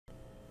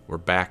We're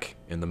back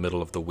in the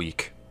middle of the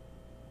week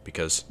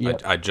because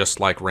Yep. I just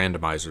like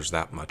randomizers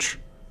that much.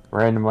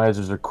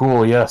 Randomizers are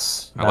cool,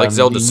 yes. I like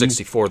Zelda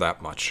 64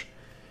 that much.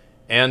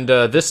 And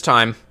this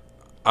time,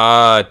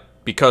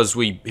 because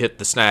we hit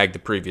the snag the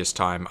previous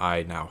time,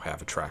 I now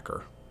have a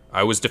tracker.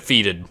 I was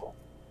defeated,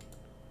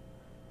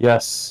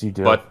 Yes, you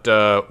do.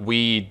 but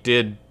we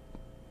did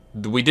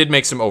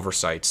make some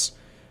oversights.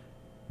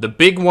 The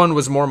big one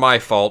was more my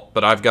fault,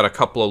 but I've got a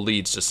couple of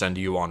leads to send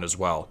you on as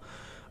well.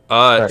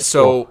 Alright,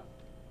 So cool.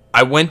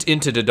 I went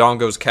into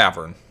Dodongo's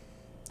cavern.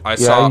 I Yeah,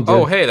 saw, you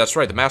oh did. hey, that's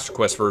right, the Master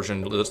Quest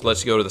version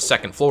lets you go to the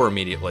second floor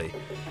immediately.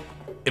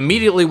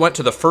 Immediately went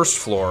to the first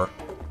floor,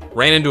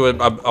 ran into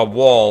a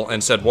wall,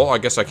 and said, well, I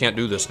guess I can't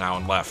do this now,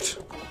 and left.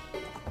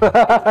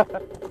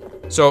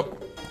 So,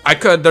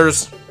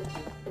 there's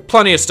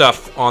plenty of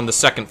stuff on the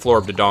second floor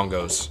of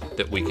Dodongo's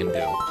that we can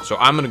do. So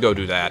I'm gonna go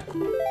do that.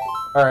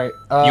 Alright.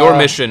 Your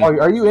mission,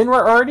 Are you in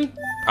already?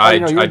 I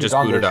no, you're in just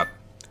Dodongo's. booted up.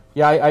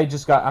 Yeah,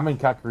 I'm in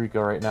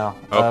Kakariko right now.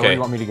 Where do Okay. you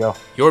want me to go?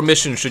 Your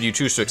mission, should you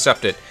choose to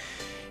accept it,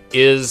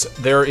 is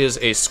there is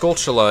a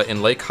Skulltula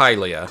in Lake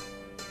Hylia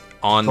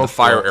on the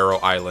Fire Arrow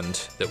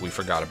Island that we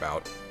forgot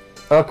about.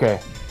 Okay. I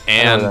know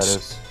And where that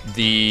is.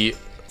 the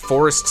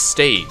forest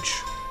stage,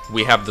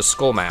 we have the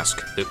skull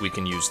mask that we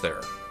can use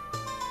there.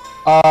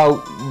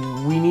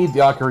 We need the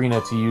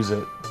Ocarina to use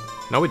it.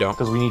 No, we don't.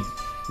 Because we need...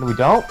 No, we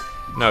don't?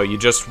 No, you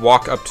just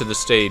walk up to the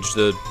stage,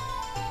 the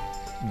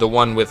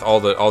one with all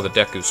the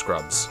Deku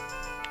scrubs.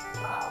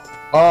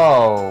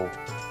 Oh.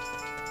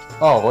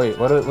 Oh, wait.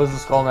 What does the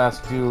Skull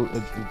Mask do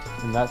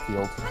in that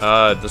field?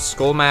 The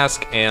skull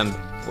mask and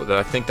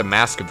I think the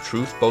Mask of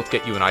Truth both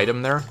get you an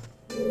item there.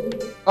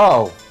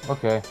 Oh,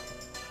 okay.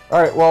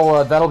 Alright,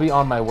 well, that'll be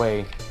on my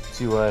way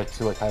to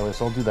like, highway,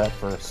 so I'll do that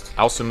first.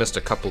 I also missed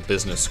a couple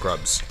business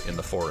scrubs in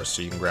the forest,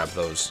 so you can grab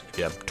those if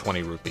you have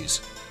 20 rupees.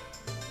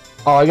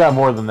 Oh, I got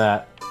more than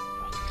that.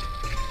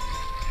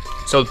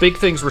 So the big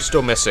things we're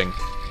still missing: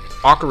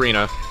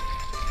 Ocarina,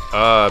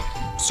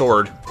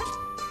 sword,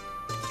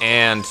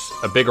 and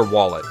a bigger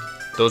wallet.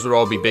 Those would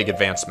all be big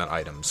advancement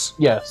items.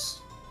 Yes.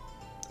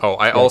 Oh,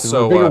 I Yeah, 'cause with a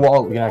also, bigger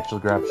wallet, we can actually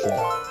grab shit.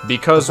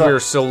 because What's up? we're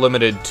still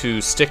limited to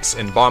sticks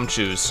and bomb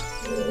chews,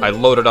 I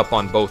loaded up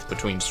on both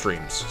between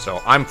streams, so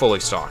I'm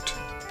fully stocked.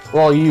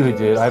 Well, you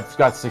did. I've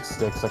got 6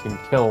 sticks. I can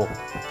kill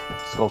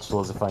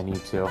Skulltulas if I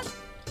need to.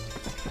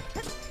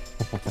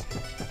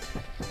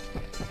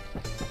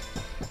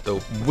 The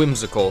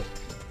whimsical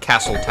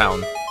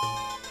Castletown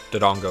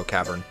Dodongo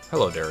Cavern.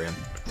 Hello, Darian.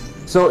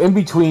 So in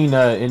between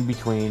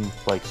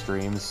like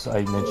streams,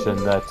 I mentioned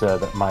that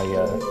that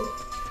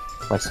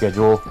my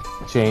schedule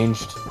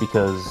changed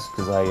because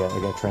I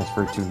got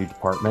transferred to a new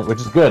department, which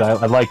is good. I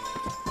like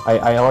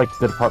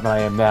the department I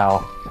am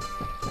now.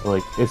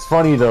 Like, it's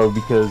funny though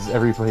because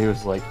everybody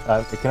was like,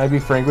 "Can I be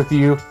frank with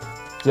you,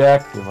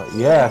 Jack?" I'm like,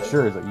 "Yeah,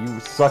 sure." He's like, "You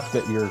sucked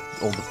at your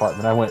old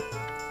department." I went,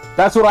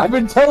 "That's what I've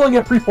been telling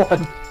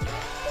everyone."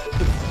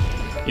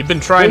 You've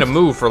been trying to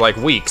move for like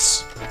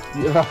weeks.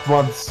 Yeah,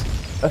 months.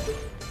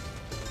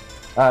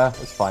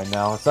 It's fine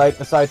now.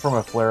 Aside from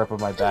a flare up of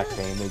my back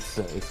pain, it's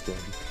good.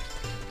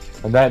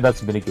 And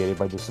that's mitigated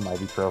by just some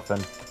ibuprofen.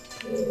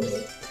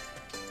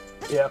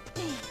 Yep.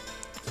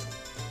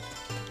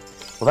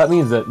 Well, that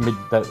means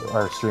that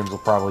our streams will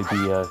probably be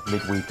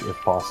midweek if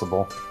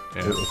possible.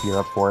 Yeah. If you're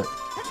up for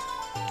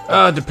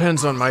it.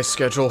 Depends on my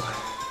schedule.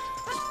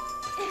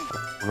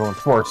 We're going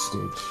Forest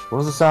Stage. What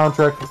was the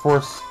soundtrack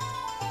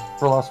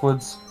for Lost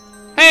Woods?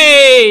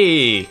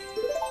 Hey!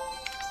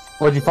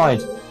 What'd you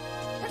find?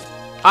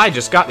 I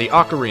just got the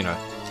Ocarina.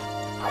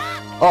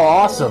 Oh,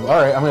 awesome!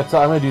 All right, I'm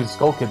gonna do the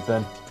Skull Kid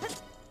then.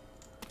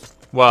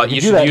 Well, You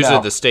you do should that use it now.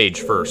 at the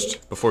stage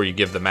first, before you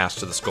give the mask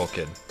to the Skull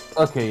Kid.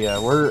 Okay, yeah,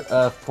 we're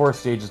 4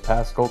 stages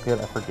past Skull Kid.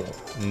 I forget.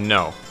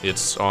 No,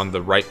 it's on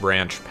the right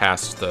branch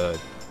past the...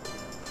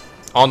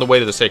 on the way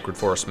to the Sacred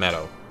Forest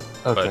Meadow.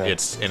 Okay. But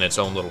it's in its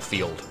own little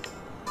field.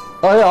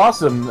 Oh yeah,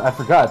 awesome! I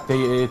forgot.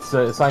 It's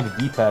assigned to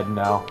D-pad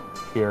now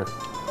here.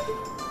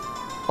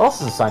 What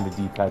else is assigned to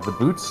D-pad? The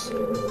boots?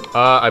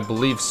 I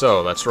believe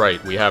so, that's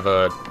right. We have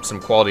some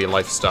quality of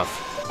life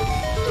stuff.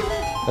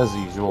 As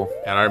usual.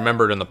 And I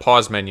remembered in the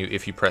pause menu,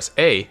 if you press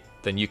A,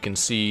 then you can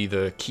see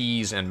the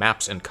keys and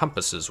maps and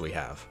compasses we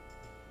have.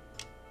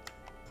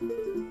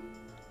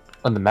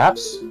 On the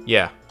maps?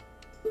 Yeah.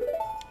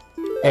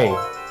 A.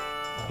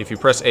 If you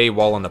press A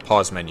while on the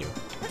pause menu,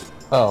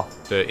 Oh.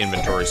 the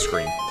inventory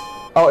screen.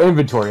 Oh,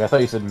 inventory. I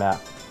thought you said map.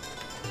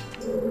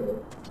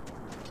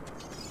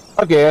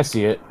 Okay, I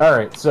see it.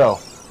 Alright, so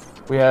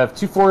we have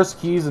 2 forest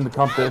keys and the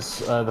compass,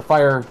 the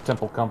fire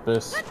temple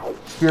compass,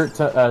 spirit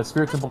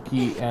temple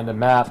key and a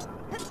map,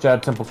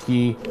 Chad temple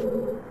key,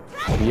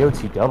 the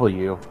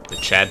OTW. The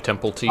Chad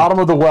Temple Tea. Bottom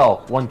of the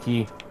well, 1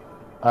 key,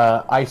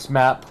 ice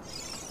map,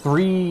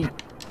 3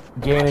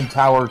 Ganon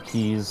Tower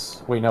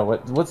keys. Wait, no,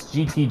 what's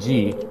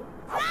GTG?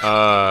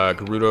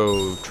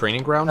 Gerudo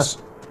Training Grounds?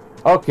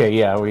 Okay,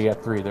 yeah, we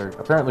got 3 there.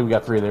 Apparently we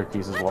got 3 of their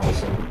keys as well,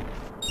 so...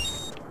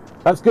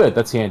 That's good,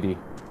 that's handy.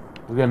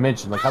 We're gonna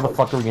mention, like, how the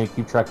fuck are we gonna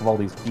keep track of all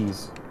these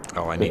keys?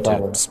 Oh, I need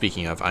to...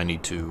 Speaking of, I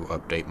need to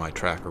update my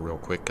tracker real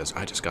quick, because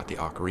I just got the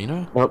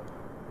Ocarina. Nope.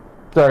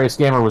 Sorry, a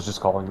scammer was just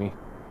calling me.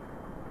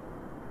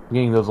 I'm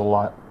getting those a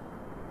lot.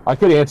 I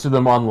could answer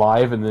them on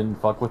live and then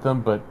fuck with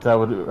them, but that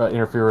would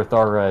interfere with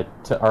our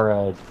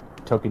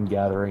token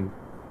gathering.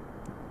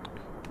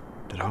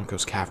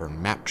 Dodongo's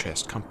Cavern, map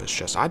chest, compass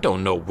chest. I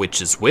don't know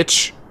which is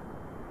which.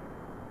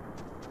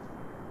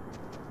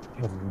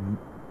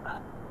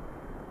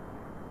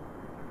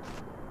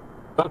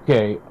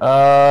 Okay,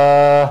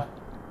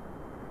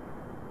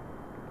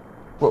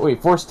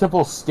 wait, Forest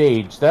Temple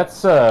stage.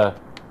 That's, okay.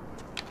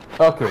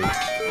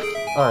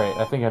 Alright,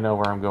 I think I know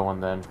where I'm going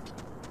then.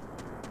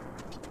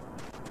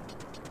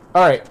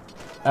 Alright,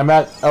 I'm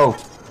at, oh,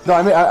 no,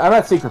 I'm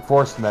at Sacred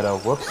Forest Meadow.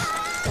 Whoops.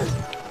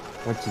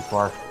 Went too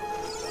far.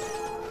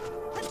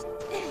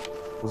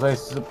 Was I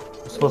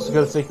supposed to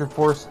go to Sacred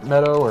Forest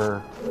Meadow,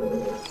 or...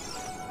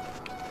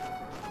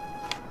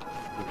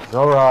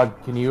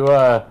 Xelrog, can you,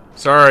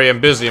 Sorry, I'm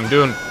busy. I'm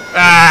doing...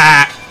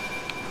 Ah!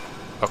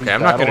 Okay,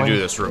 I'm not gonna do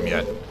this room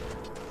yet.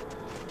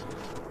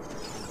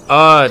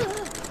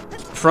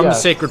 From the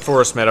Sacred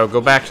Forest Meadow,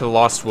 go back to the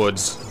Lost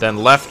Woods, then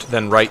left,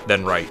 then right,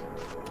 then right.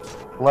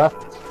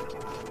 Left,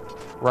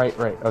 right,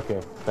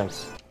 okay,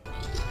 thanks.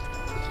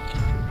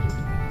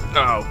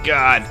 Oh,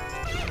 God.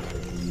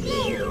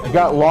 I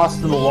got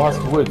lost in the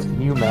Lost Woods,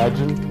 can you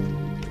imagine?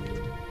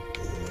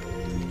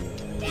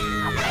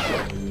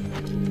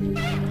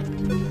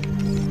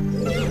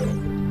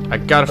 I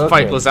gotta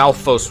fight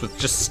Lizalfos with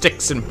just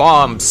sticks and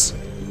bombs.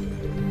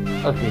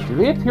 Okay, do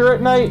they appear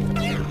at night?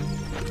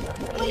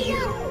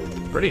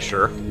 Pretty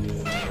sure.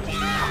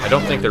 I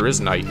don't think there is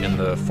night in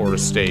the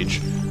forest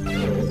stage.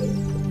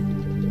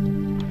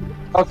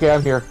 Okay,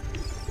 I'm here.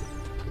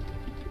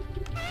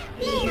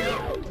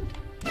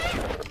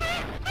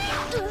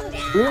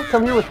 We didn't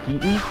come here with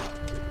Keaton?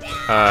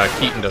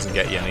 Keaton doesn't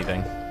get you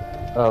anything.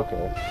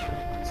 Okay.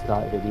 It's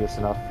not hideous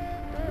enough.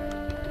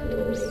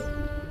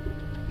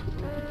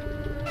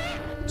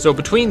 So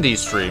between these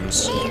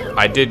streams,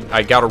 I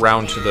got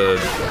around to the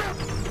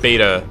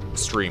beta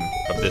stream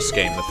of this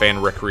game, the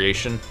fan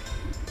recreation.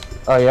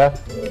 Oh yeah?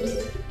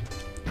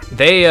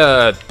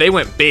 They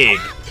went big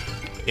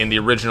in the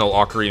original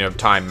Ocarina of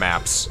Time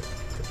maps.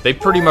 They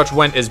pretty much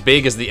went as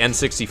big as the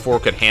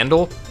N64 could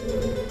handle,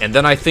 and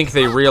then I think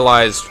they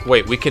realized,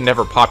 wait, we can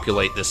never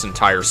populate this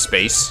entire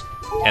space,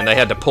 and they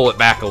had to pull it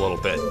back a little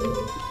bit.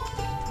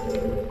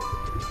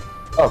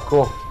 Oh,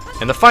 cool.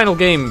 And the final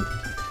game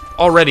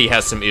already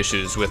has some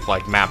issues with,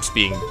 like, maps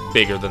being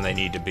bigger than they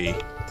need to be.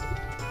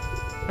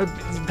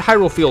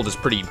 Hyrule Field is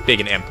pretty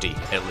big and empty,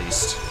 at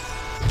least.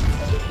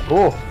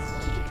 Cool.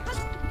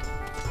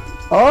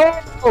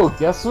 Oh,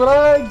 guess what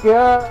I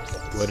got?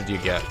 What did you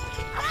get?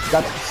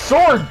 Got the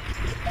sword!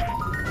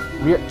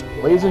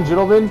 Ladies and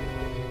gentlemen,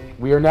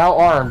 we are now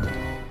armed.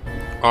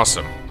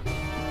 Awesome.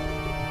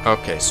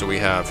 Okay, so we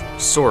have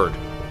sword.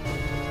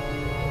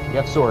 We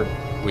have sword.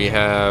 We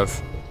have...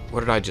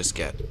 What did I just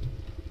get?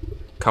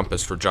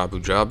 Compass for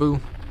Jabu Jabu.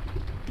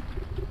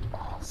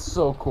 Oh,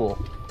 so cool.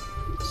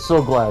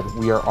 So glad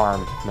we are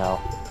armed now.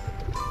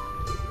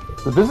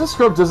 The business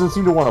scope doesn't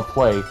seem to want to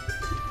play.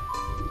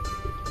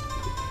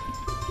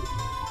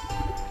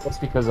 That's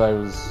because I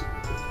was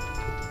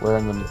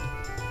wearing them.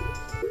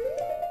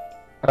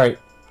 Alright.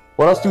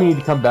 What else do we need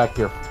to come back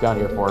here, down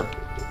here for?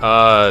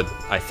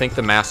 I think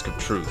the Mask of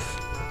Truth.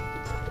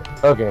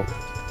 Okay.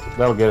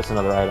 That'll get us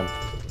another item.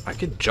 I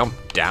could jump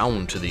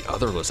down to the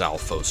other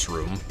Lizalfos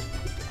room.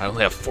 I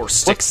only have 4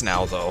 sticks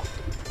now, though.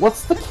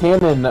 What's the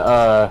canon,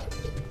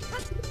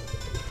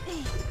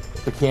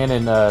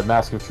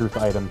 Mask of Truth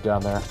item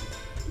down there?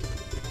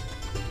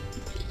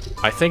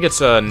 I think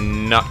it's a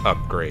nut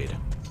upgrade.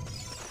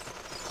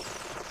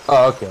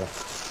 Oh, okay.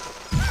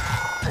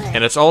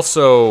 And it's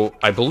also,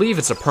 I believe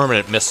it's a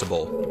permanent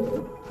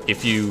missable.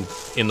 If you,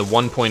 in the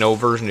 1.0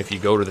 version, if you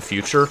go to the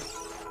future.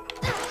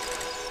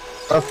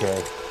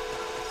 Okay.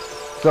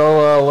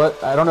 So,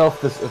 I don't know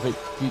if this, do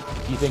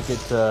you think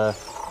it's,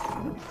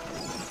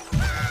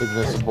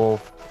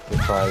 admissible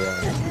if I'm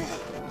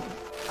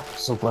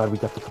so glad we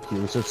got the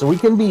computer research. So we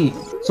can be,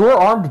 so we're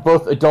armed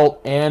both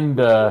adult and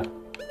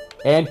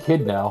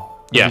kid now.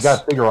 Yes. We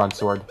got a figure on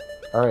sword.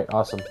 Alright,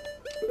 awesome.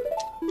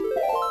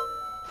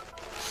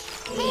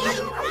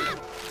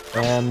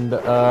 And,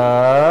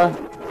 oh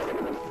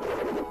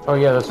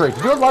yeah, that's right.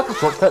 Did you unlock the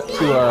shortcut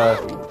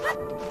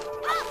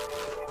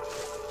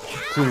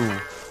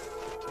to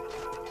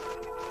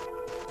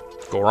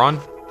Goron?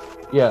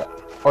 Yeah.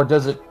 Or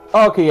does it...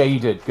 Oh, okay, yeah, you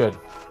did. Good.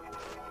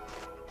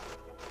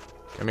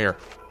 Come here,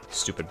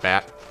 stupid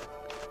bat.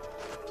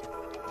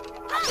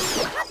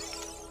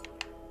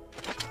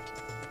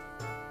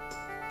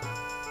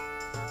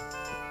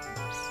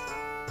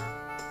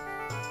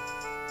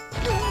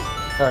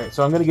 Alright,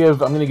 so I'm gonna give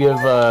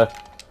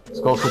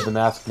Skullkid the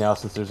mask now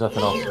since there's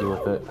nothing else to do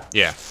with it.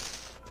 Yeah.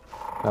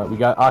 We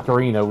got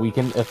Ocarina. We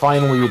can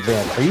finally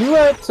advance. Are you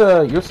at,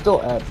 you're still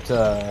at,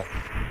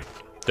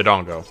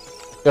 Dodongo.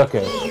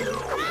 Okay.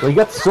 Well, you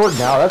got the sword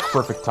now. That's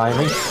perfect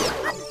timing.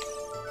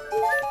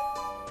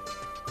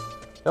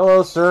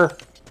 Hello, sir.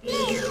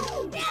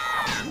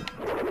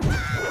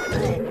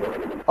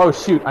 Oh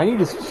shoot, I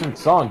need a specific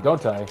song,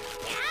 don't I?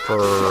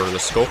 For the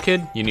Skull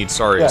Kid, you need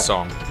Saria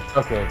song.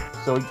 Okay,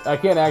 so I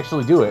can't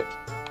actually do it.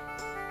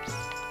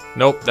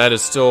 Nope, that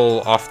is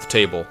still off the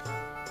table.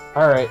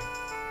 Alright.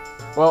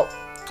 Well...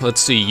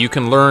 Let's see, you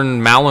can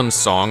learn Malon's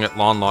song at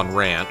Lon Lon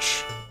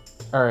Ranch.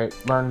 Alright,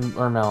 learn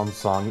Malon's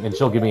song, and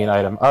she'll give me an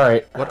item.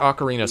 Alright. What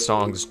Ocarina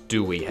songs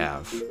do we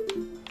have?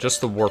 Just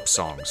the warp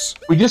songs.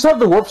 We just have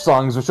the warp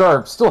songs, which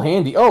are still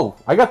handy. Oh,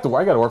 I got a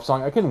warp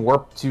song. I can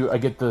warp to... I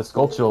get the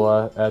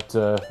Skulltula at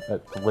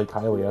Lake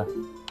Hylia.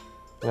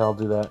 Yeah, I'll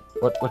do that.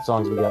 What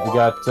songs we got? We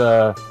got,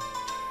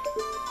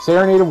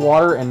 Serenade of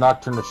Water and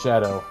Nocturne of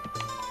Shadow.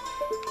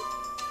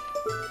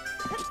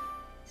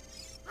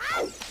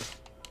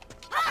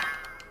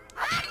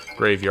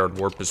 Graveyard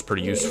Warp is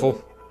pretty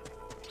useful.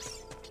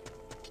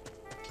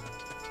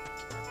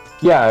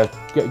 Yeah,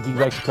 getting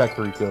back to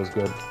Kakariko is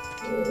good.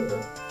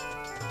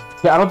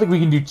 Yeah, I don't think we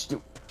can do...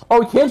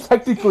 Oh, we can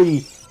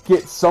technically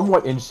get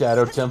somewhat in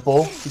Shadow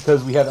Temple,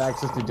 because we have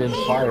access to Din's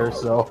Fire,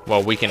 so...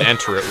 Well, we can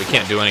enter it, we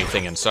can't do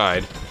anything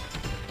inside.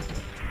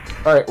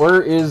 Alright,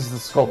 where is the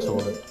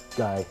Skulltula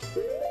guy?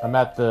 I'm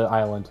at the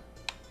island.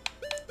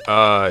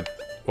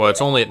 Well, it's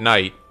only at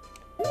night.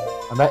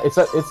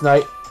 It's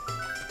night.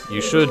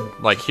 You should,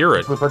 like, hear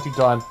it. With Approaching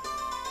dawn.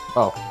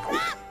 Oh.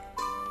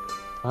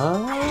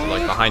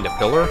 Like behind a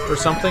pillar or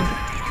something?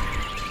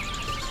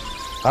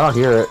 I don't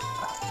hear it.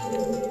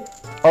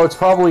 Oh, it's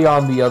probably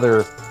on the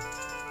other...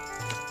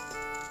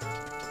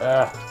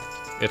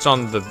 It's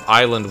on the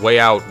island way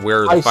out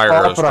where the fire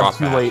arrows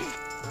drop at. Late.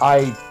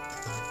 I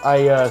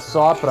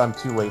saw it, but I'm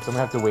too late, so I'm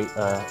gonna have to wait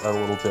a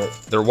little bit.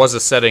 There was a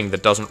setting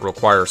that doesn't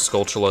require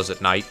Skulltulas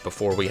at night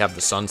before we have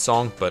the Sun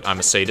Song, but I'm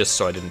a sadist,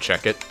 so I didn't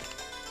check it.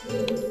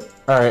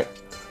 Alright.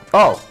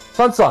 Oh,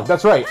 Sun Song,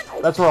 that's right.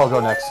 That's where I'll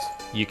go next.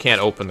 You can't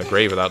open the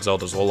grave without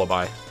Zelda's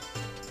Lullaby.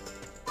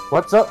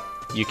 What's up?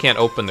 You can't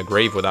open the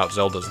grave without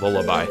Zelda's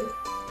Lullaby.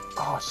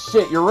 Oh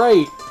shit, you're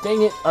right.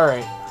 Dang it.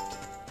 Alright.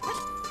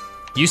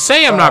 You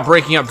say I'm not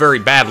breaking up very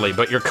badly,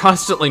 but you're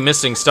constantly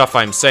missing stuff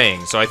I'm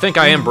saying, so I think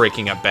I am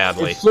breaking up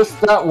badly. It's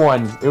just that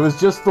one. It was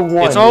just the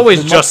one. It's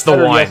always just the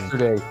one.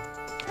 Yesterday.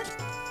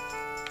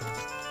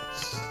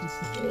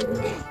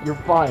 You're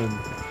fine,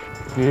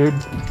 dude.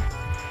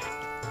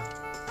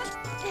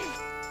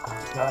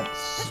 God,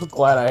 so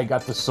glad I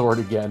got the sword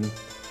again.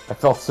 I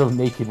felt so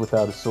naked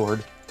without a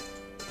sword.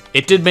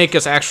 It did make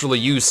us actually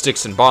use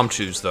sticks and bomb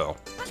chews, though.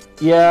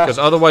 Yeah. Because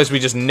otherwise we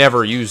just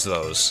never use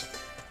those.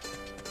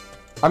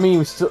 I mean,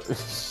 we still...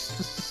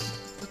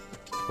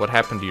 What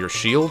happened to your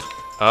shield?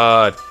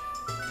 What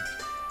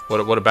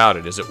about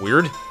it? Is it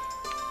weird?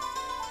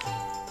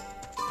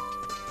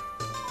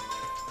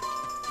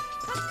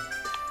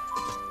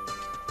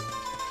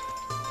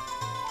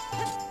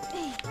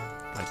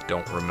 I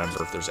don't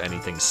remember if there's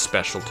anything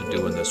special to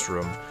do in this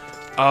room.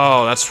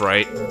 Oh, that's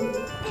right.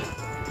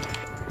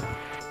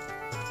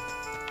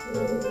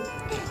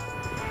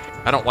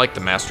 I don't like the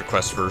Master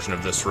Quest version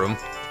of this room.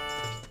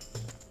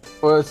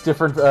 Well, it's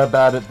different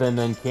about it than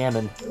in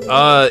canon.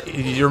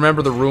 You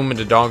remember the room in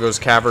Dodongo's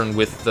Cavern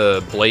with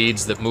the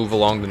blades that move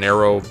along the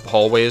narrow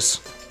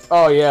hallways?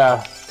 Oh,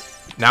 yeah.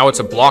 Now it's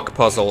a block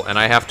puzzle, and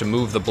I have to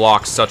move the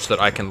blocks such that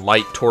I can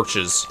light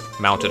torches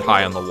mounted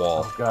high on the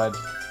wall. Oh, God.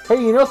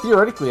 Hey, you know,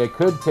 theoretically, I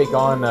could take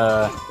on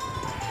a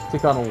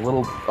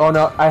little... Oh,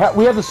 no,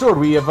 we have the sword.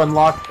 We have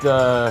unlocked,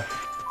 Deku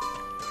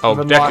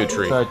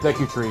Tree.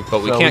 Deku Tree.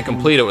 But we can't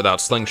complete it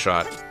without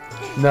Slingshot.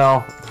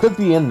 No, could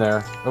be in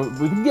there.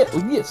 We can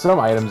get some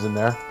items in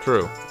there.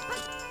 True.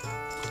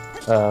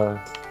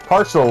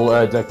 Partial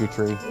Deku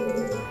Tree.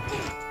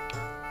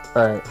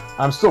 All right,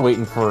 I'm still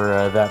waiting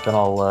for that. Then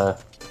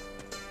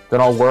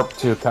I'll warp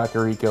to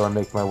Kakariko and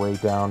make my way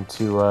down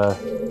to.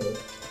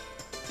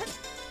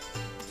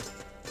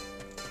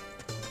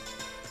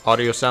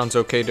 Audio sounds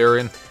okay,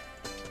 Darian.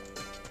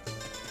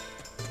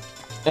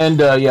 And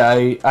yeah,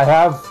 I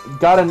have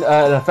got an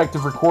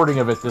effective recording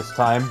of it this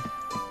time.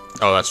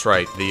 Oh, that's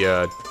right.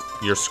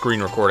 Your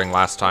screen recording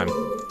last time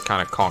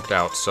kind of conked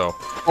out, so...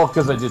 Well,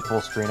 because I did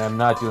full screen. I'm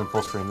not doing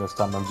full screen this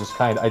time. I just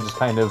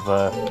kind of...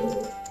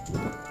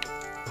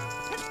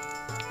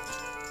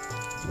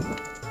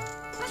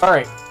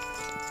 Alright.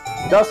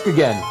 Dusk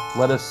again.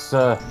 Let us,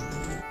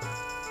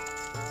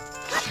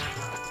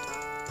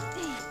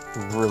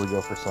 really go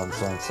for Sun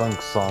Song. Sun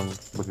Song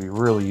would be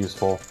really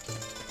useful.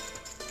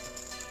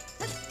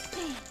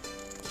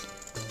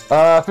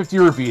 50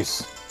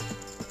 rupees.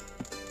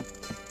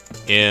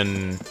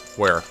 In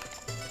where?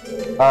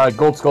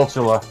 Gold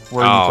Skulltula.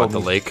 Where you told the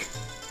me. lake.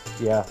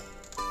 Yeah.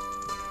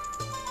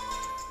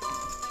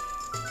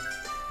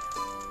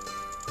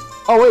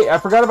 Oh wait, I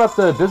forgot about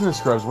the business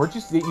scrubs. Weren't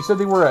you said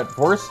they were at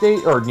Forest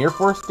Stage or near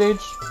Forest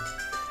Stage?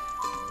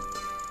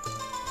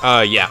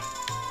 Yeah.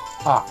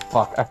 Ah,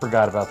 fuck! I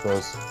forgot about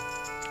those.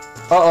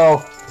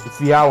 Uh-oh, it's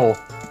the owl.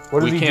 What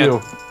does he do?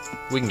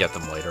 We can get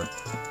them later.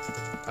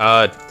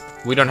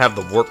 We don't have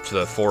the warp to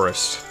the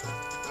forest.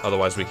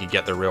 Otherwise, we could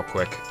get there real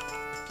quick.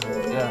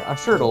 Yeah, I'm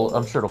sure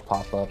it'll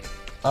pop up.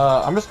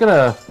 I'm just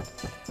gonna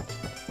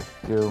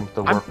do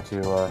the work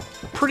to.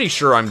 Pretty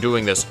sure I'm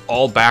doing this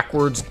all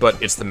backwards,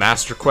 but it's the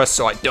Master Quest,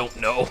 so I don't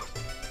know.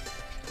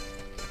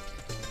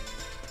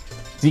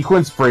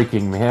 Sequence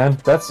breaking, man.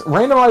 That's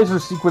randomizer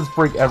sequence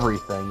break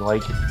everything.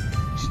 Like, you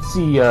should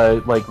see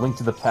like Link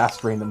to the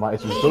Past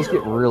randomizers. Those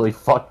get really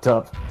fucked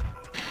up.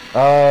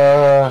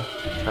 I'm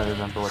trying to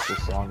remember what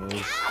this song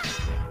is.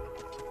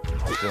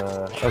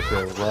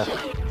 Okay, left.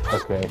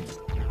 Okay.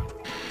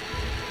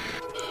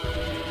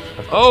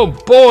 Oh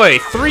boy,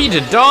 3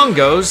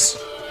 Dodongos!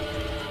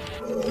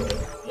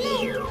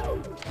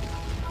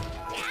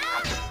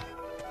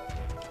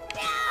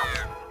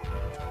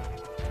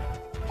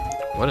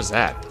 What is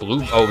that?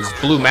 Blue? Oh, it's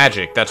blue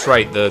magic. That's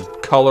right. The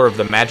color of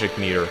the magic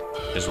meter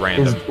is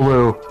random. Is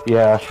blue.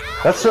 Yeah.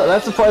 That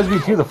surprised me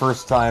too the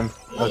first time.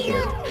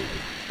 Okay.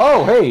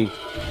 Oh, hey.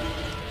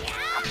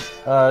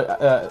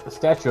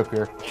 Statue up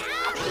here.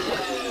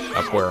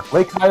 Up where?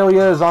 Lake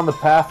Hylia is on the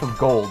path of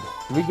gold.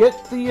 Did we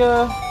get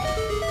the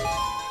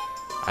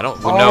I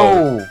don't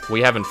know. We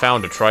haven't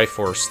found a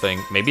Triforce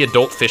thing. Maybe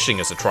adult fishing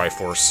is a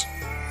Triforce.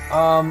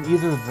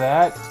 Either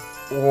that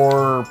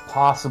or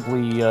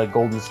possibly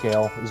golden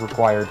scale is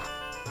required.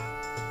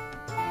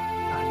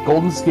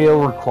 Golden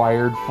scale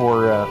required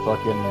for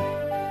fucking.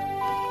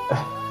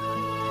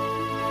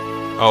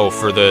 Oh,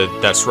 for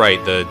that's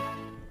right,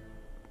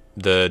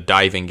 the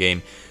diving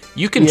game.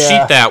 You can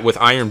cheat that with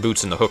iron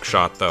boots and the hook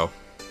shot, though.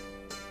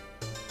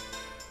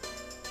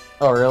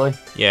 Oh, really?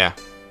 Yeah.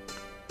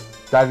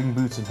 Diving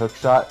boots and hook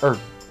shot, or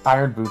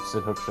iron boots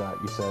and hook shot,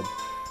 you said.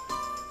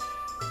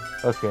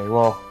 Okay,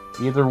 well,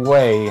 either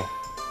way.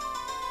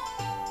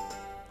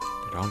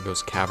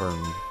 Dodongo's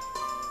Cavern.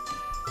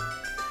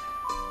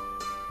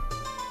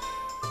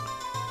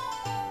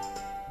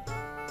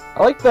 I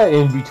like that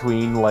in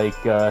between, like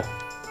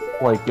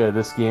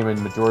this game and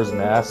Majora's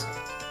Mask.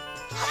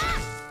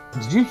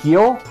 Did you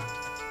heal?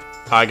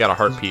 I got a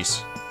heart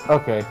piece.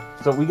 Okay,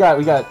 so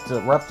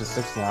we're up to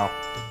 6 now.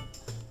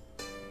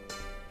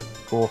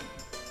 Cool.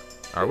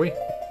 Are we?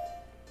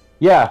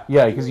 Yeah,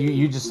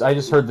 because I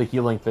just heard the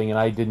healing thing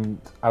and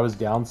I was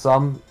down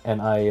some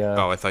and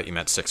Oh, I thought you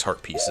meant 6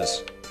 heart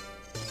pieces.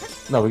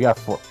 No, we got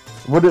 4.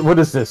 What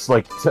is this,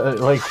 like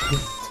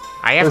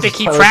I have to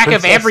keep track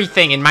of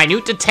everything in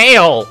minute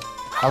detail!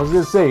 I was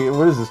gonna say,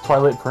 what is this,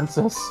 Twilight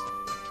Princess?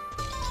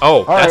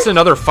 Oh, that's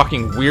another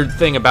fucking weird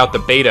thing about the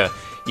beta.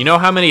 You know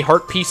how many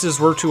heart pieces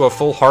were to a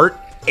full heart?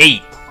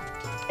 8.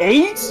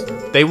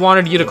 8? They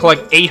wanted you to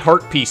collect 8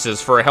 heart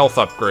pieces for a health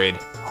upgrade.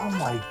 Oh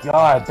my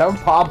god, that would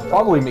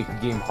probably make the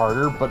game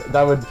harder, but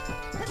that would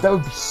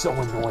be so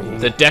annoying.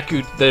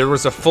 There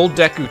was a full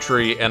Deku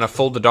Tree and a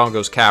full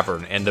Dodongo's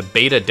Cavern, and the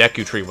beta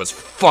Deku Tree was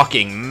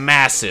fucking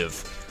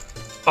massive.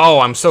 Oh,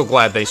 I'm so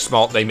glad they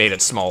made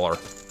it smaller.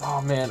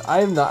 Oh man,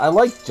 I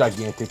like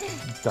gigantic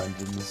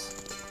dungeons.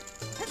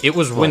 It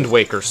was Wind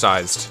Waker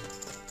sized.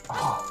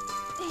 Oh.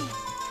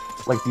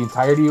 Like the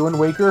entirety of Wind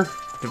Waker?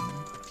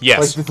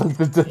 Yes. Like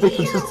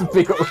just a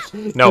big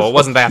ocean. No, it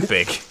wasn't that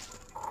big.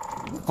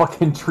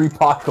 Fucking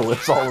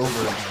tree-pocalypse all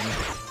over again.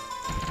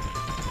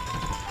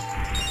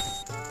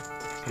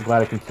 I'm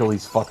glad I can kill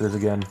these fuckers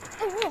again.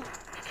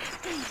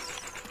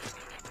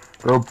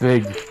 Grow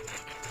big,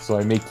 so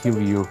I may kill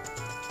you.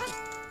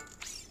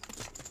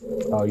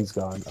 Oh, he's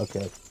gone.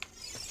 Okay.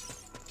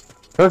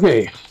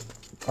 Okay.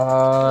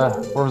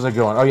 Where was I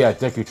going? Oh yeah,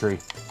 Deku Tree.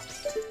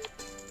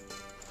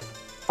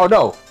 Oh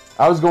no!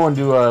 I was going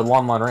to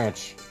Lon Lon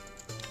Ranch.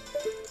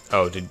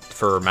 Oh,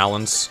 for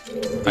Malon's?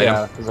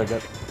 Yeah, because I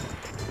got...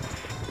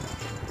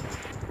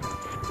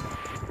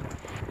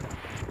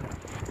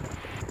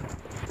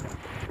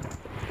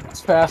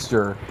 What's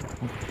faster?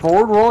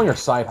 Forward rolling or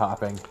side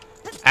hopping?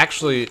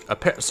 Actually,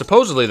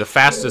 supposedly the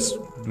fastest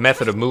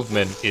method of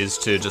movement is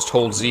to just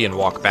hold Z and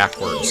walk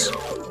backwards.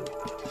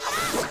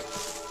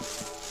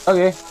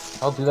 Okay,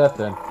 I'll do that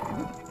then.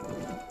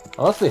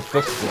 Unless they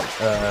fixed it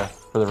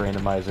for the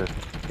randomizer.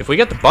 If we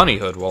get the bunny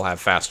hood, we'll have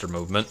faster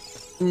movement.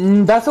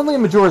 That's only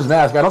in Majora's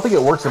Mask. I don't think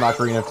it works in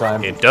Ocarina of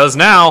Time. It does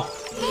now.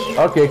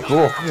 Okay,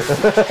 cool.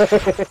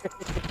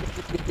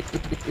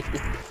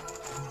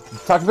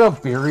 Talk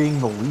about burying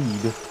the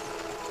lead.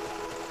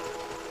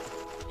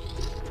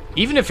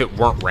 Even if it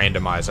weren't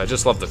randomized, I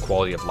just love the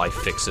quality of life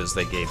fixes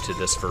they gave to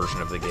this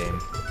version of the game.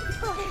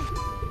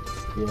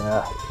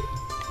 Yeah.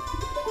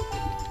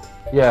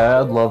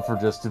 Yeah, I'd love for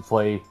just to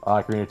play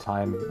Ocarina of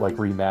Time, like,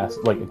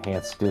 remastered, like,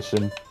 enhanced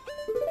edition.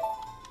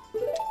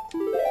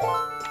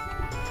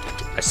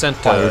 I sent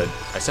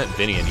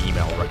Vinny an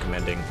email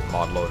recommending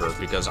ModLoader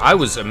because I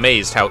was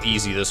amazed how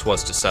easy this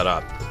was to set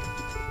up.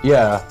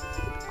 Yeah.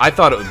 I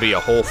thought it would be a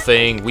whole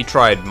thing. We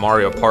tried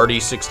Mario Party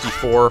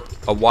 64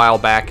 a while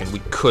back, and we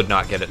could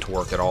not get it to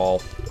work at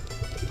all.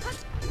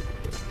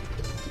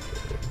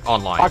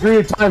 Online. Ocarina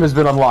of Time has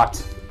been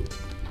unlocked.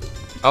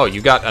 Oh,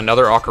 you got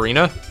another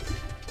Ocarina?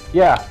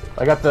 Yeah,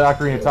 I got the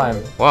Ocarina of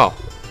Time. Wow.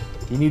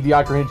 You need the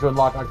Ocarina to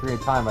unlock Ocarina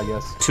of Time, I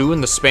guess. 2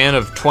 in the span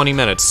of 20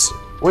 minutes.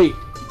 Wait.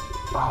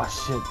 Oh,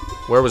 shit.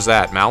 Where was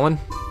that, Malin?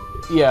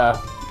 Yeah.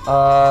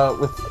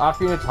 With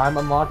Ocarina of Time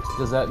unlocked,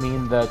 does that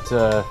mean that,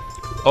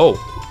 Oh.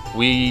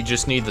 We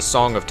just need the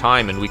Song of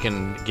Time, and we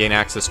can gain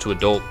access to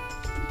Adult.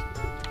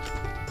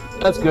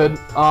 That's good.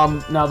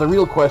 Now the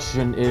real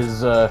question is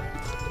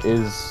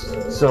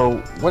so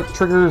what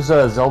triggers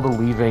Zelda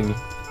leaving,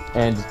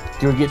 and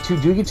do we get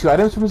two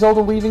items from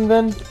Zelda leaving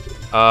then?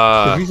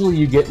 Because usually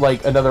you get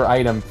like another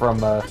item from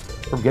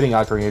getting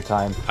Ocarina of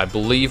Time. I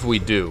believe we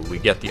do. We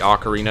get the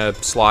Ocarina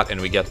slot and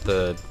we get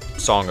the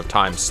Song of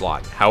Time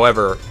slot.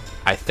 However,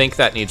 I think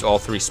that needs all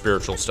 3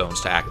 spiritual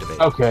stones to activate.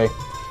 Okay,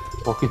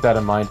 we'll keep that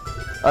in mind.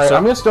 All right, So-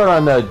 I'm gonna start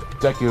on the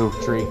Deku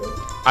tree.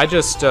 I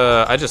just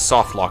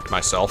soft locked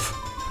myself.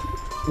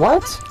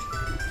 What?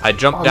 I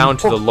jumped down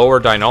to the lower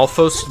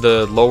Dinalfos,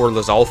 the lower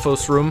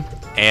Lizalfos room,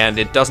 and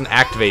it doesn't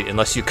activate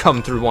unless you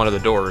come through one of the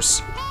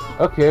doors.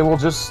 Okay, well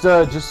just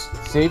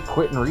save,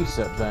 quit, and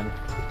reset then.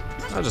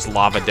 I'll just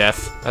lava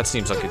death. That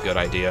seems like a good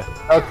idea.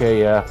 Okay,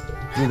 yeah,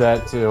 do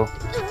that too.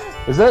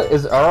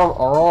 Are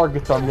all our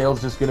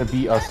thumbnails just gonna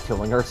be us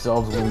killing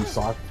ourselves when we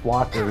soft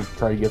block or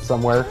try to get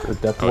somewhere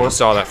with death Oh, you warp?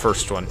 saw that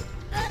first one.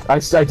 I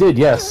did,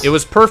 yes. It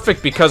was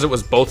perfect because it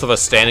was both of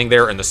us standing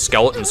there and the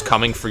skeleton's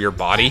coming for your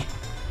body.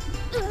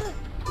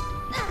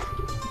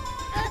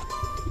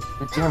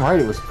 You're damn right,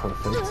 it was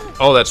perfect.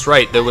 Oh, that's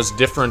right. There was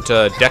different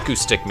Deku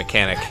stick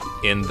mechanic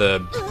in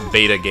the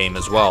beta game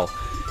as well.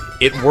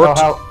 It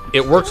worked.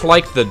 It worked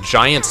like the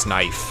giant's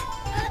knife.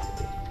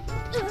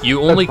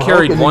 You only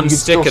carried one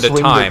stick at a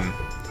time.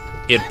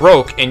 It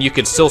broke, and you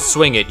could still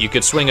swing it. You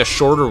could swing a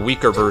shorter,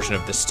 weaker version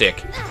of the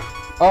stick.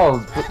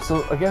 Oh,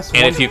 so I guess.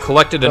 And if you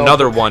collected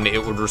another one,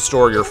 it would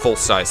restore your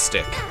full-size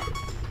stick.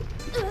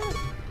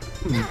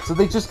 So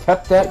they just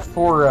kept that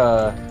for.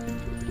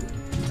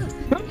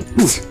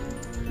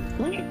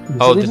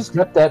 So they just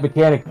kept that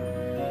mechanic,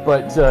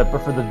 but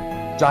for the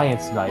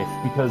giant's knife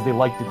because they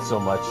liked it so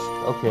much.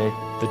 Okay.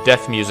 The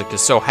death music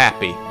is so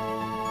happy,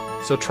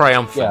 so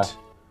triumphant.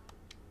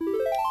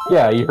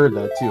 Yeah, you heard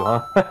that too,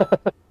 huh?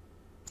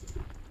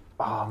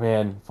 Oh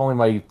man, if only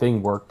my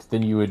thing worked,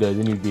 then you'd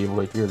be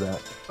able to hear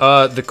that.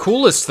 The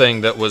coolest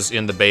thing that was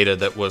in the beta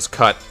that was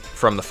cut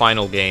from the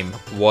final game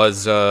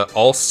was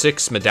all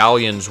 6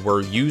 medallions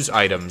were use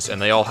items,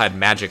 and they all had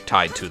magic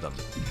tied to them.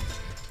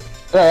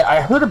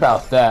 I heard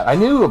about that. I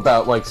knew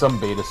about like some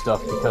beta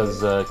stuff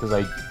because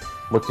I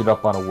looked it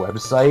up on a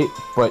website.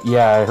 But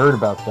yeah, I heard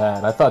about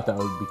that. I thought that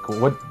would be cool.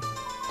 What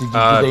did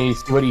they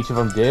see what each of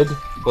them did?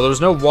 Well, there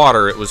was no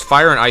water. It was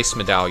fire and ice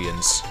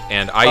medallions,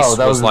 and ice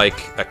was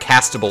like a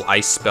castable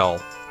ice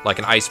spell, like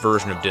an ice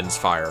version of Din's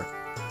Fire.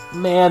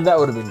 Man, that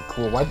would have been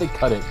cool. Why'd they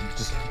cut it?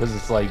 Just because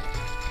it's like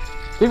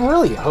they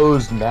really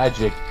hosed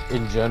magic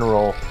in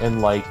general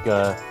in like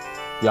the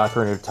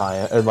Ocarina of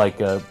Time and like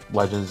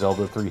Legend of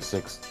Zelda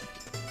 3.6.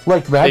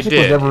 Like magic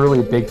was never really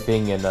a big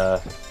thing in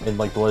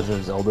like the Legend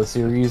of Zelda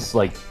series,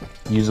 like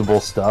usable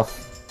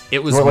stuff.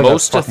 It was like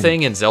most a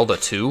thing in Zelda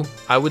 2,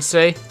 I would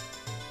say.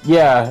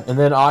 Yeah, and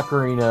then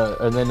Ocarina,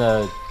 and then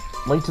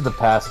Link to the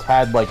Past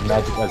had like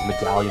magic as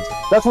medallions.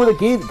 That's where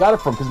they got it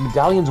from, because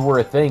medallions were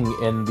a thing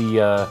in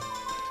the.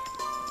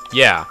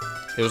 Yeah,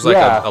 it was like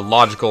a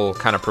logical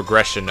kind of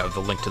progression of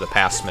the Link to the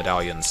Past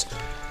medallions.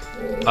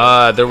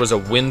 There was a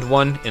wind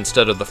one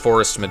instead of the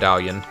forest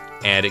medallion,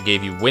 and it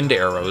gave you wind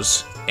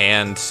arrows,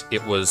 and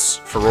it was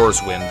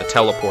Farore's Wind, the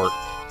teleport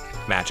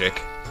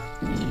magic.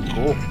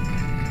 Cool.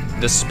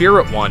 The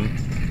spirit one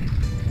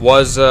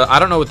was, I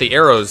don't know what the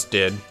arrows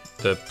did,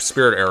 the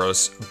spirit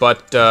arrows,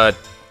 but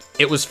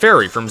it was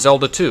Fairy from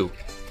Zelda 2.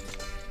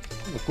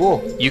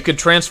 Cool. You could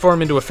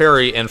transform into a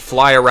fairy and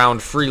fly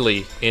around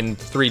freely in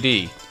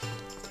 3D.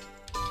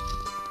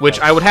 Which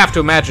I would have to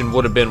imagine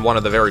would have been one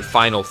of the very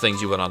final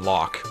things you would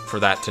unlock, for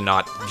that to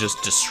not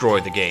just destroy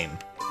the game.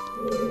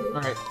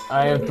 Alright,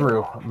 I am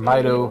through.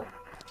 Mido.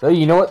 Oh,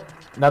 you know what?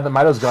 Now that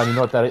Mido's gone, you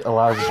know what that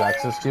allows us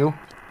access to?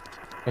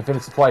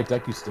 Infinite supply of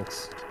Deku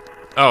sticks.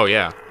 Oh,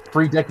 yeah.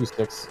 Free Deku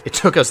sticks. It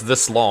took us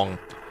this long.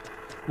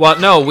 Well,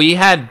 no, we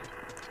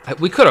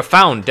could have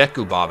found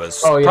Deku Babas,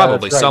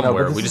 probably right.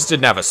 somewhere. No, we just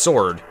didn't have a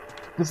sword.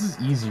 This is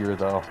easier,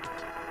 though.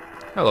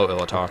 Hello,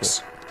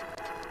 Illitox.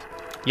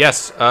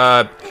 Yes,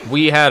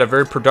 we had a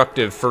very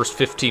productive first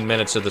 15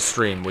 minutes of the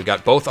stream. We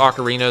got both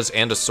ocarinas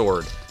and a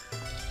sword.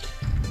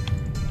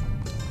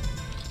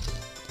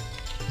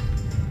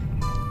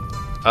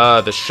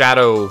 The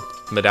Shadow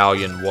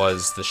Medallion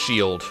was the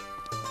shield.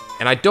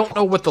 And I don't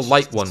know what the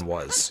light one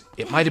was.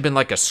 It might have been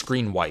like a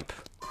screen wipe.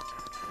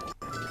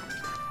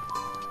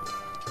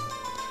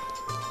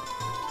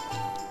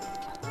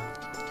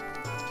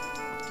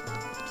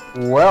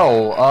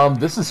 Well,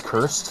 this is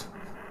cursed.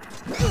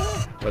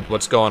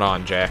 What's going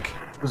on, Jack?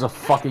 There's a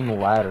fucking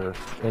ladder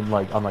in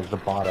on the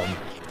bottom,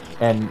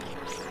 and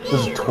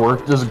there's a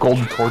torch. There's a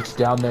golden torch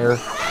down there.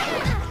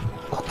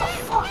 What the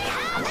fuck?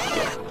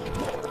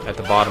 At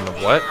the bottom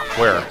of what?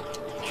 Where?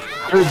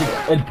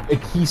 A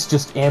Keese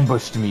just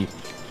ambushed me.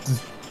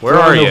 Where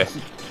are you?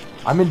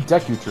 I'm in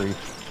Deku Tree.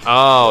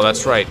 Oh,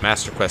 that's right,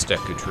 Master Quest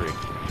Deku Tree.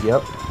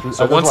 Yep.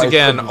 So once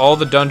again, all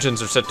the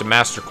dungeons are set to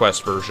Master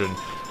Quest version.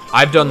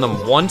 I've done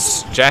them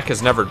once. Jack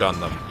has never done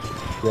them.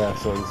 Yeah,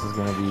 so this is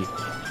gonna be...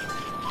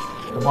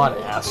 Come on,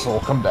 asshole,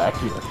 come back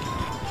here.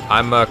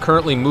 I'm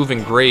currently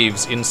moving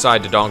graves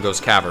inside Dodongo's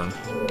cavern.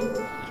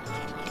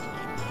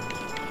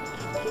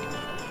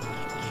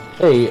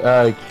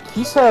 Hey,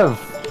 geese have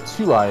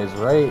 2 eyes,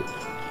 right?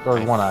 Or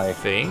 1 eye? I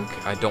think?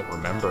 I don't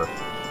remember.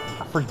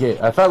 I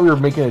forget. I thought we were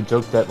making a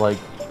joke that, like...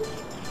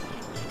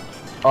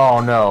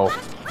 Oh, no.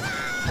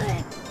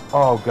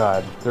 Oh,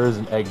 God. There is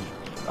an egg.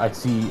 I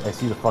see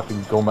the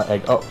fucking Goma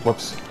egg. Oh,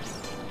 whoops.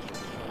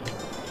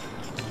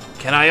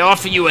 Can I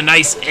offer you a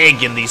nice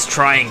egg in these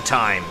trying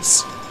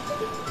times?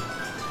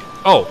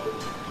 Oh,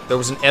 there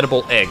was an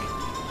edible egg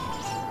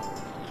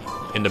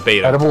in the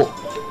beta. Edible?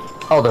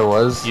 Oh, there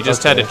was? You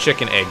just had a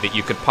chicken egg that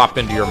you could pop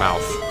into your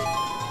mouth.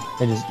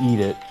 And just eat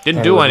it.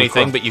 Didn't do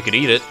anything, but you could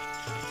eat it.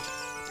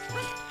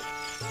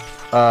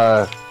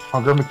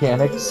 Hunger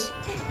mechanics.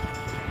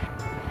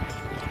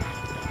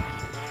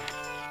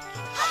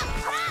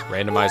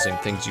 Randomizing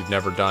things you've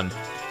never done.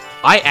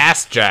 I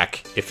asked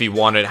Jack if he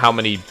wanted how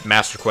many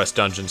Master Quest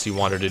dungeons he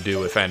wanted to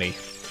do, if any.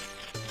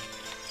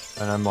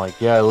 And I'm like,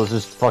 yeah, let's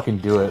just fucking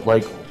do it.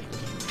 Like,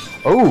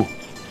 oh!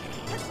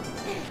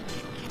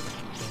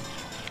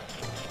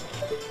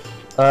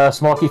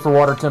 Small key for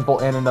Water Temple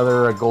and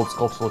another gold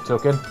sculptural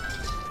token.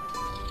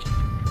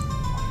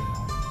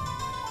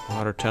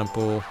 Water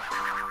Temple.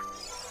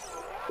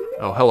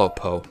 Oh, hello,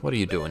 Poe. What are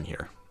you doing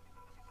here?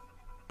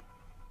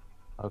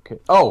 Okay.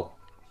 Oh!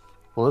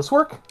 Will this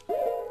work?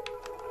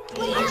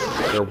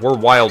 There were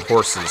wild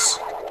horses.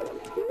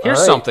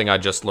 Here's something I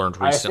just learned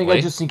recently. I think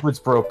I just sequence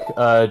broke,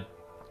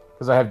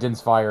 because I have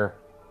Din's Fire.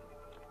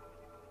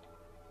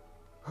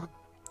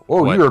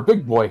 Whoa, What? you're a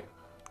big boy.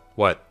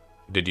 What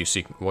did you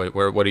see? What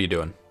are you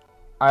doing?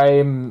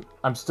 I'm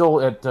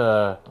still at,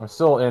 I'm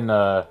still in,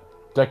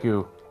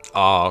 Deku.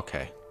 Oh,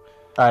 okay.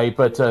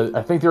 But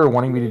I think they were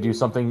wanting me to do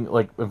something,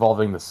 like,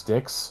 involving the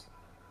sticks.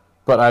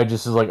 But I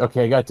just was like,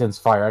 okay, I got Din's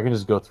Fire, I can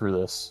just go through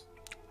this.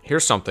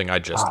 Here's something I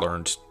just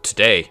learned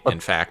today, in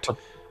fact.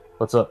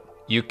 What's up?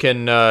 You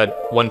can,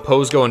 when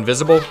Poes go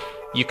invisible,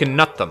 you can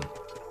nut them.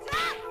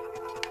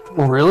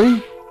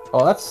 Really?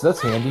 Oh,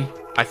 that's handy.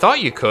 I thought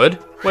you could.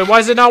 Wait, why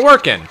is it not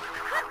working?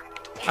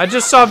 I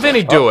just saw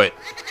Vinny do it.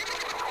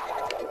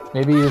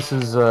 Maybe this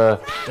is,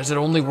 Does it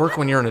only work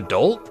when you're an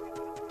adult?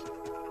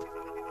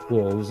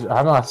 yeah,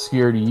 I'm not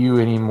scared of you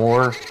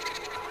anymore.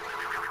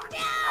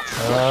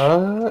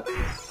 Weird.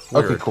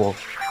 Okay, cool.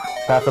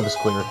 Path up is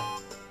clear.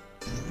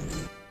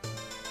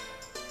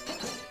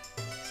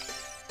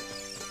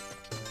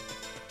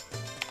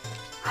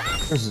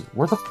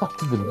 Where the fuck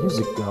did the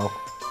music go?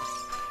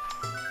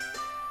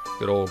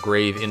 Good old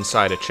grave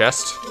inside a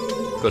chest.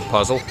 Good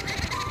puzzle.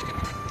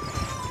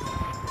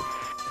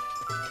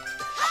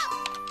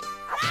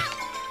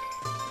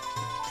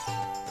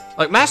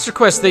 Like, Master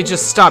Quest, they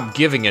just stopped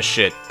giving a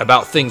shit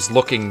about things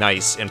looking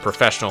nice and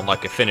professional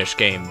like a finished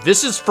game.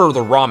 This is for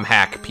the ROM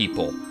hack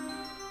people.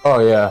 Oh,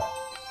 yeah.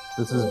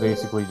 This is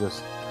basically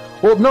just...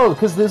 Well, no,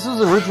 because this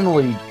was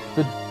originally...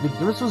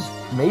 This was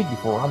made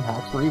before ROM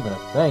hacks were even a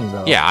thing,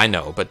 though. Yeah, I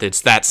know, but it's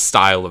that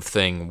style of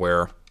thing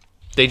where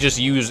they just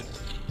use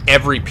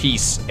every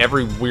piece,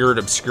 every weird,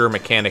 obscure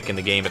mechanic in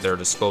the game at their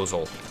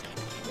disposal.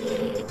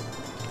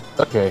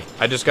 Okay.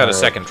 I just got a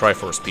second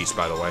Triforce piece,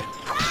 by the way.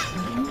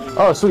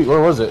 Oh, sweet.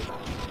 Where was it?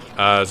 It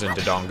was in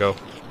Dodongo.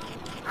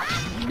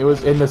 It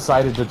was in the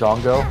side of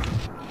Dodongo?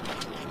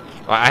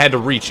 I had to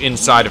reach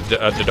inside of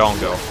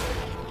Dodongo.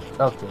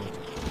 Okay.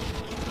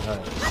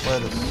 Alright.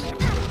 Where is...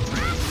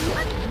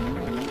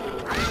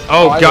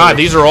 Oh god,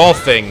 these are all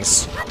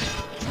things.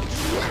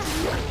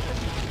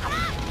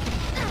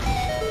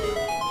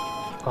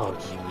 Oh,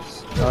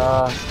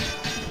 jeez.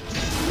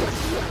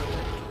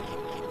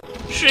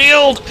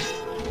 Shield!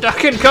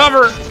 Duck and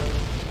cover!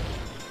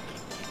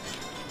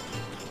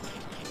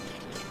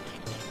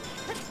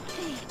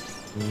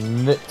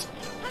 Knit.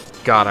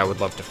 God, I would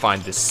love to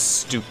find this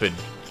stupid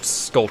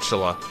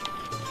Skulltula.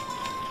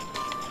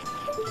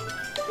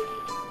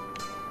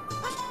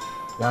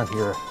 Down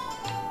here.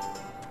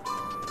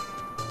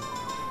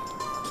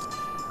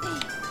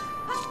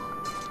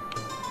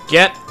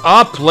 Get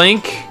up,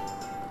 Link!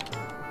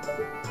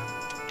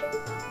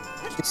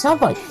 It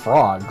sounds like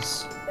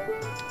frogs.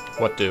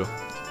 What do?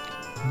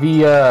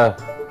 The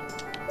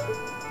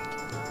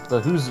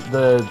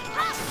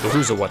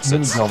who's a what's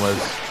mini it?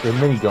 gomas. The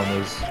mini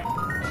gomas.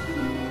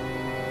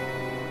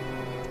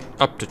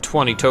 Up to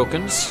 20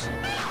 tokens.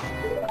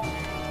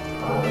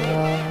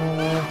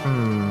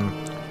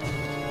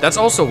 That's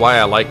also why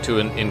I like to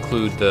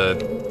include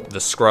the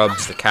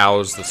scrubs, the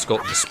cows, the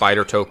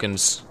spider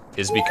tokens,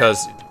 is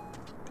because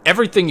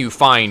everything you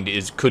find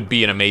could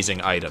be an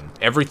amazing item.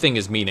 Everything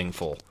is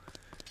meaningful.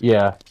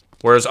 Yeah.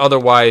 Whereas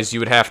otherwise,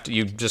 you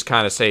just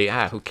kind of say,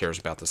 who cares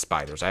about the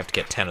spiders? I have to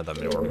get 10 of them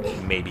or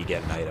maybe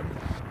get an item.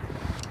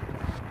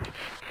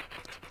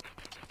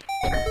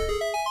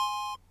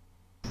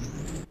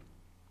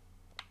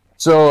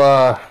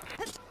 So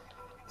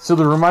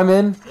the room I'm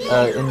in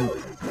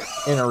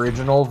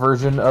original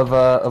version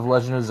of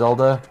Legend of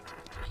Zelda,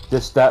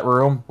 that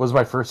room was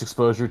my first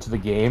exposure to the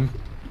game.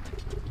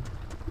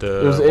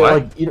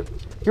 What?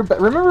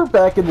 Remember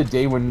back in the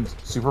day when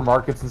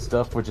supermarkets and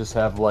stuff would just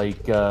have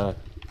like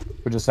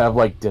would just have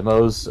like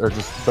demos or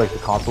just like the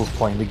consoles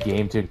playing the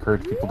game to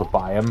encourage people to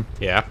buy them.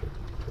 Yeah.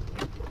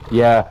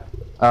 Yeah.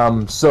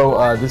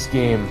 This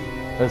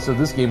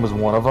game was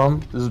one of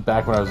them. This is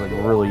back when I was like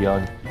really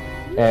young,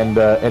 and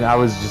I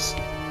was just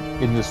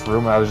in this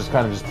room. And I was just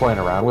kind of just playing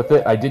around with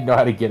it. I didn't know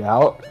how to get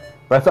out,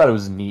 but I thought it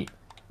was neat.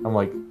 I'm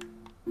like,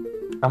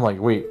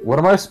 wait, what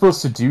am I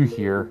supposed to do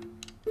here?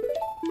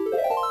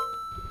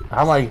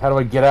 How do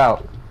I get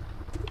out?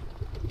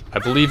 I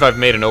believe I've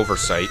made an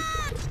oversight.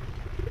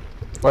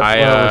 What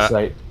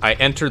oversight? I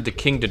entered the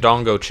King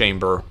Dodongo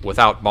chamber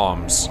without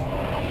bombs.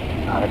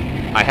 God.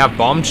 I have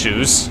bomb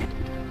shoes.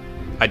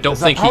 I don't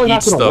think he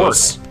eats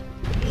those.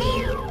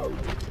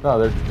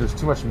 No, there's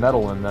too much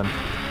metal in them.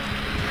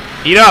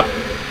 Eat up!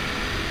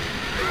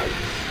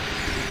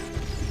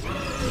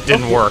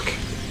 Didn't work.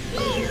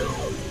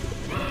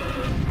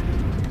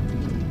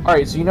 All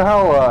right, so you know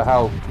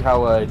how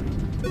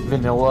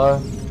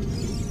vanilla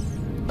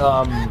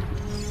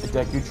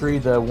Deku Tree,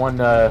 the one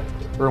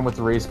room with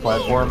the raised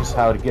platforms,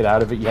 how to get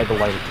out of it, you had to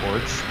light a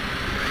torch.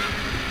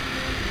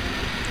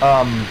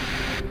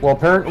 Well,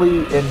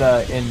 apparently in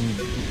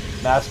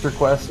Master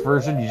Quest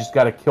version, you just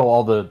got to kill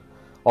all the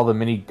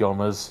mini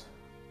gomas.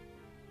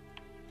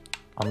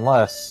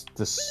 Unless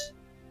this,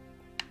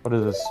 what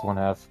does this one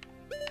have?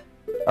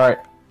 All right,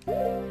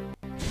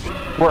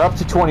 we're up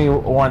to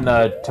 21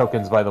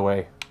 tokens, by the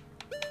way.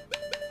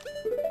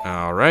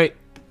 All right.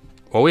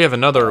 Well, we have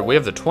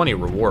the 20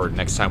 reward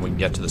next time we can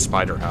get to the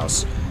spider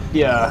house.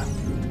 Yeah.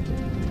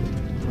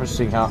 I'm just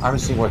seeing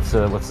what's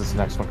this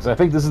next one, because I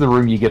think this is the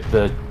room you get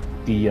the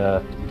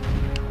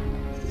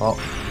well,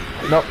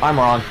 nope, I'm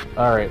wrong.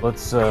 All right,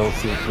 let's see what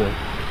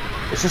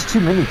it's just 2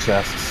 mini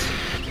chests.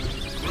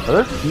 Are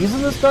there keys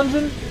in this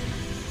dungeon?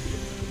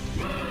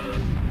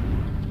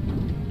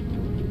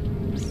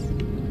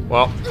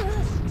 Well,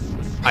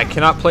 I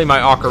cannot play my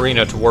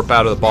ocarina to warp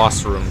out of the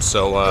boss room,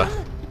 so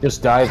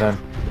Just die then.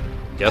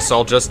 guess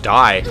I'll just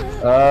die.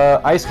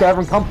 Ice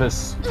Cavern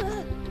Compass.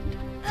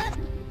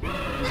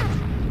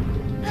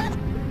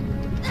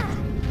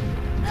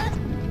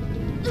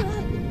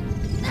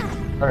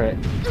 Alright.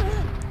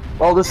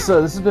 Well, this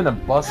has been a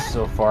bust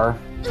so far,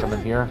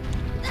 coming here.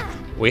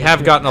 We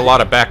have gotten a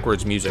lot of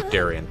backwards music,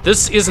 Darian.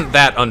 This isn't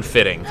that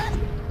unfitting.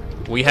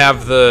 We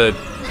have the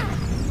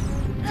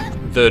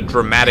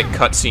dramatic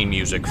cutscene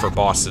music for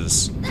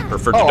bosses. Or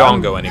for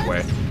Dodongo,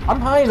 anyway. I'm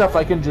high enough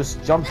I can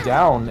just jump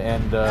down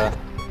and go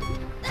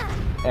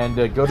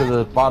to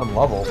the bottom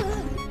level.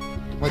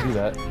 I'm gonna do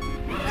that.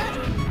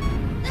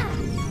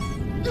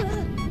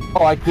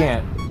 Oh, I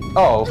can't.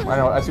 Oh, I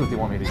know. I see what they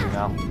want me to do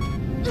now.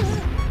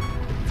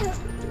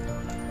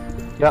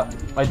 Yep,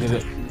 I did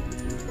it.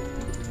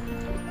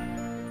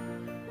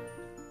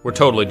 We're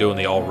totally doing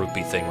the all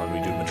rupee thing when we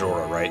do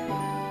Majora, right?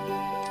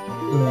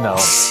 No.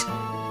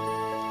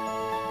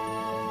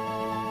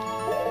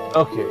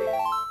 Okay.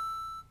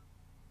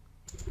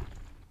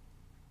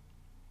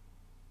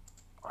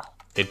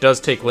 It does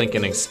take Link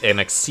an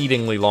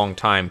exceedingly long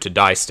time to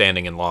die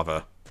standing in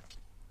lava.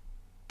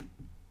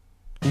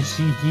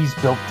 He's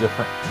built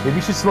different. Maybe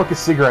you should smoke a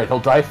cigarette, he'll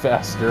die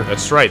faster.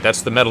 That's right,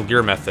 that's the Metal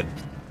Gear method.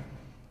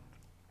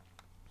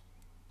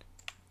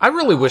 I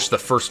really wish the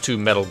first 2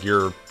 Metal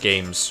Gear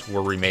games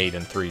were remade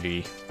in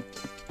 3D.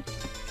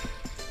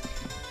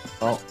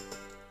 Well,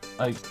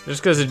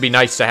 just because it'd be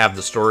nice to have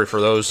the story for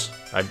those.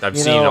 I've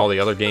seen all the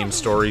other game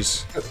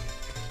stories.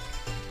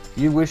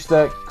 You wish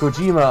that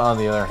Kojima, on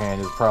the other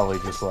hand, is probably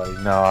just like,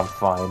 no, I'm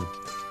fine.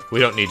 We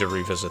don't need to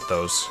revisit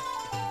those.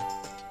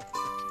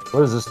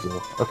 What does this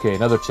do? Okay,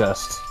 another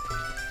chest.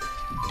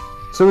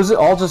 So is it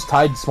all just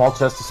tied small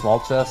chest to small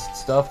chest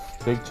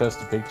stuff? Big chest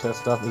to big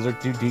chest stuff? Is there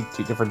two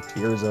different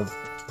tiers of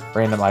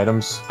random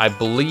items? I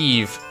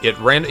believe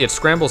it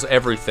scrambles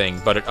everything,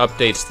 but it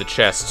updates the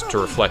chest to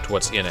reflect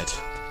what's in it.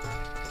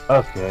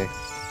 Okay.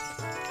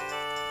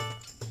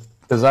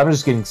 Because I'm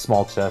just getting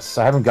small chests.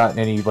 I haven't gotten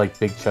any, like,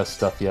 big chest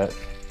stuff yet.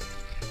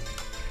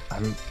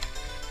 Okay.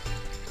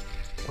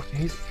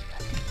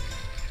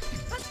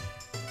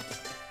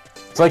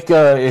 It's like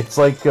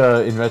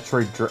in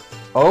Metroid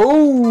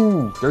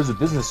Oh! There's a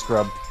business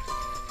scrub.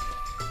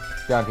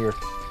 Down here.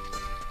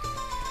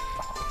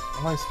 How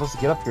am I supposed to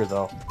get up here,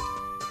 though?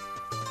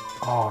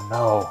 Oh,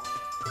 no.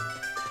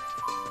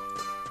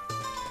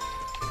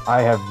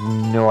 I have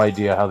no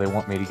idea how they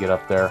want me to get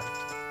up there.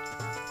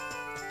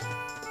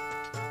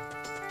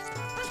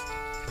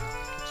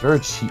 Is there a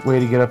cheat way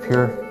to get up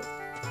here?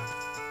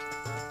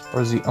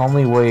 Or is the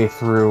only way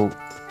through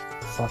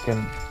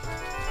fucking...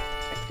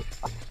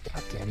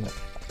 God damn it.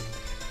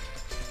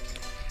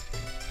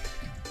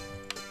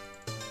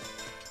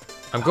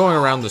 I'm going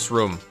around this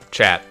room,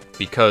 chat,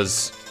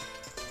 because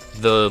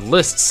the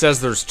list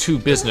says there's 2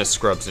 business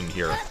scrubs in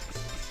here.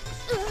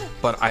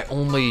 But I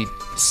only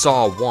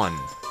saw 1.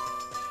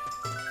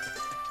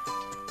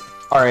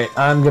 Alright,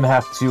 I'm gonna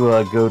have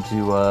to go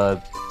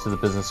to the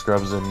business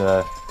scrubs and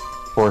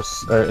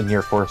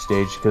near 4th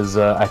stage, because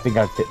I think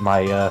I've hit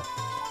my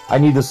I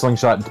need the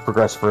slingshot to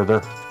progress further.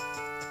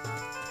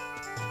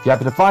 If you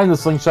happen to find the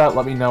slingshot,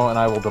 let me know and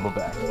I will double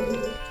back.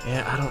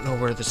 Yeah, I don't know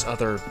where this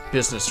other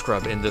business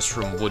scrub in this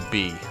room would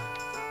be.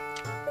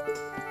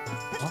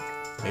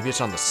 Maybe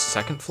it's on the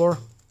second floor?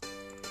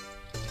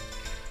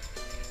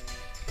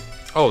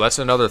 Oh, that's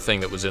another thing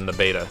that was in the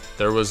beta.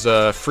 There was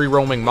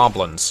free-roaming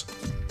moblins.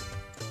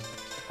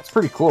 That's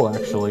pretty cool,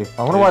 actually.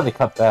 I wonder why they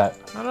cut that.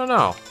 I don't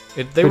know.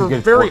 They were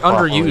very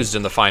underused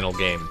in the final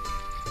game.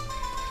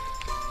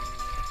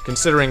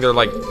 Considering they're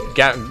like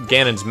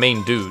Ganon's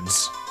main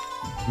dudes.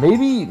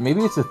 Maybe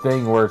it's a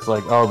thing where it's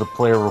like, oh, the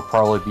player will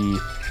probably be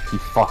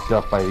fucked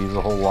up by these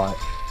a whole lot.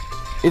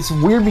 It's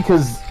weird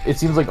because it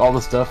seems like all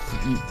the stuff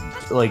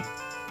like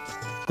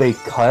they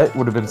cut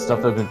would have been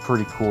stuff that would have been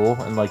pretty cool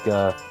and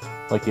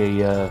for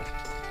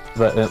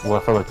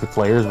the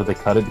players, but they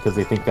cut it because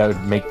they think that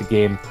would make the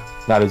game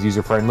not as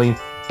user friendly.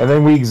 And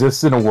then we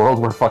exist in a world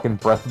where fucking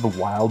Breath of the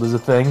Wild is a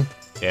thing.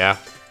 Yeah.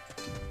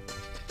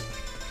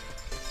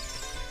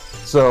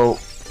 So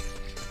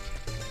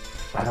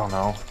I don't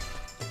know.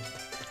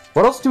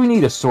 What else do we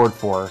need a sword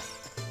for?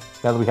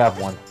 Now that we have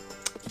one.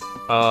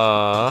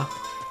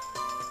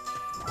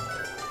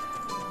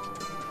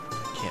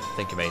 Can't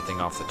think of anything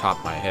off the top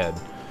of my head.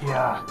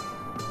 Yeah.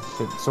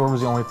 Shit, sword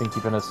was the only thing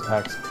keeping us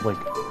like.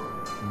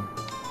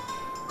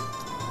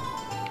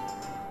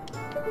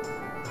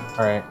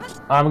 Alright.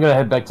 I'm gonna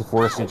head back to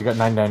Forest Stage. I got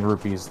 99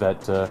 rupees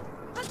that,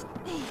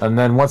 and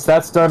then once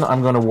that's done,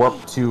 I'm gonna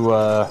warp to,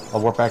 I'll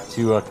warp back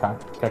to,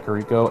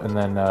 Kakariko, and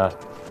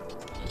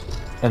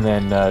then,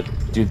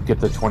 get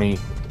the 20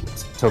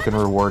 token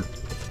reward.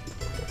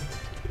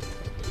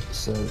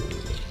 So,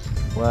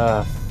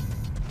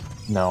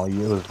 no, it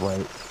was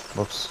right.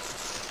 Whoops.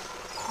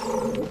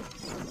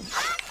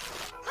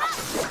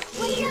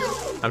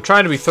 I'm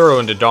trying to be thorough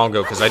into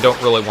Dongo because I don't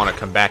really want to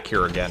come back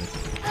here again.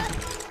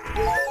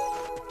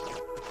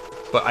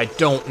 But I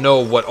don't know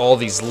what all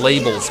these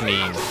labels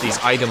mean. These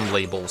item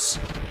labels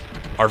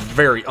are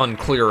very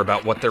unclear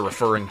about what they're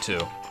referring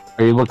to.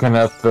 Are you looking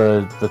at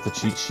the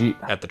cheat sheet?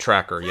 At the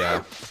tracker,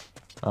 yeah.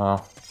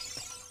 Oh.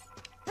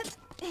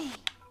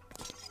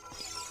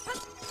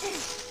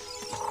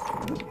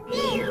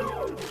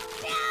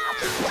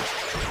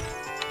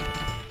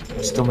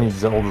 Still need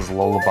Zelda's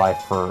Lullaby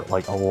for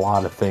like a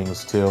lot of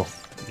things too.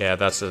 Yeah,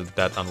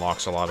 that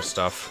unlocks a lot of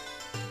stuff.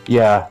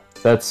 Yeah,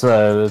 that's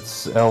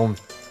El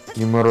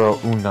Numero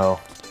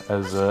Uno,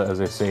 as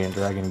they say in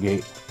Dragon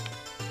Gate.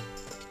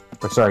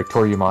 Or sorry,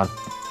 Toryumon.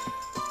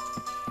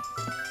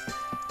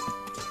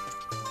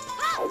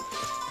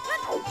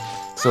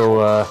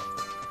 So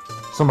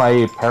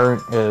my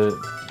parent,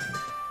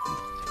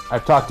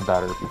 I've talked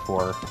about her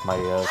before. My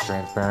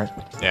trans parent.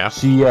 Yeah.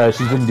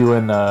 She's been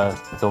doing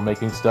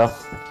filmmaking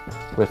stuff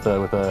with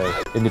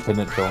a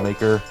independent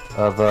filmmaker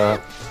of a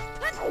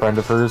friend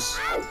of hers.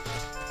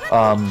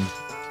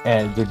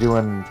 And they're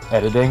doing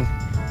editing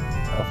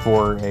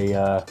for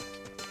a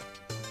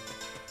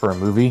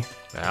movie.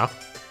 Yeah.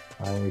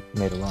 I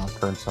made a wrong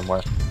turn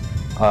somewhere.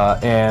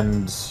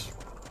 And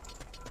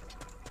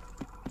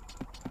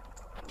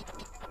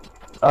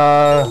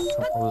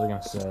what was I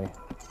gonna say?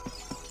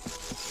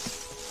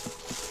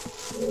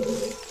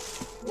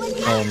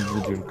 And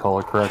they're doing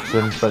color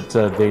correction, but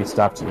they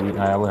stopped to eat,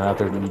 and I went out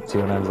there to eat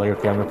too, and I was like,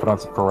 okay, I'm gonna put on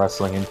some pro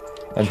wrestling,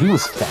 and he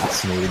was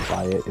fascinated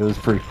by it. It was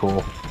pretty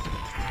cool.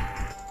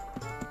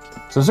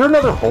 So is there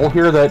another hole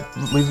here that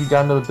leads you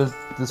down to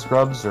the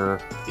scrubs, or?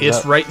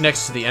 It's right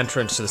next to the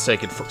entrance to the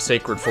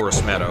Sacred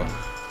Forest Meadow.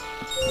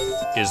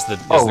 Is the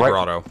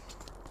grotto.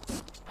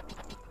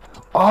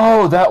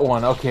 Oh, that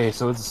one. Okay,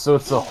 so it's the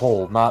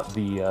hole, not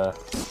the.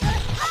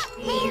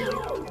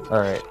 All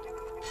right.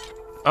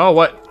 Oh,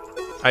 what?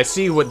 I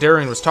see what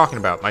Darian was talking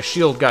about. My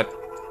shield got.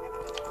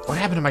 What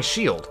happened to my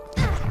shield?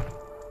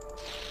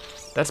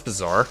 That's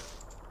bizarre.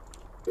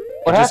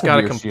 It just got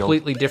a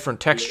completely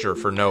different texture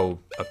for no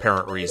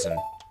apparent reason.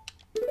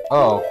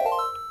 Oh.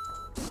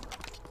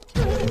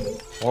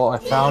 Well, I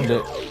found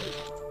it.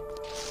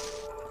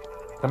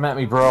 Come at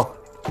me, bro.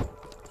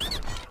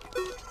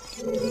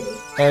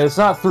 And it's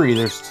not 3,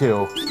 there's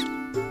 2.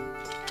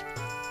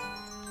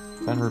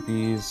 10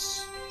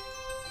 rupees.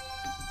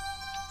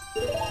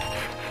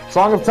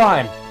 Song of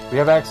Time! We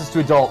have access to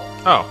adult.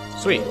 Oh,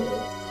 sweet.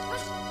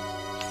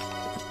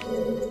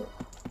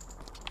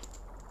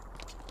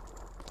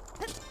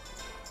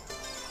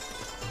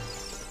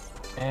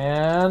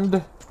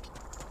 And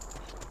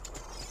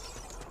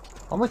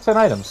only 10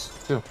 items,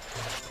 too.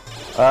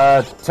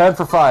 10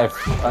 for 5.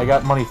 I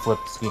got money flip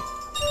scheme.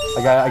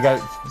 I got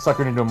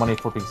suckered into a money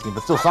flipping scheme,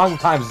 but still, Song of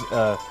Time's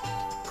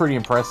pretty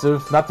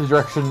impressive. Not the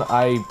direction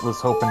I was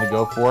hoping to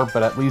go for,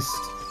 but at least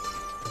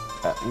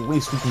we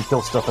can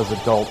kill stuff as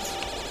adults.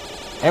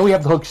 And we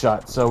have the hook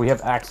shot, so we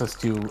have access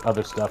to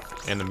other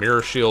stuff. And the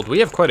mirror shield. We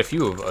have quite a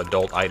few of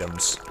adult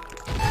items.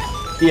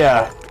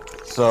 Yeah.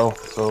 So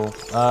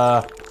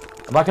I'm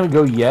not gonna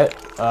go yet.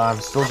 I'm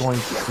still going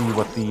to see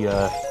what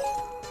the.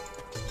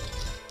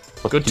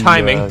 Good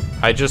timing.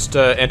 I just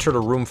entered a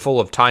room full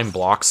of time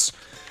blocks.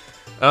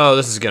 Oh,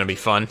 this is gonna be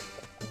fun.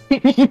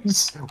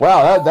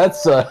 Wow,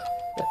 that's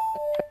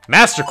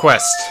Master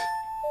Quest.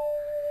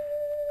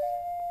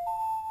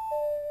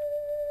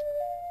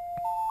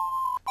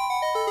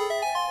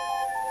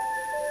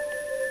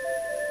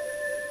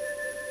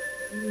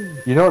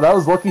 You know, that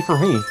was lucky for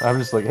me. I'm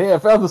just like, hey, I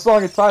found the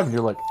Song of Time, and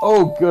you're like,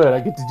 oh, good, I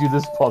get to do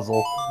this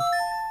puzzle.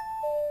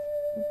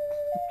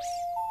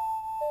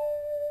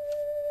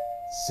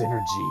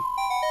 Synergy.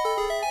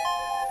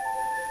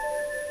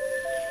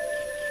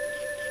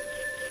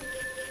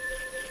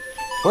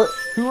 What?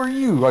 Who are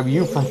you? I'm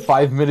you from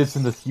 5 minutes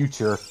in the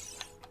future.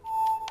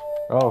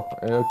 Oh,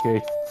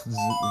 okay.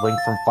 Link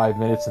from 5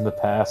 minutes in the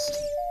past.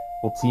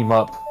 We'll team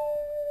up.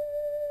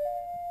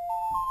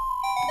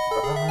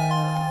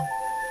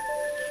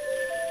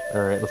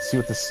 Alright, let's see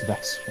what this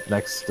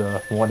next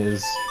one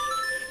is.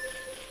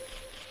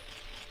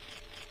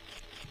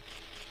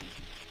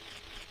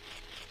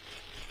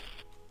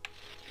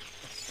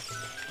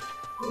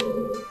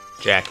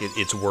 Jack,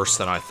 it's worse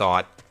than I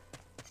thought.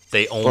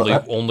 They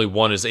only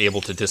one is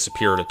able to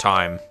disappear at a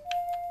time.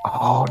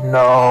 Oh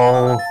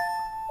no!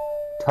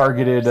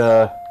 Targeted,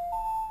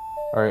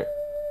 Alright.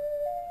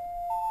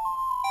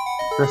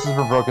 Curses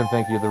were broken,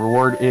 thank you. The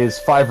reward is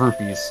 5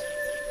 rupees.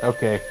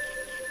 Okay.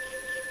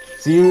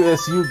 See you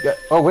got...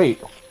 Oh,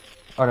 wait.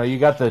 Oh, no, you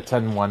got the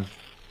 10 one.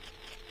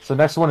 So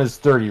next one is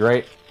 30,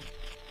 right?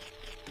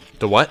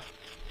 The what?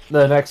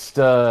 The next,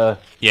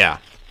 Yeah.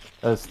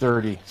 That's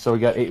 30. So we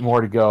got 8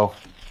 more to go.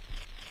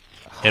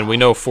 And we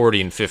know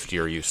 40 and 50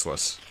 are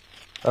useless.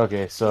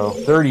 Okay, so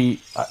 30...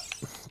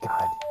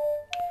 God.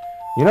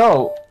 You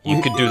know...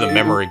 You could do the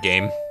memory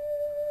game.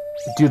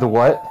 Do the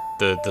what?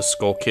 The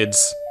Skull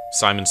Kids,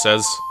 Simon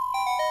says.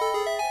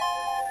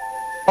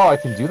 Oh, I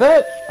can do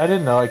that? I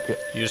didn't know I could.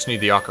 You just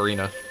need the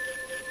ocarina.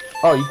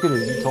 Oh, you could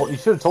have. You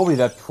should have told me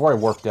that before I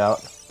warped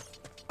out.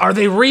 Are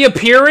they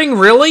reappearing?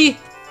 Really?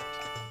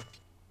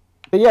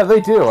 But yeah,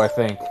 they do. I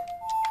think.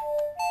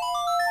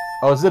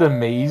 Oh, is it a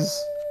maze?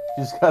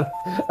 You just gotta.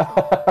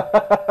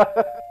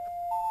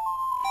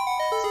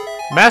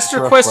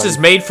 Master Quest is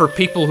made for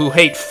people who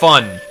hate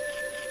fun.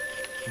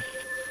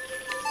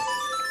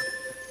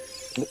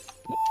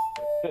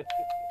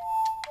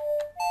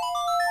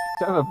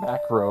 Kind of a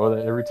macro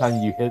that every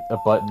time you hit a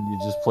button, it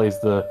just plays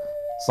the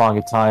Song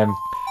of Time.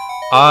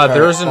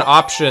 There's an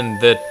option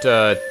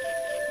that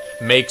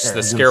makes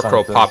the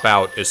Scarecrow pop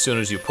out as soon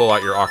as you pull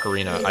out your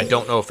ocarina. I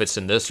don't know if it's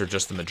in this or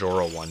just the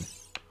Majora one.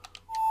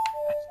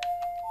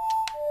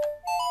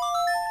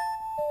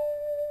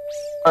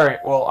 Alright,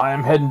 well,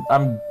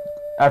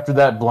 after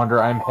that blunder,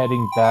 I'm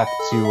heading back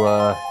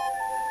to,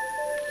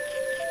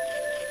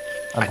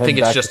 I think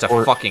it's just a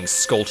fucking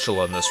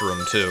Skulltula in this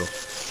room, too.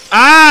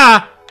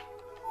 Ah!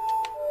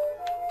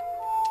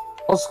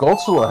 Well,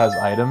 Skulltula has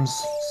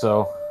items,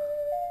 so...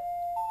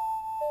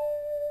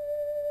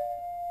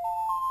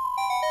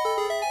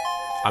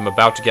 I'm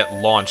about to get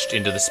launched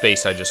into the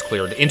space I just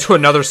cleared. Into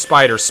another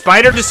spider.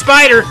 Spider to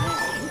spider!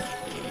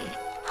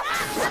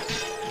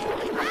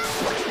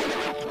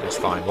 It's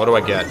fine. What do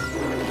I get?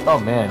 Oh,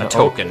 man. A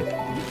token.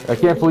 I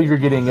can't believe you're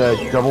getting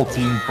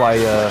double-teamed by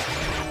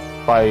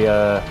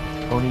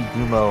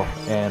Onigumo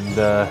and,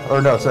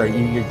 or no, sorry,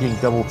 you're getting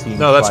double-teamed.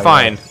 No, that's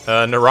fine.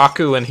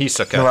 Naraku and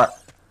Hisoka.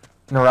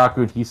 Naraku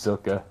and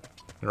Hisoka.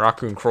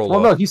 Naraku and Krollo. Well,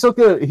 no,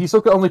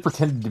 Hisoka only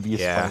pretended to be a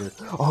spider.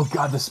 Oh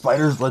god, the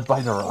spider's led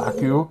by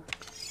Naraku.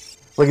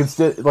 Like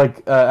instead,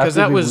 like after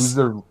that they was lose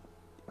their...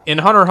 in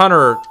Hunter x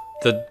Hunter,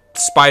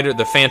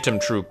 the Phantom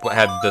Troop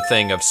had the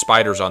thing of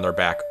spiders on their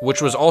back,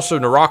 which was also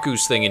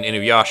Naraku's thing in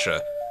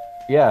Inuyasha.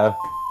 Yeah.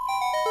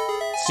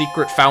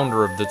 Secret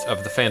founder of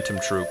the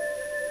Phantom Troop.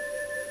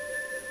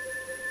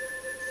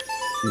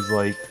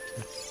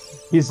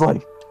 He's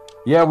like,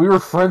 yeah, we were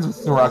friends with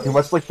Naraku,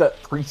 much like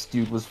that priest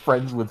dude was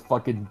friends with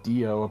fucking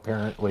Dio,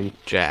 apparently.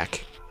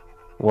 Jack.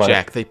 What?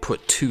 Jack, they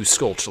put 2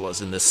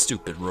 Skulltulas in this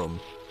stupid room.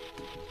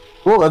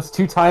 Well, that's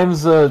 2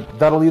 times,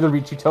 that'll either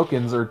be 2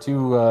 tokens or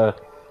 2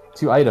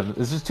 items.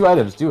 It's just 2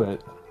 items, do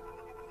it.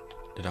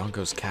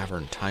 Dodongo's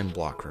Cavern Time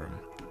Block Room.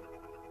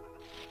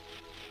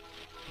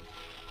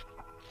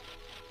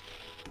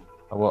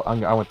 Oh, well,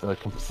 I went the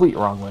complete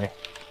wrong way.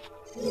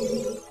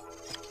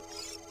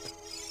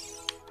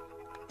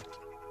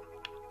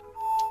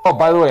 Oh,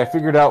 by the way, I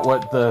figured out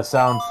what the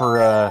sound for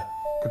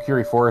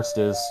Kokiri Forest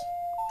is.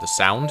 The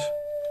sound?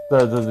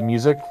 The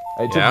music.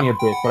 It took me a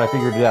bit, but I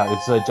figured it out.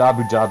 It's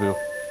Jabu Jabu.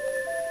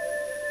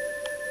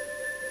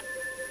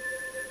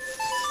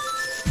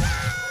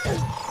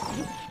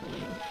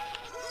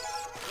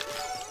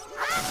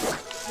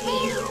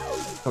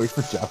 Wait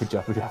for Jabu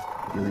Jabu to have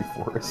Kokiri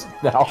Forest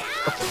now.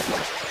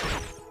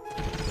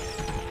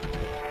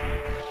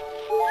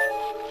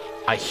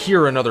 I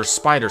hear another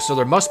spider, so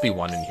there must be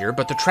one in here,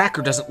 but the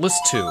tracker doesn't list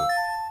 2.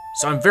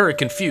 So I'm very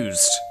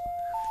confused.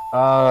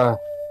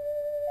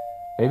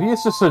 Maybe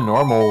it's just a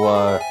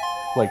normal,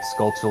 like,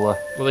 Skulltula.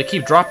 Well, they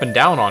keep dropping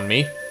down on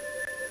me.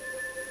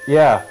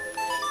 Yeah.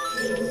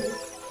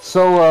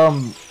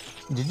 So,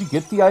 did you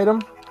get the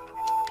item?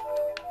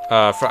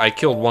 I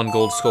killed 1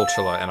 gold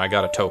Skulltula, and I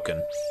got a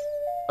token.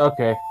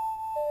 Okay.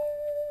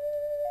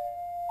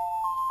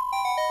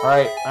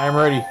 Alright, I'm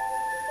ready.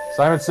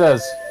 Simon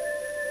says...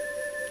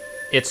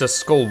 It's a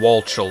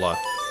Skullwalchula.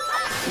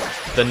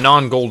 The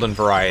non-golden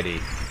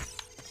variety.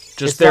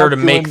 Just there to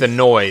make the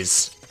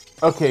noise.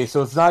 Okay,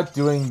 so it's not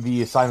doing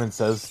the Simon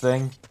Says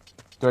thing?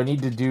 Do I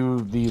need to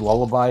do the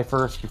lullaby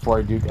first before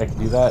I can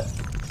do that?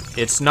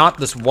 It's not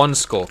this one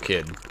skull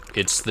kid.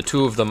 It's the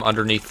two of them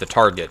underneath the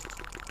target.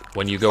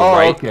 When you go oh,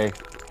 right. Okay.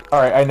 All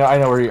right. I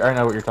know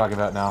what you're talking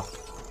about now.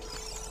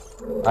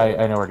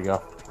 I know where to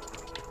go.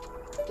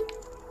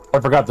 I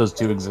forgot those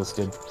two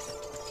existed.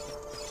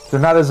 They're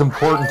not as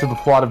important to the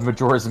plot of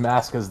Majora's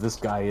Mask as this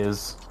guy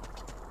is.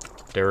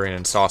 Darian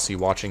and Saucy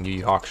watching Yu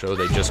Yu Hakusho.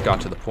 They just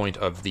got to the point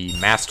of the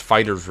masked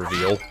fighters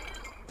reveal.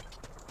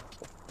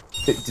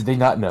 Did they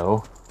not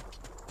know?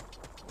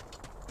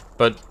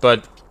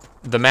 But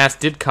the mask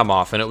did come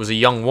off, and it was a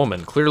young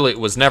woman. Clearly, it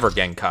was never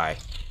Genkai.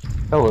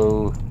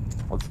 Hello.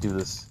 Let's do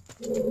this.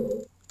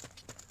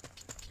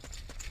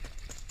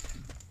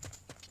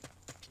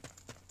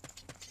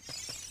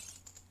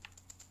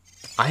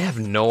 I have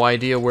no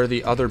idea where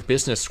the other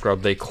business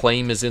scrub they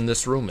claim is in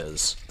this room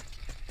is.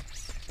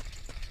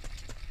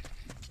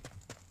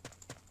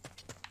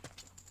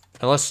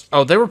 Unless...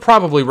 Oh, they were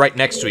probably right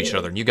next to each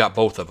other, and you got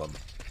both of them.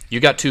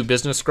 You got two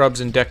business scrubs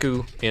in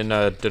Deku in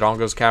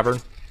Dodongo's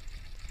cavern?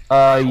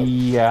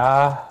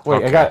 Yeah.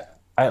 Wait, okay.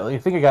 I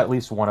think I got at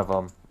least one of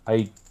them.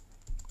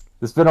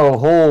 There's been a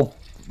whole...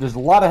 There's a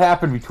lot of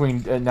happened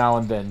between now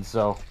and then,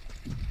 so...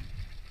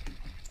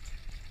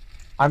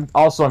 I'm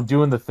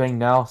doing the thing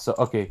now, so...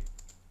 Okay.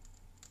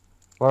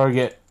 What do I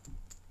get?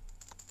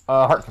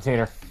 Heart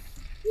container.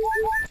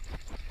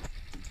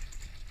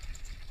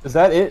 Is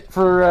that it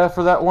for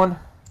that one?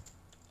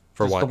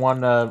 For Just what? the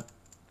one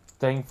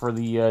thing for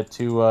the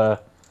two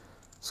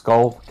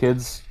skull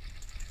kids?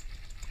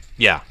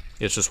 Yeah,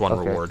 it's just one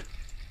reward.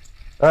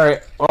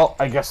 Alright, well,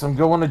 I guess I'm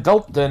going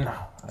adult then.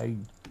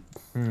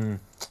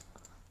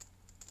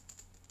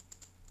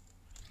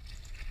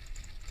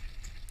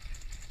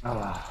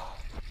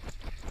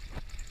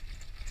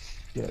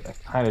 Shit, I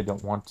kind of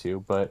don't want to,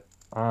 but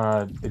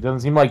it doesn't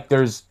seem like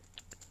there's...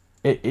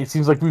 It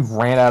seems like we've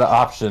ran out of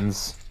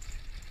options.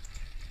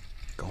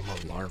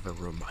 Goma larva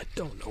room. I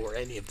don't know where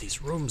any of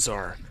these rooms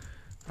are.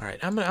 Alright,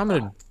 I'm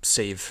gonna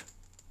save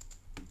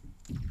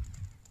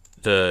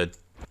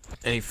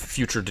any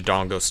future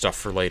Dodongo stuff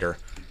for later.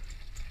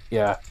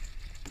 Yeah.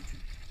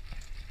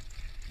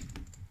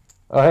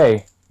 Oh,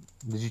 hey.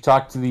 Did you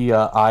talk to the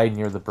eye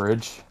near the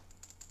bridge?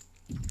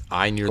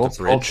 Eye near the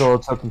bridge?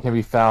 Gold token can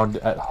be found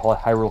at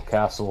Hyrule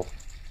Castle.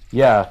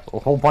 Yeah, a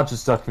whole bunch of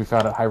stuff can be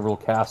found at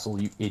Hyrule Castle,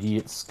 you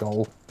idiot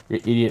skull. You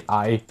idiot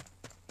eye.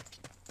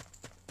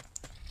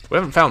 We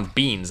haven't found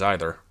beans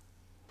either.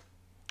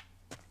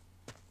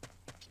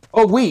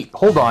 Oh, wait,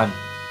 hold on.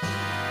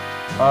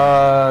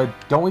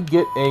 Don't we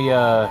get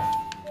a,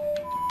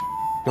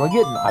 don't we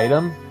get an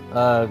item,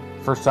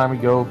 first time we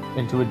go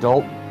into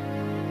adult?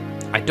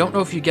 I don't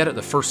know if you get it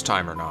the first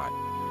time or not.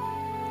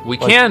 We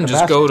can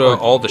just go to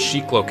all the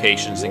Sheik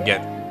locations and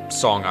get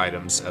song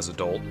items as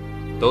adult.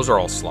 Those are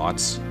all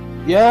slots.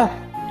 Yeah,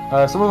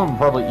 some of them are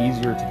probably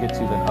easier to get to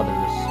than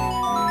others.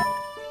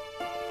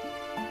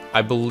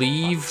 I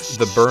believe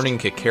the Burning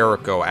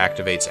Kakariko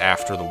activates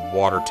after the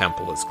Water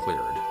Temple is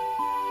cleared.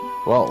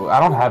 Well,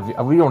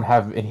 we don't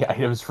have any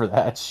items for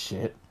that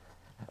shit.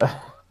 Lake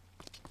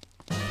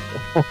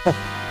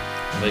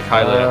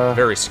Hylia,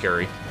 very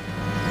scary.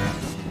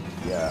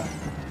 Yeah.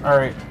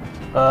 Alright,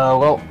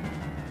 well,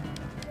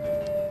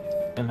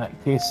 in that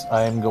case,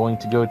 I am going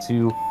to go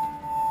to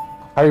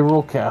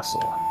Hyrule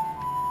Castle.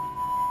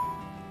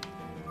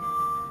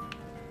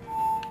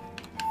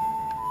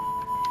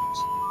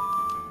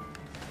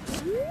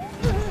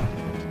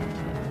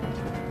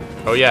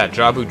 Oh yeah,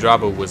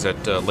 Jabu was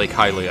at Lake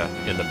Hylia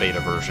in the beta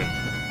version.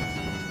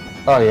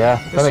 Oh yeah?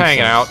 Just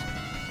hanging out.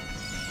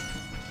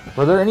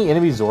 Were there any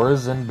enemy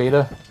Zoras in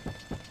beta?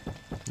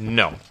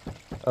 No.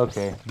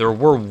 Okay. There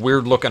were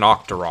weird-looking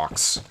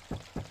Octoroks.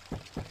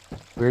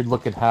 Weird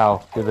looking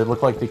how? Did they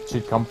look like they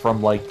should come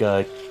from, like,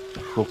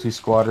 Cruelty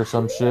Squad or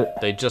some shit?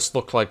 They just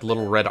looked like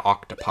little red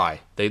octopi.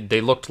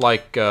 They looked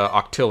like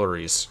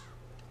octilleries.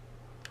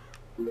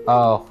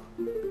 Oh.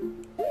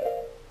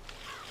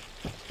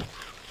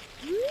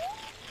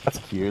 That's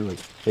cute. Like,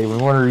 hey, we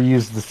want to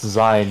reuse this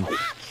design.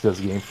 Does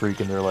Game Freak,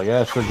 and they're like,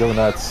 yeah, sure, go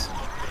nuts.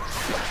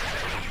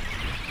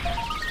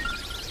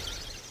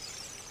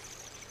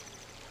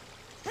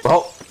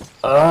 Well,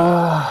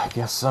 I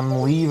guess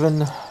I'm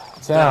leaving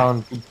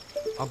town.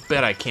 I'll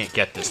bet I can't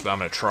get this, but I'm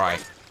gonna try.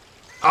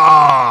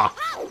 Ah!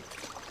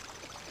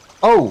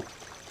 Oh!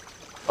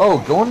 Oh,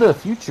 going to the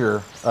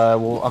future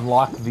will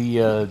unlock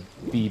the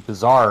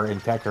bazaar in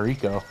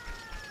Kakariko.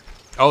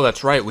 Oh,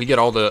 that's right. We get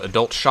all the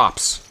adult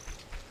shops.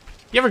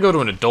 You ever go to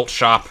an adult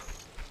shop?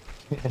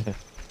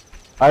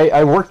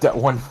 I worked at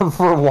one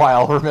for a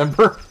while,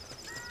 remember?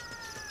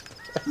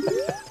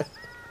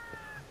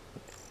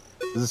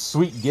 This is a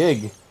sweet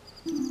gig.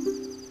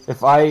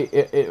 If I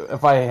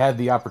had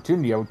the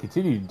opportunity, I would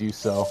continue to do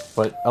so,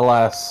 but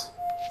alas.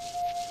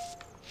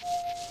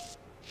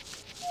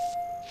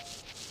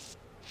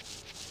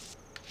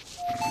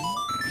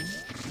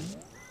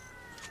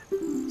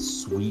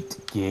 Sweet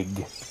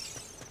gig.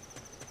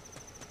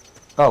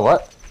 Oh,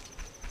 what?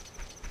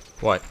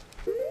 What?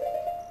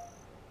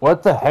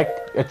 What the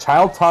heck? A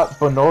child taught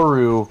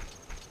Bonoru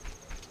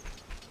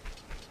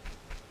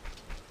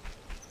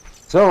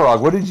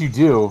Xelrog, what did you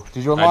do?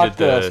 Did you unlock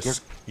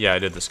Yeah, I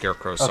did the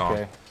Scarecrow song.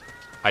 Okay.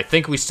 I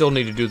think we still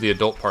need to do the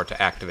adult part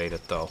to activate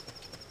it, though.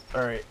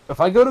 Alright.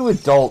 If I go to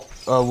adult,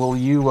 will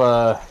you,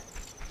 go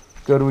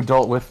to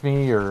adult with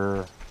me,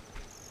 or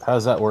how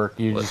does that work?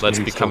 Let's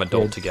become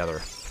adult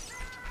together.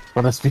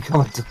 Let's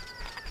become adult.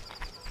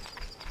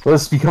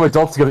 Let's become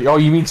adults together. Oh,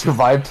 you mean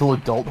survive till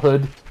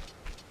adulthood?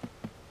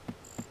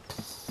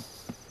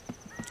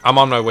 I'm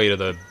on my way to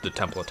the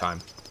Temple of Time.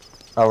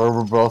 Oh, where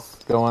we're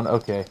both going?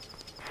 Okay.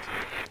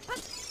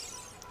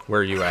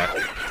 Where are you at?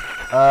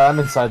 I'm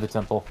inside the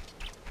temple.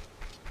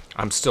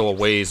 I'm still a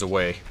ways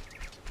away.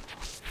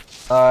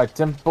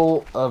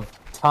 Temple of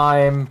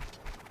Time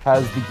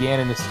has the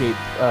Ganon escape,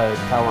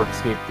 tower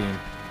escape theme.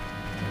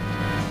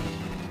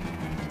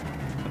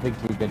 I think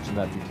we mentioned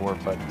that before,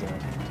 but,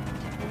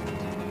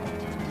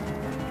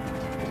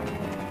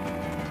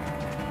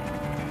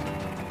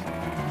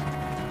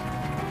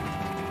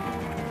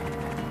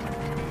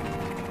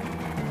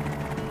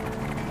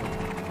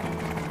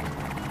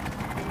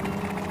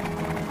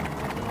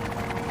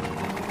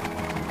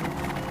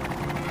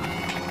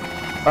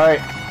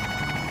 Alright.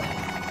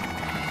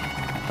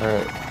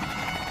 Alright.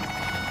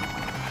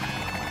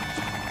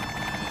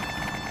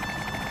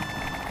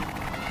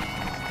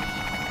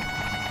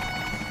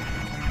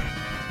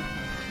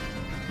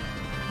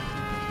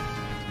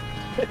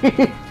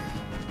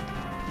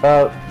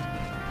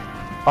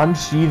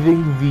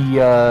 Unsheathing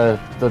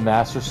the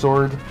Master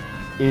Sword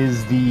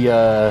is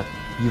the,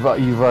 you've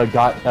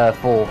got a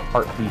full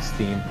Heart Feast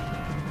theme.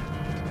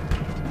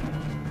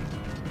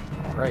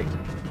 Alright.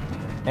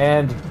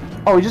 And...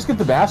 oh, we just get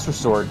the Master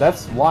Sword.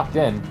 That's locked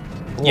in.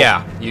 Cool.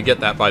 Yeah, you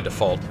get that by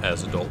default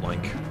as Adult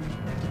Link.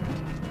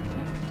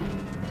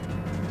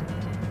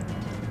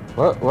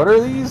 What are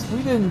these?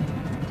 We didn't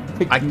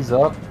pick these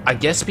up. I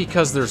guess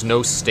because there's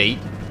no state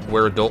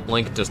where Adult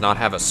Link does not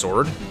have a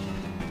sword.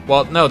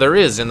 Well, no, there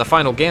is. In the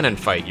final Ganon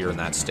fight, you're in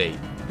that state.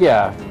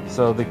 Yeah,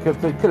 so they could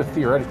have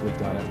theoretically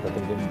done it, but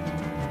they didn't.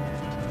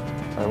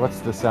 Alright, what's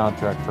the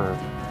soundtrack for...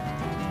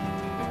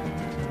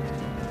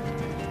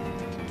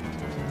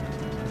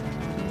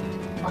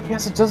 I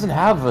guess it doesn't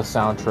have a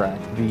soundtrack,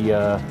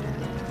 the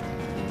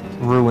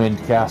ruined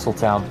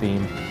Castletown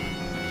theme.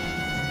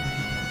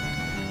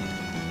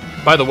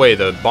 By the way,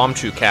 the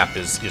Bombchu cap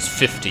is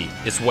 50.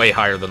 It's way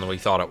higher than we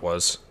thought it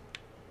was.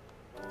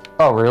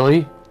 Oh,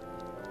 really?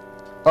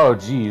 Oh,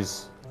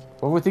 jeez.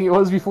 What did we think it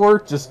was before?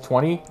 Just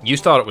 20? You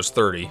thought it was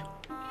 30.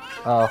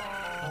 Oh.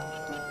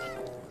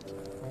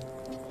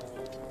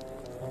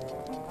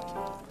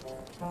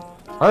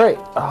 Alright.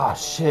 Ah,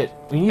 shit.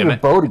 We need a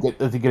bow to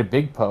get a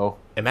big Poe.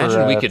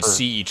 Imagine we could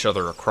see each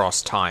other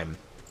across time.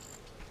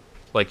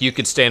 Like, you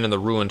could stand in the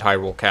ruined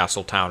Hyrule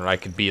Castle town, and I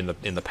could be in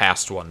the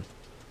past one.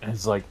 And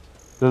it's like,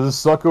 does it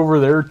suck over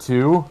there,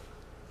 too?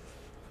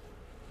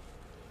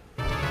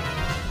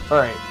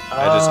 Alright.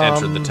 I just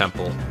entered the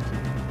temple.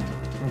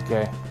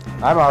 Okay.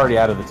 I'm already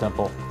out of the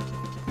temple.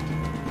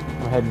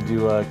 Go ahead and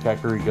do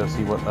Kakariko,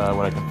 see what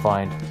I can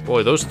find.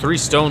 Boy, those 3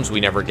 stones we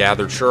never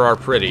gathered sure are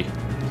pretty.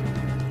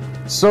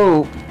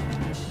 So...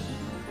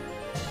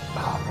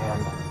 oh, man.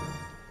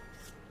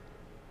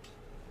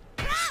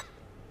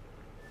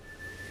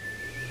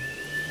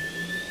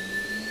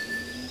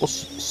 Well,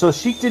 so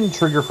Sheik didn't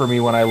trigger for me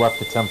when I left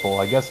the temple.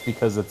 I guess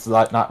because it's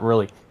not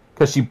really...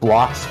 because she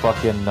blocks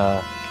fucking...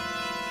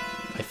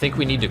 I think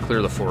we need to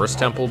clear the forest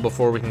temple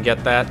before we can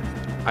get that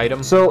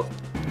item. So...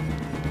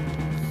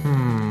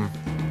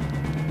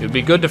 It would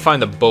be good to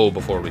find the bow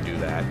before we do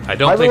that. I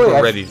don't think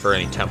we're ready for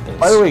any temples.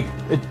 By the way,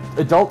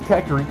 Adult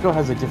Kakariko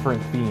has a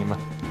different theme.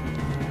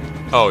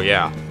 Oh,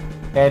 yeah.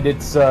 And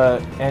it's,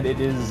 and it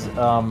is,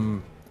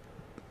 the,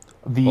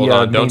 hold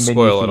on, don't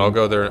spoil it. I'll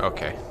go there.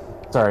 Okay.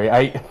 Sorry,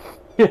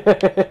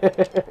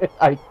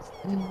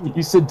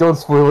 you said don't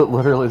spoil it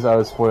literally as I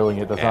was spoiling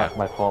it. That's not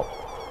my fault.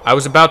 I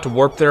was about to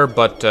warp there,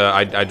 but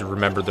I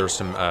remembered there's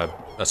some,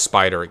 a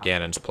spider at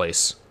Ganon's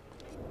place.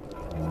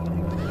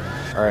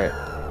 Alright.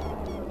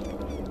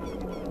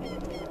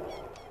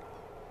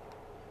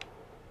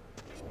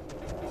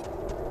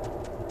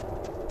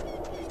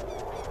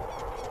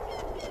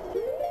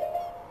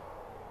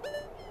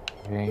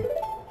 Okay.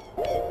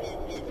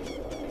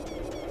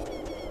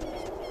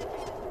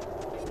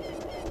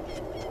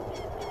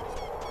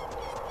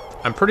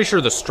 I'm pretty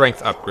sure the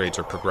strength upgrades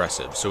are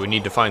progressive, so we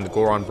need to find the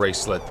Goron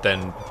bracelet,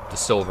 then the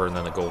silver, and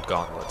then the gold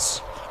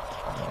gauntlets.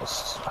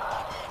 Almost.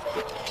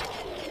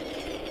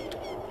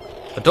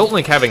 Adult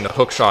Link having the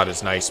hookshot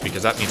is nice,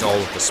 because that means all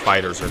of the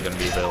spiders are going to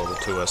be available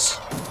to us.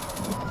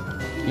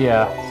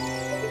 Yeah.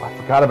 I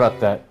forgot about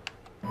that.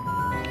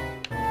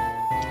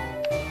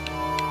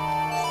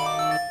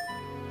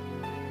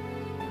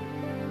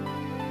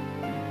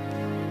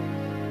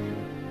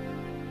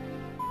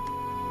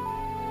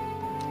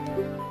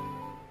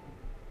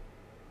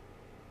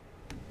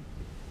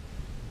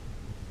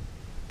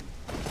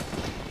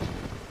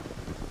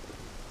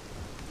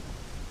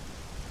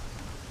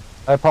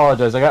 I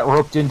apologize. I got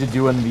roped into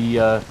doing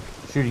the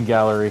shooting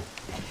gallery.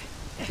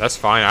 That's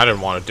fine. I didn't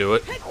want to do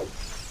it.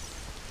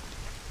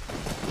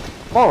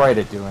 I'm alright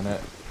at doing it.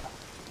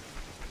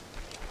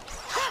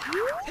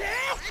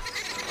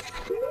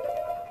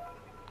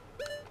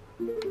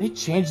 They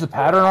changed the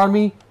pattern on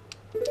me?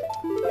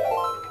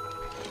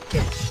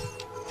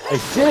 They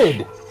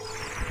did!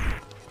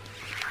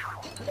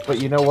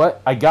 But you know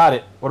what? I got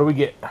it. What do we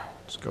get?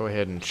 Let's go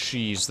ahead and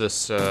cheese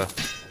this,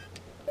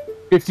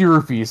 50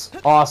 rupees.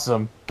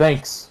 Awesome.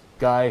 Thanks,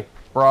 guy.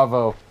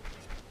 Bravo.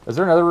 Is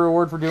there another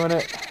reward for doing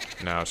it?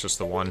 No, it's just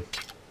the one.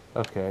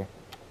 Okay.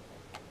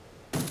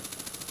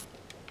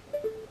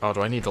 Oh,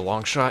 do I need the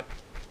long shot?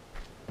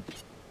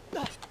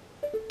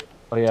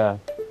 Oh, yeah.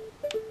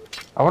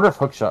 I wonder if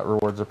hookshot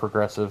rewards are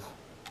progressive.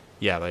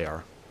 Yeah, they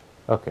are.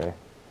 Okay.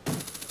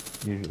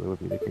 Usually would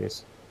be the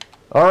case.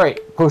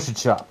 Alright, potion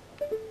shop.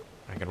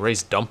 I can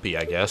raise Dumpy,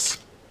 I guess.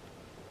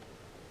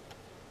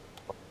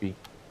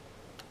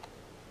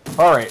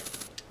 Alright.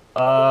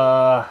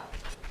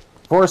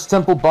 Forest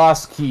Temple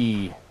boss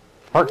key.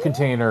 Heart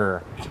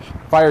container.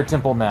 Fire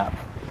temple map.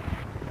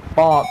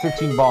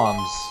 15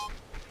 bombs.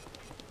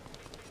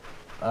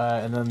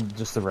 And then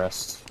just the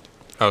rest.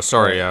 Oh,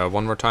 sorry,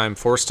 one more time.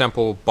 Forest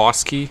Temple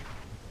boss key.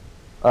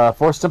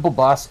 Forest Temple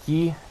boss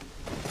key.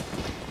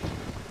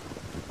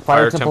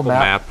 Fire temple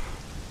map.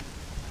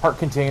 Heart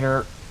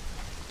container.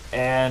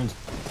 And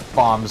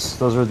bombs.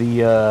 Those are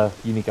the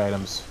unique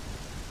items.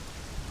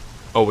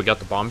 Oh, we got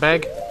the bomb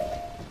bag?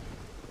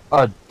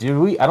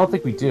 Do we? I don't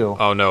think we do.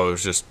 Oh, no, it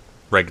was just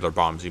regular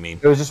bombs, you mean?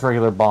 It was just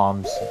regular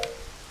bombs.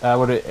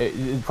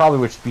 It probably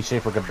would be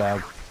shaped like a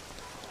bag.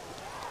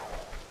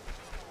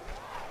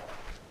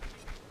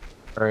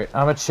 Alright,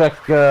 I'm gonna check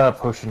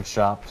Potion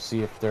Shop,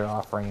 see if they're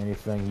offering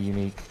anything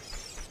unique.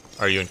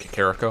 Are you in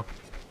Kakariko?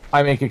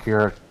 I'm in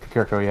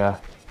Kakariko, yeah.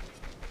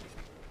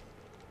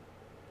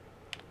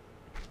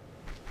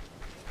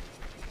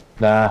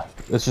 Nah,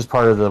 it's just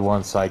part of the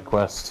one side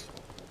quest.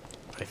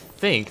 I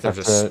think there's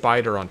a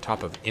spider on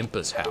top of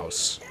Impa's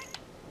house.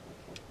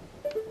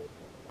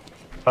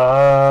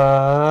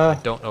 I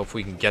don't know if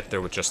we can get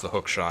there with just the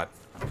hook shot.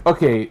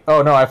 Okay,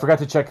 oh no, I forgot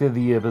to check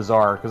the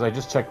bazaar, because I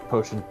just checked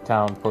Potion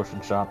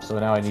Shop, so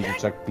now I need to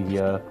check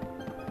the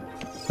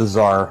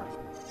bazaar.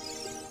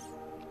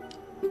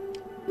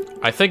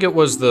 I think it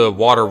was the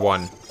water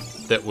one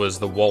that was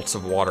the Waltz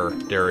of Water,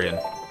 Darien.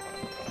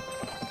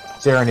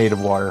 Serenade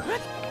of Water.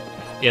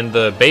 In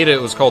the beta,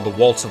 it was called the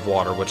Waltz of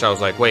Water, which I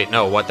was like, wait,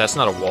 no, what? That's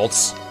not a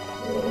waltz.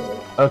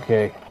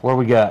 Okay, what do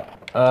we got?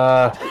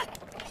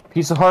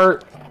 Piece of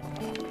heart,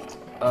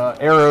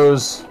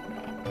 arrows,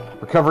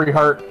 recovery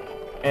heart,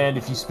 and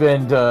if you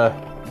spend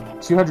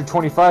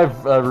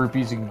 225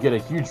 rupees, you can get a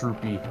huge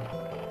rupee.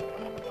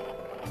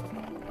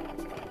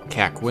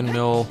 Cack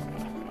windmill.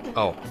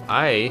 Oh,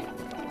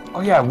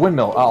 Oh yeah,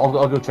 windmill.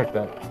 I'll go check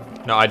that.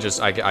 No, I just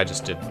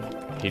did.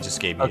 He just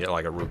gave me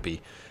like a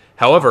rupee.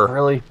 However,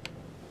 really,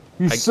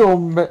 I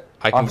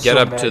can get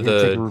up to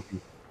the.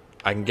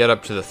 I can get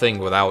up to the thing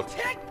without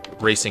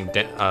racing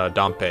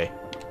Dampe.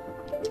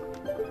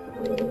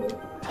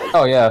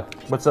 Oh yeah,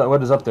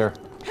 what is up there?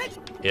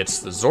 It's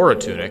the Zora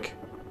tunic.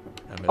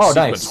 I'm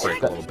gonna sequence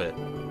break a little bit.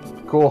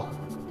 Cool.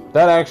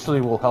 That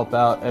actually will help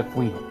out if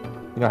we,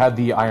 had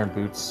the iron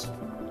boots.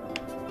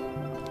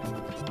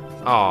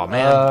 Oh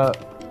man.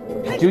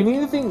 Do we need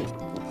anything?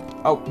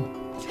 Oh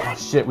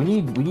shit! We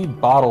need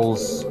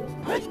bottles.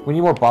 We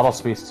need more bottle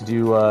space to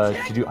do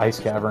Ice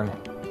Cavern.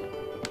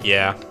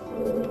 Yeah.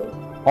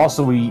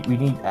 Also, we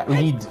need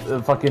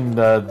fucking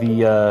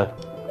the.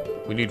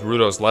 We need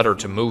Rudo's letter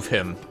to move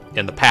him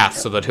in the path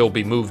so that he'll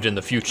be moved in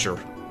the future.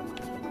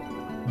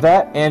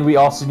 That, and we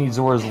also need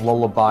Zora's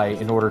lullaby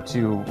in order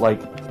to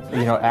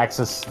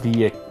access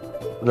the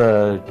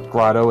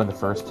grotto in the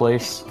first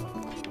place.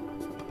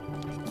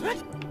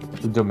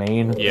 The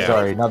domain. Yeah.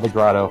 Sorry, not the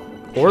grotto.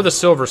 Or the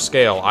silver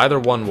scale. Either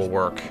one will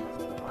work.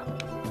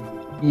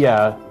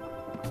 Yeah.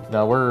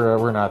 No,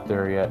 we're not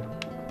there yet.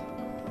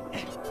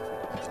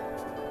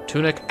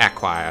 Tunic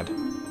acquired.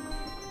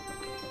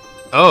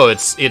 Oh,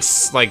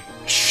 it's like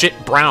shit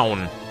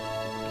brown.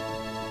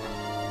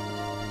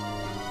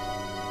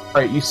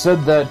 Alright, you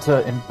said that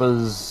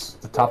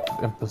the top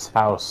of Impa's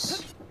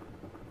house.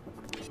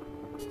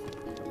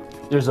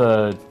 There's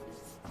a...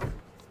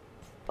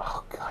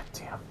 Oh,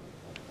 goddamn.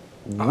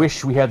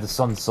 Wish we had the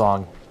Sun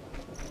Song.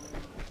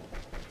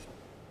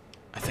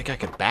 I think I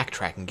could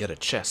backtrack and get a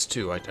chest,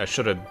 too. I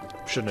shouldn't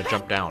have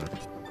jumped down.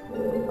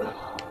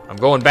 I'm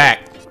going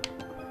back.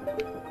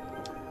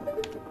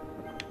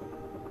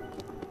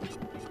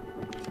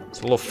 It's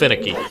a little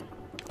finicky.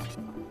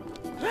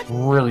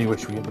 Really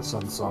wish we had the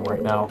Sun Song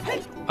right now.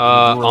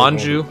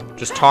 Anju,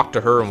 just talk to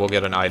her and we'll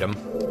get an item.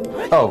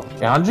 Oh,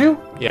 Anju?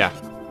 Yeah.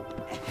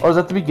 Oh, is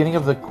that the beginning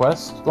of the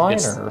quest line?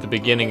 It's the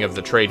beginning of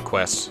the trade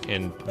quest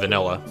in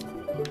vanilla.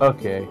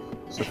 Okay,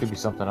 so it could be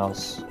something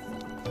else.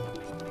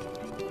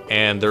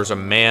 And there's a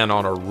man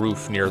on a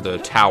roof near the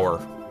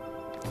tower.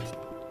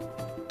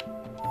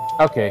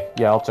 Okay,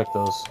 yeah, I'll check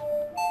those.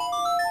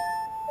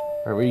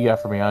 Alright, what you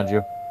got for me,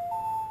 Anju?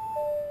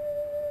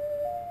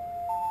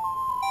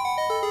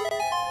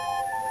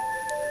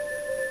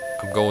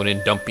 I'm going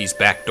in Dumpy's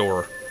back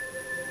door.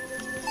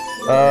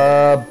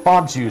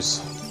 Bomb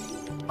juice.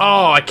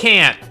 Oh, I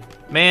can't!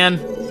 Man!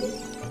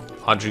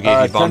 Anju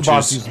gave me bomb 10 bomb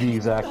juice. juice to be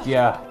exact,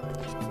 yeah.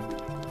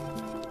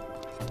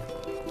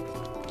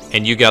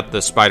 And you got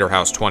the Spider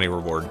House 20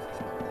 reward.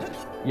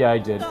 Yeah, I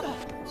did.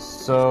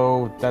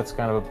 So that's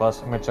kind of a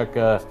bust. I'm gonna check.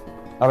 I'm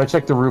gonna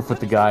check the roof with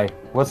the guy.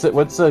 What's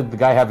the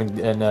guy having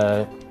in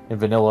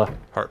vanilla?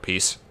 Heart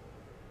piece.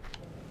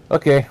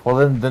 Okay,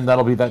 well then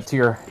that'll be that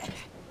tier.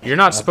 You're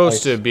not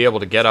supposed to be able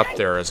to get up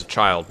there as a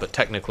child, but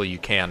technically you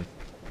can,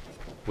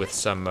 with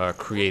some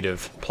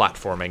creative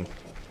platforming.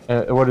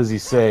 What does he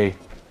say?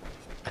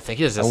 I think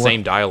he has the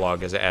same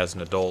dialogue as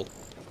an adult.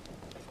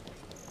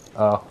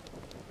 Oh,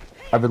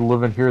 I've been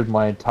living here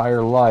my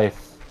entire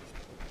life.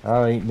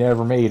 I ain't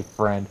never made a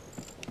friend.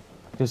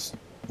 This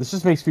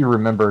just makes me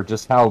remember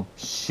just how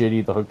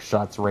shitty the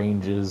hookshot's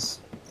range is.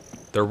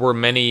 There were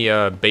many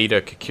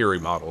beta Kikiri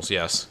models,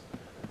 yes.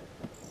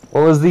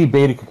 What was the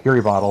beta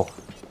Kikiri model?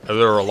 There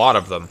were a lot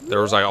of them.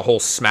 There was like a whole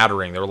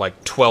smattering. There were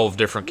like 12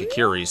 different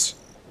Kikiris.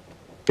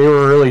 They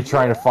were really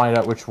trying to find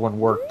out which one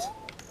worked.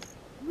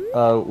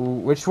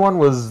 Which one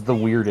was the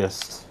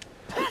weirdest?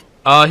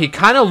 He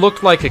kind of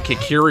looked like a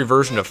Kikiri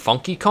version of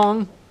Funky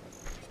Kong.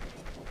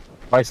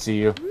 I see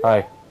you.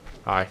 Hi.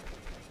 Hi.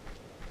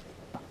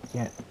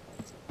 Can't.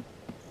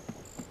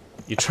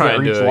 You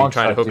trying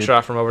to hook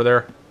shot from over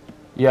there?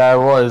 Yeah, I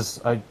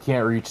was. I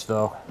can't reach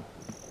though.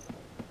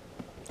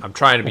 I'm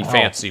trying to be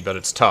fancy, but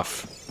it's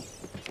tough.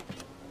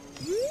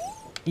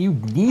 You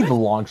need the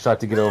long shot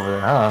to get over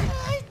there, huh?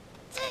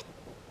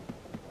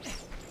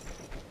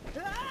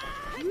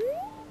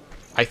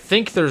 I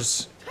think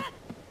there's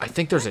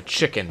a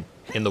chicken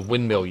in the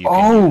windmill you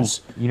can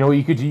use. You know what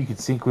you could do? You could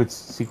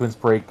sequence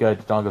break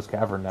Dodongo's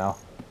Cavern now.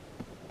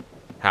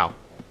 How?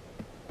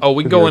 Oh,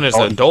 we can go in as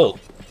an adult.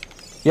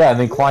 Yeah, and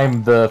then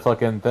climb the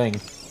fucking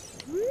thing.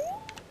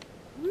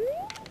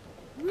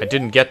 I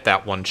didn't get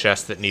that one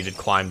chest that needed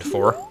climbed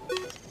for.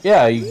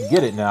 Yeah, you can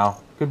get it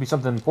now. Could be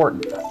something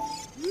important.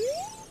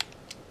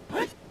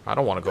 I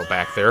don't want to go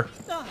back there.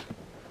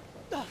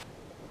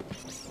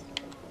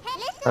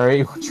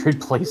 Alright, we'll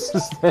trade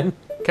places then.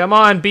 Come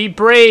on, be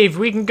brave.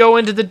 We can go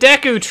into the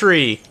Deku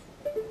Tree.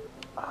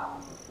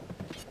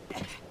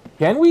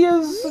 Can we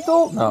as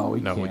adult? No, we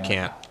can't. No, we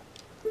can't.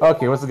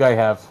 Okay, what's the guy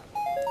have?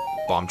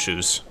 Bomb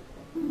shoes.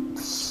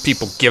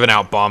 People giving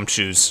out bomb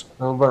shoes.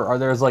 Are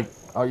there's like,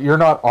 you're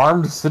not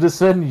armed,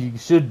 citizen? You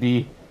should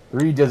be. The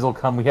Rediz will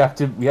come. We have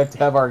to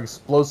have our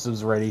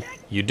explosives ready.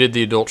 You did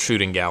the adult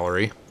shooting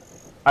gallery.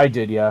 I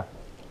did, yeah.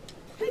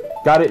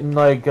 Got it in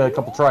like a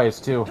couple tries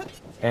too,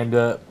 and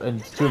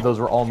 2 of those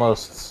were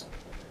almosts.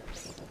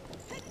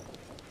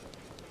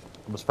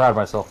 I was proud of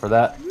myself for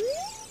that.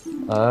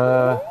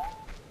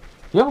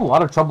 You have a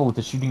lot of trouble with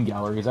the shooting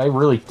galleries. I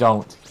really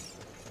don't.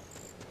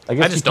 I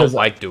guess I just don't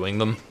like doing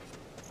them.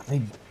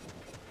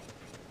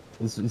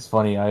 It's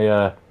funny.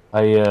 I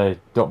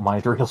don't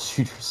mind real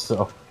shooters,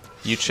 so.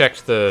 You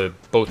checked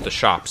both the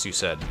shops, you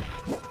said.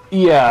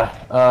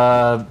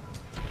 Yeah.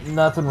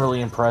 Nothing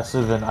really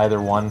impressive in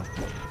either one.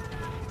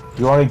 If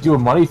you want to do a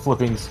money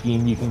flipping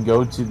scheme, you can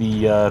go to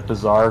the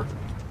bazaar.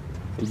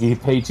 You can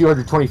pay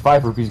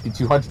 225 rupees, get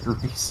 200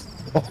 rupees.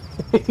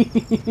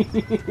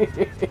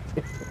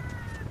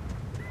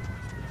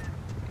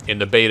 In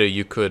the beta,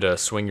 you could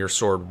swing your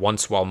sword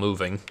once while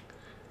moving.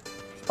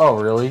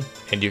 Oh, really?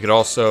 And you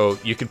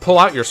could pull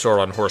out your sword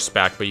on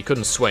horseback, but you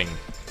couldn't swing.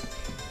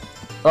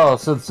 Oh,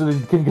 so you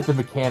couldn't get the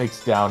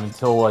mechanics down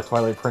until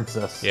Twilight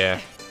Princess. Yeah.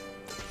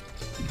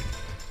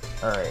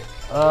 Alright.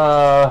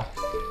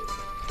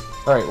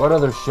 Alright, what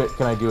other shit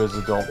can I do as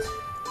an adult?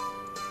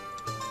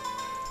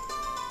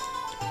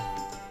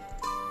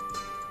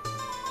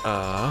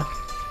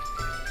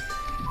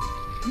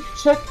 You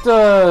checked,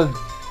 the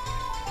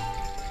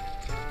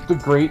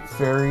Great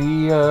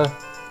Fairy,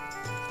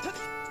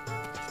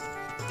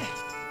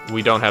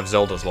 We don't have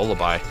Zelda's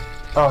Lullaby.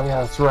 Oh,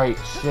 yeah, that's right.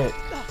 Shit.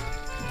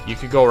 You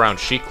could go around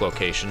Sheik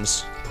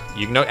locations.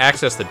 You can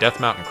access the Death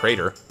Mountain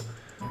Crater.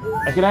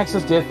 I can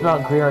access Death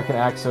Mountain Crater, I can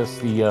access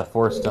the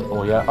Forest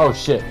Temple, yeah. Oh,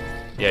 shit.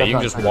 Yeah, Death you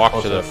can just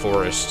walk to the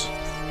forest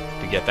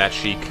to get that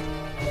Sheik.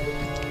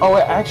 Oh,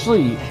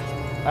 actually,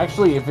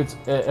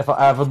 if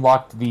I've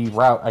unlocked the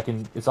route,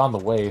 it's on the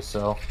way,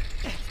 so.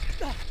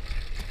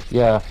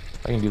 Yeah,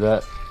 I can do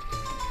that.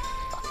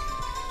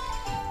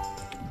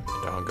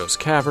 Dodongo's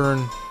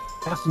Cavern.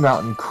 Death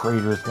Mountain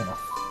Crater is gonna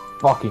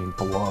fucking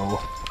blow.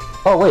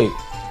 Oh, wait.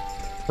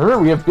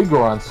 Remember, we have Big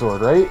Goron's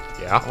sword, right?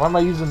 Yeah. Why am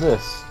I using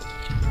this?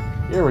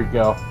 Here we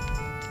go.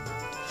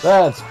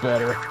 That's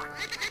better.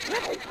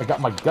 I got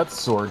my Guts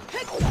sword.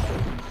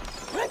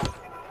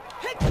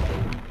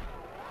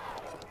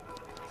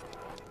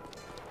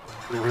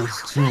 It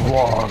was too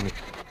long.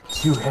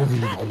 Too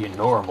heavy to be a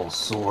normal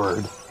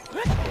sword.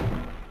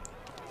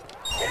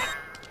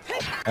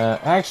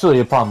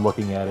 Actually, upon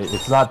looking at it,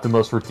 it's not the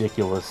most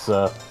ridiculous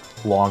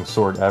long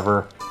sword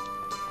ever.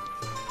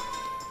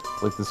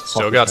 Like this.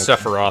 Still got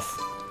Sephiroth.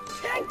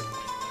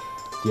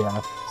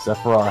 Yeah,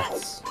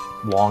 Sephiroth's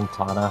long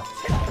Tana.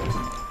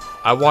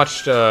 I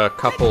watched I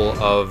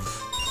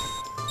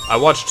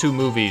watched 2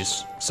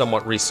 movies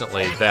somewhat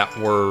recently that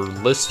were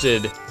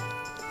listed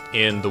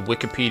in the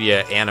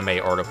Wikipedia anime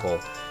article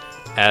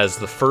as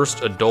the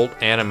first adult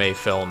anime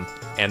film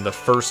and the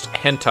first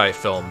hentai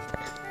film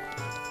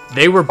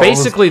They were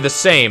basically the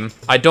same.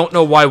 I don't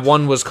know why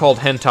one was called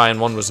hentai and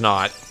one was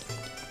not.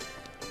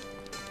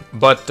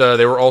 But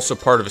they were also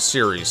part of a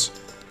series.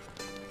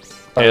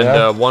 Oh, and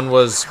yeah? One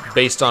was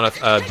based on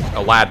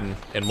Aladdin,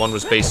 and one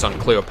was based on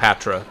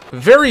Cleopatra.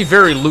 Very,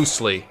 very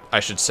loosely, I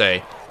should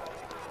say.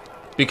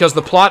 Because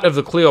the plot of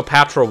the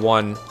Cleopatra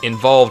one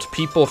involved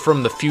people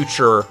from the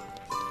future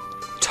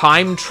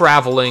time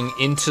traveling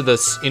into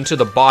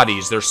the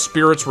bodies. Their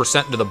spirits were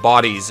sent into the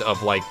bodies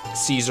of, like,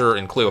 Caesar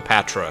and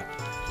Cleopatra.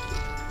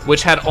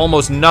 Which had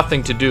almost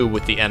nothing to do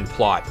with the end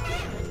plot.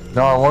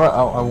 No,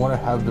 I wanna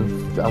have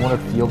them. I wanna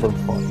feel them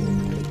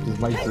fucking. Because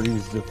my dream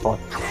is to fuck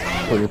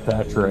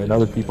Cleopatra, and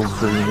other people's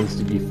dream is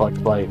to be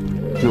fucked by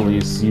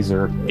Julius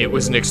Caesar. It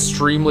was an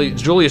extremely...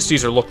 Julius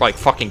Caesar looked like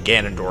fucking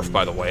Ganondorf,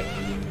 by the way.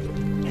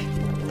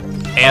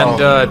 And,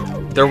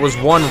 there was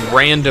one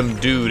random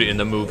dude in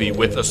the movie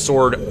with a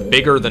sword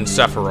bigger than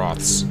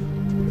Sephiroth's.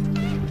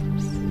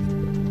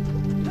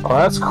 Oh,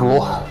 that's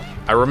cool.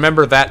 I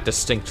remember that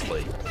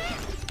distinctly.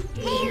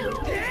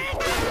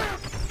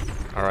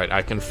 Alright,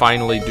 I can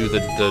finally do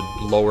the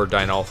lower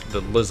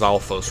the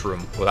Lizalfos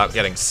room without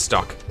getting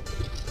stuck.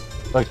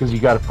 Like, because you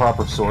got a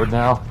proper sword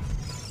now?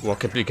 Well,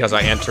 because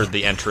I entered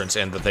the entrance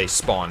and that they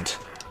spawned.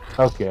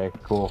 Okay,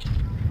 cool.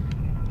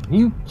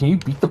 Can you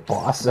beat the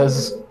boss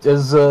as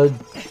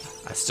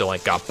I still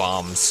ain't got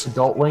bombs.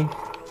 Adult Link?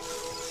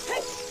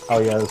 Oh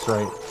yeah, that's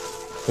right.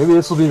 Maybe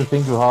this will be the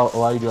thing to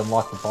allow you to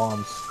unlock the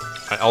bombs.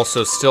 I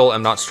also still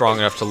am not strong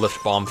enough to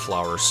lift bomb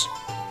flowers.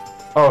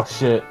 Oh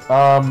shit.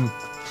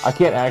 I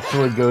can't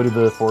actually go to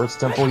the forest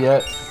temple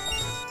yet.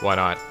 Why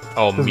not?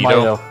 Oh, 'Cause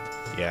Mito?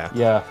 Mito. Yeah.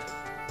 Yeah.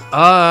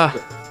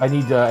 I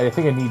need, I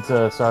think I need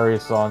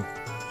Saria's song.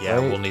 Yeah,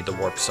 right? we'll need the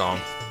warp song.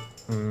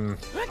 Hmm.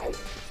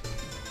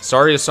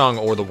 Saria's song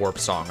or the warp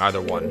song,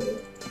 either one.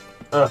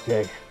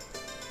 Okay.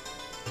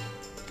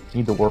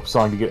 Need the warp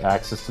song to get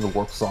access to the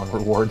warp song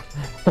reward.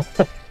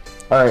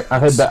 Alright, I'm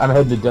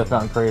heading to Death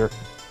Mountain Crater.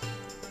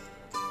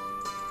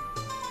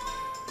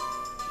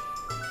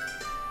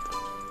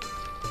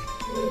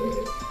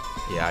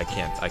 Yeah, I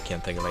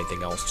can't think of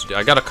anything else to do.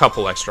 I got a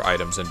couple extra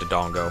items in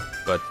Dodongo,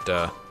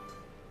 but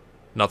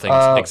nothing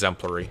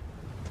exemplary.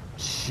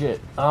 Shit.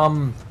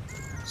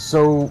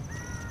 So,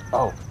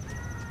 oh,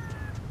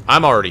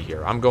 I'm already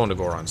here. I'm going to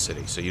Goron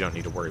City, so you don't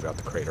need to worry about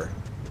the crater.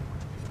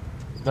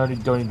 don't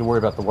need to worry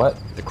about the what?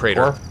 The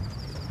crater. Or?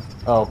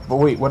 Oh, but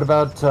wait, what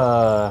about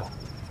oh,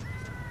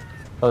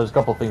 there's a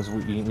couple things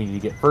we need to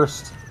get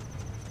first.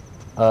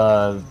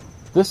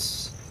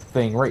 This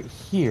thing right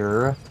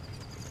here.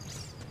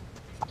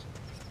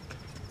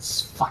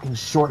 It's fucking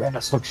short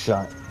ass hook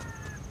shot.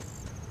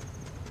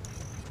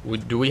 We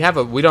don't have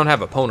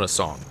a Pona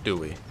song, do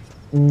we?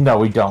 No,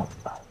 we don't.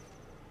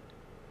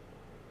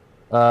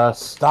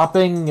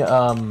 Stopping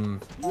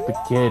the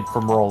kid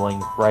from rolling,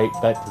 right?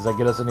 Does that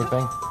get us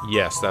anything?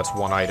 Yes, that's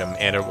one item,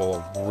 and it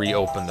will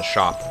reopen the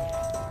shop.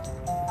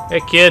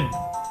 Hey, kid!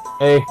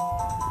 Hey.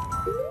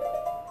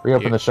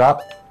 Reopen the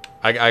shop?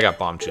 I got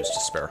bomb juice to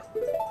spare.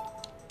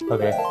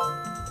 Okay.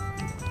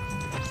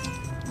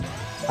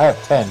 I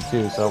have 10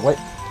 too, so wait.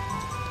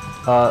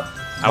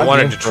 I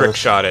wanted to trick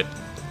shot it.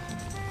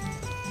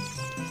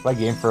 My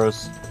game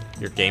froze.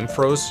 Your game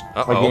froze?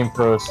 Uh-oh. My game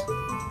froze.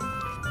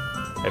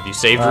 Have you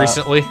saved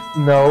recently?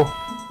 No.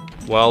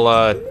 Well,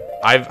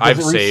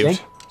 I've saved,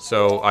 resync?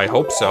 so I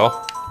hope so.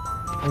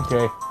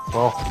 Okay,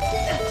 well,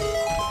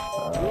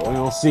 we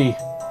will see.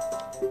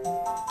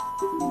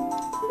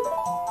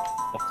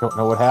 I don't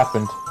know what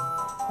happened.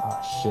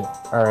 Oh, shit.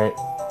 Alright.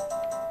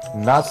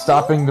 Not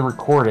stopping the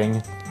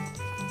recording.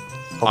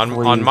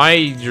 Hopefully... On my,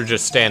 you're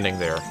just standing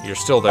there. You're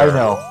still there. I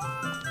know.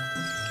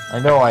 I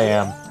know I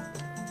am.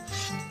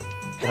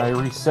 Can I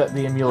reset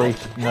the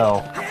emulation?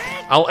 No.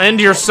 I'll end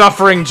your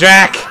suffering,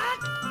 Jack!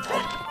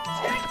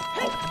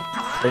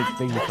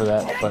 Thank you for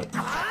that, but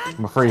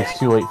I'm afraid it's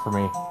too late for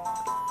me.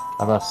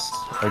 I must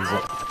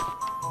exit.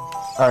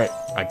 Alright,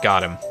 I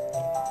got him.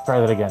 try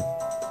that again.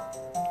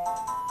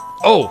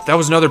 Oh, that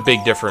was another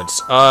big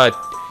difference.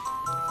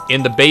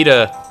 In the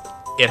beta,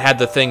 it had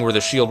the thing where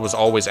the shield was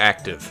always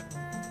active.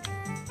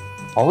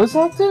 Always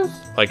active?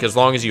 Like, as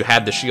long as you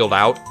had the shield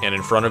out and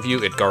in front of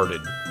you, it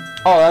guarded.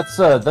 Oh,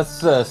 that's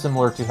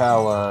similar to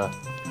how,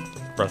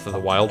 Breath of the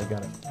Wild? I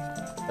got it.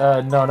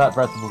 No, not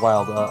Breath of the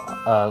Wild,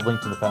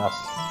 Link to the Past.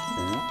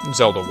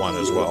 Zelda 1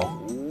 as well.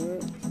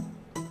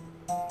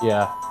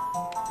 Yeah.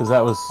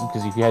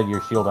 Because if you had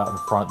your shield out in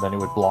front, then it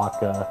would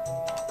block a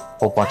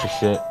whole bunch of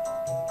shit.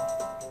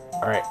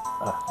 Alright.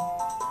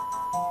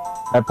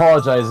 I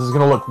apologize, this is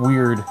gonna look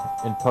weird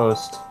in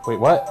post. Wait,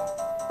 what?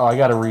 Oh, I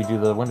gotta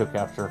redo the window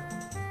capture.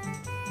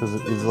 Because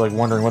it's like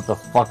wondering what the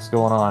fuck's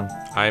going on.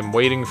 I'm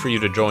waiting for you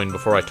to join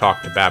before I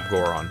talk to Bab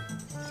Goron.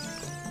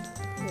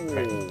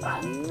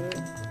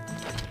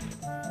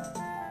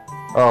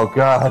 Oh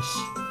gosh.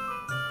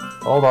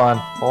 Hold on.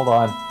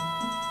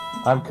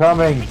 I'm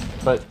coming,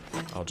 but...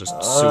 I'll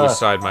just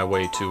suicide my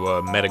way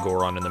to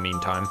Metagoron in the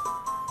meantime.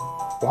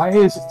 Why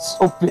is it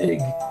so big?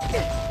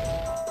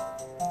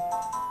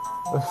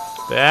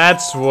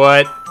 That's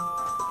what...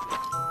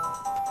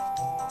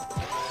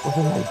 What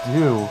did I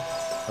do?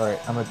 Alright,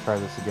 I'm gonna try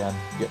this again.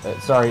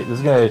 Sorry, this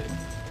is gonna...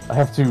 I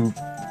have to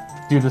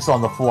do this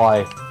on the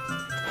fly.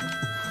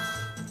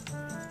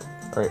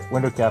 Alright,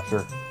 window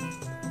capture.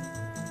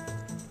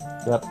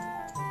 Yep.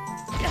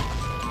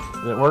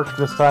 Did it work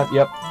this time?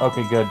 Yep.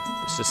 Okay, good.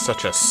 This is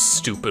such a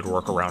stupid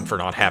workaround for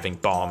not having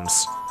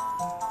bombs.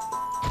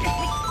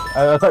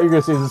 I thought you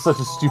were gonna say this is such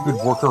a stupid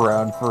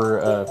workaround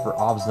for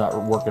OBS not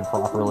working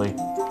properly.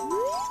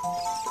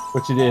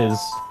 Which it is.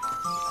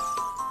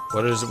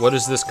 What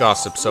is this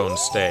gossip zone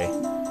stay?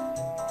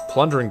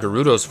 Plundering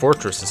Gerudo's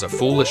fortress is a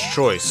foolish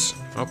choice.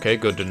 Okay,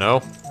 good to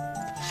know.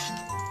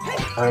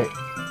 Alright.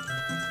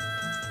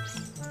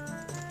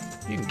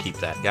 You can keep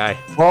that guy.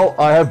 Well,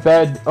 I have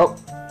bad... Oh!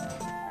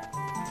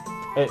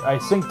 I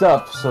synced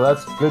up, so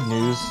that's good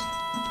news.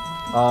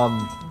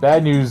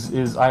 Bad news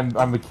is I'm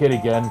a kid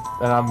again,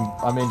 and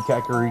I'm in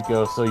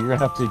Kakariko, so you're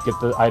gonna have to get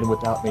the item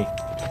without me.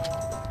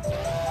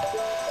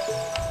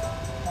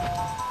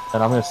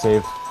 And I'm gonna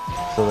save,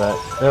 so that...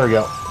 There we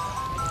go.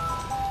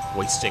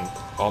 Wasting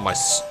all my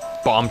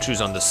bomb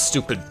chews on this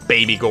stupid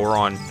baby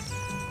Goron.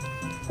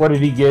 What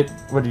did he get?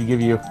 What did he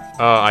give you?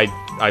 I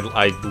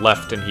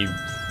left and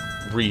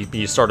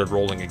he started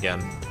rolling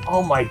again.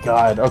 Oh my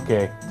god,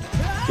 okay.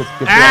 Get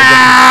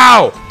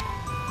Ow!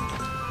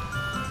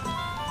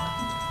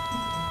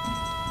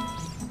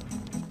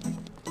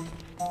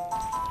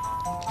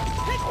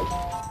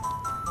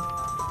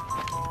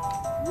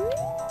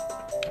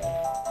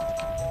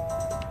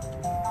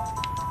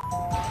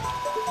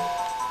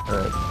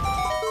 Alright.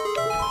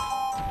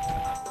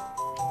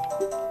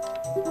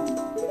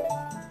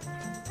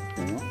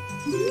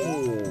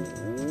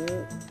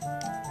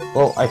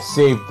 Well, I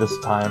saved this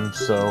time,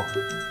 so...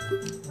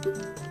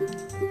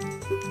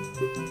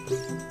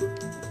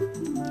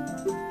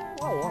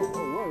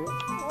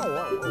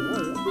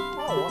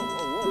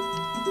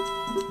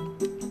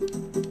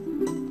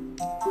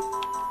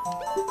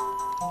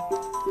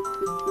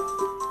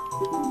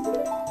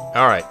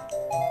 Alright.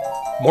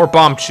 More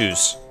bomb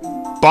chews.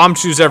 Bomb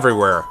chews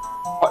everywhere.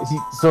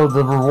 So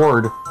the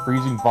reward for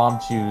using bomb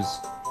chews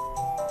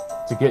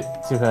to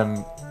get to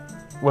him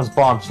was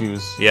bomb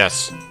chews.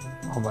 Yes.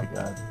 Oh my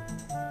god.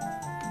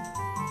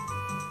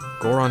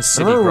 Goron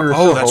City.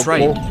 Oh, that's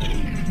right.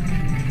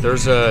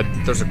 There's a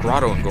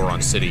grotto in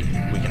Goron City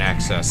we can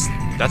access.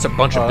 That's a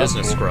bunch of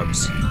business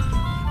scrubs.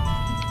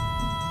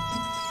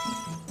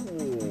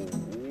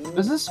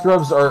 Business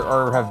scrubs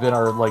have been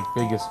our like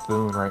biggest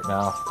boon right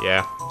now.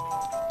 Yeah.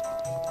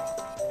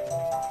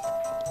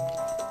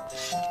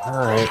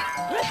 Alright.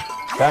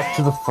 Back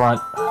to the front.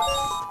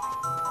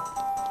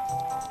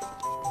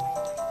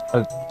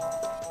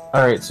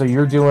 Alright, so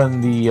you're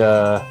doing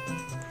the,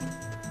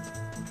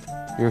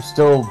 you're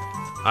still...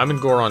 I'm in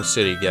Goron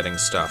City getting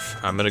stuff.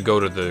 I'm gonna go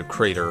to the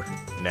crater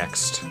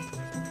next.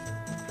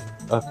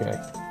 Okay.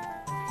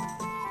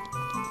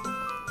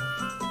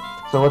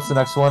 So what's the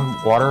next one?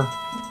 Water?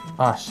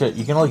 Ah, shit,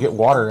 you can only get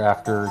water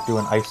after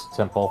doing Ice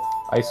Temple.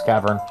 Ice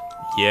Cavern.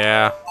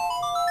 Yeah.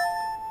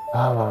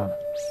 Alright.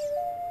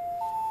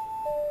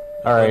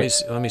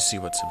 Let me see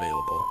what's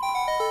available.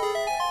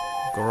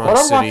 Goron What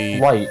City.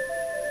 unlocks light?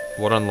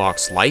 What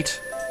unlocks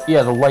light?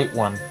 Yeah, the light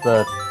one.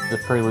 The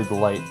Prelude to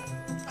Light.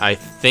 I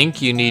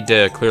think you need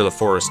to clear the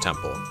Forest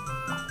Temple.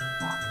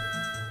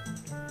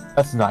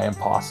 That's nigh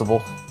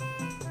impossible.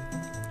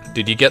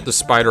 Did you get the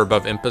spider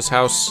above Impa's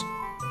house?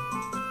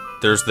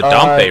 There's the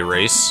Dompe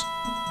race.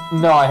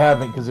 No, I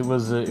haven't, because it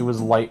was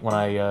light when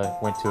I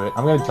went to it.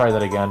 I'm gonna try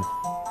that again.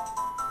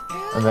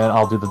 And then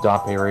I'll do the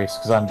Dompe race,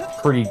 because I'm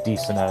pretty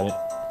decent at it.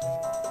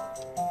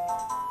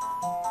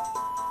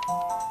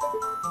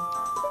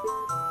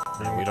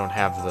 And we don't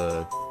have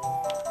the...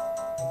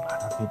 I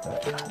don't need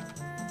that.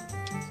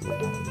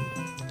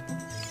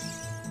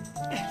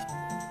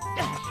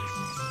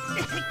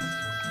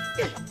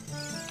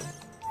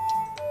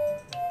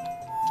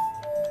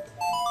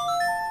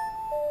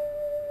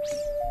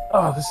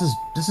 Oh,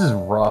 this is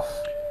rough.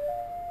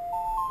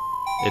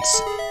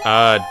 It's,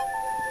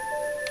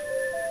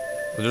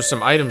 there's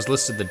some items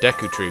listed in the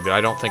Deku Tree, but I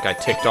don't think I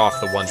ticked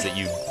off the ones that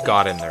you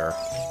got in there.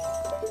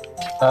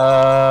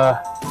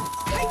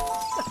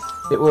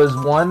 It was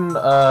one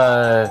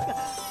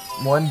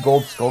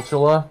gold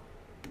Skulltula,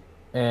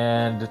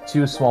 and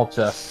 2 small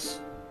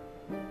chests.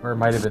 Or it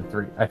might have been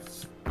 3.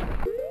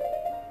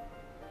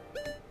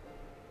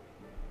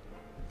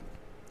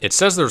 It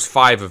says there's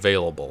 5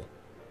 available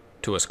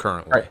to us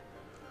currently. Right.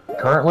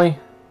 Currently?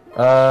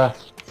 Well,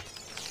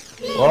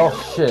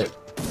 shit.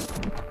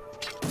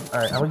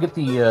 Alright, I'm gonna get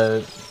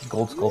the,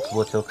 gold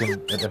Skulltula token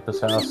at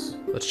Impa's house.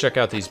 Let's check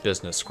out these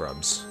business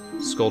scrubs.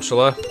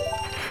 Skulltula.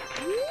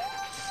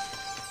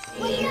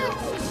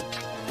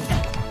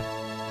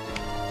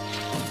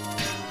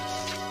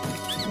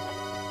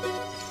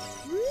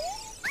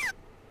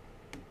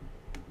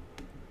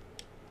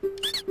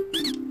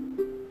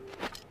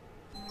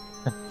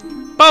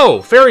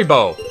 Bow! Fairy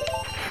bow!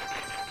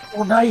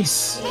 Oh,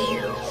 nice!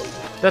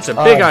 That's a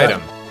big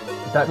item.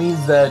 That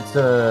means that,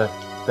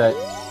 that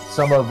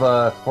some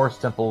of,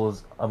 Forest Temple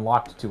is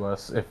unlocked to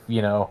us, if,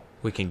 you know,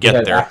 We can we get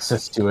had there.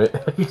 access to it.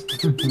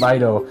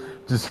 Mido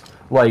just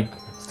like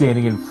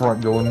standing in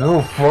front, going,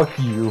 "No, fuck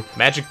you."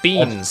 Magic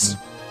beans. Do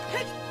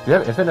you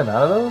have infinite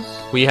amount of those?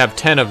 We have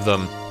 10 of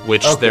them,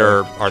 which Okay.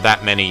 there are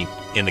that many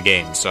in the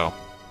game. So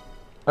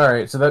All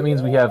right, so that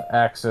means we have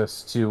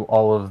access to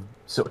all of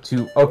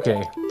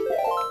okay.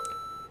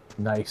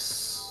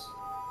 Nice.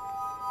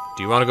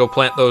 do you want to go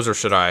plant those, or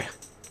should I?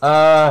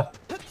 I'm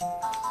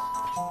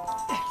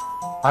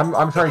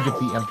trying to get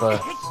the Impa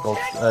skull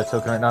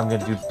token right now. I'm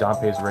gonna do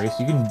Dompe's race.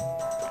 You can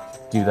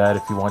do that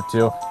if you want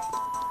to.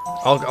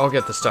 I'll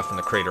get the stuff in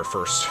the crater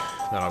first,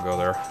 then I'll go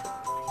there.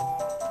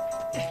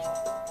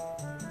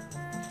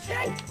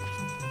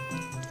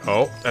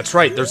 Oh, that's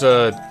right. There's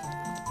a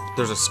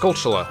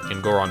Skulltula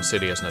in Goron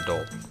City as an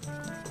adult.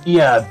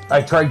 Yeah,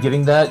 I tried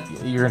getting that.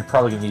 You're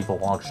probably gonna need the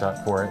long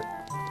shot for it.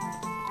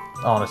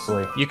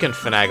 Honestly. You can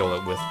finagle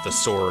it with the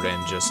sword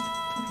and just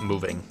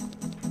moving.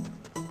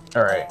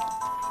 All right.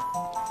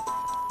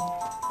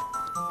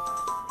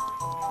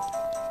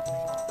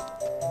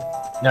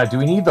 Now, do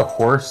we need the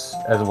horse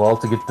as well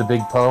to get the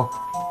big bow,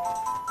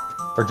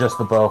 or just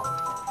the bow?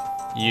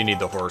 You need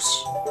the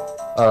horse.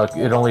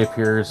 It only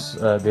appears.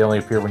 They only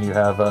appear when you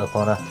have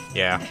Epona.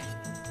 Yeah.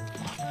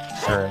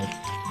 All right.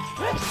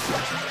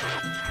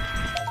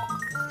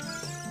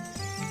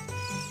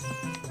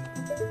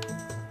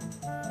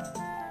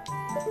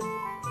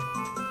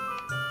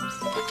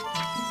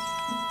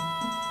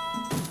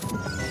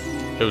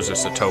 It was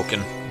just a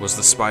token, was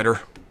the spider.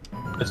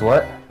 It's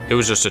what? It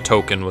was just a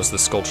token, was the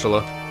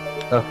Skulltula.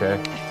 Okay.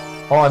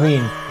 Well, I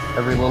mean,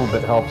 every little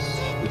bit helps.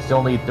 We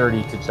still need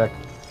 30 to check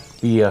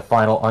the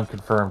final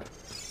unconfirmed.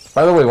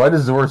 By the way, why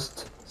does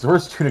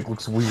Zor's tunic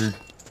looks weird?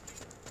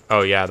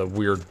 Oh yeah, the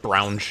weird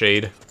brown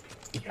shade.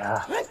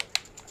 Yeah.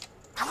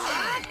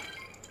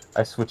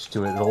 I switched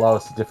to it. It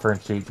allows us to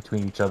differentiate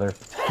between each other.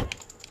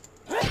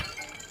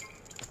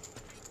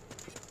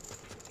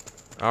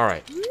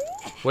 Alright.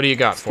 What do you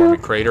got for me,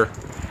 Crater?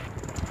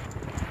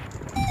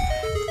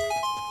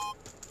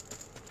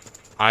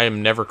 I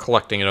am never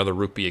collecting another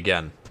rupee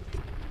again.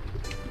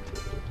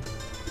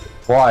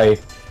 Why?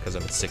 Because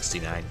I'm at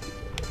 69.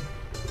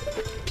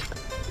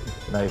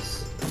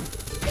 Nice.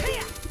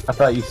 I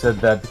thought you said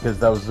that because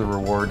that was the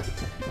reward.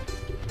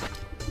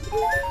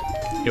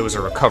 It was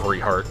a recovery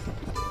heart.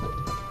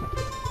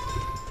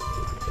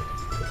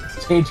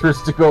 It's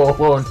dangerous to go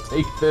alone.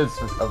 Take this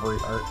recovery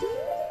heart.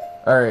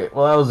 Alright,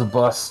 well that was a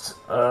bust.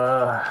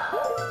 I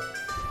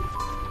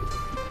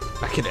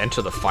could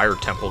enter the fire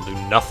temple, do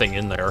nothing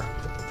in there.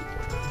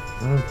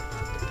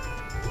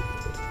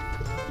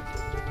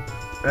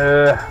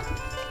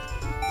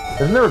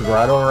 Isn't there a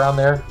grotto around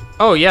there?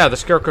 Oh yeah, the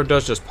scarecrow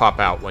does just pop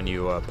out when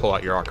you pull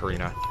out your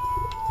ocarina.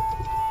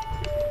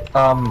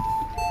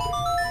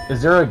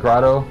 Is there a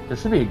grotto? There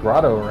should be a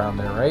grotto around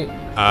there,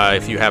 right?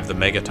 If you have the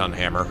megaton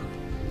hammer.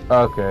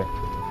 Okay.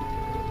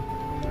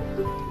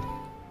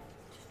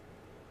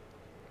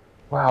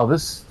 Wow, the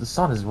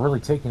sun is really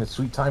taking its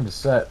sweet time to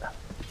set.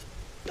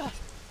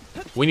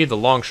 We need the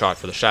long shot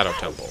for the shadow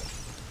temple.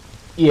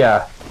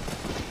 Yeah.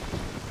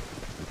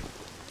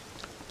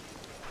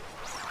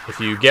 If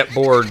you get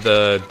bored,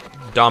 the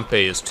Dompe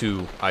is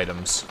 2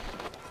 items.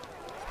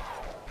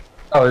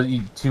 Oh,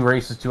 2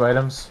 races, 2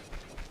 items?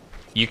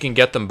 You can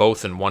get them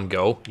both in one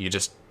go. You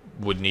just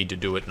would need to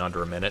do it in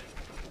under a minute.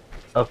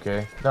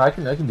 Okay. No, I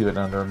can do it in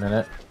under a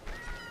minute.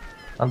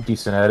 I'm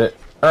decent at it.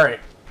 Alright.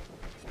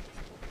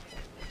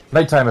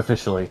 Nighttime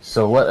officially,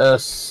 so let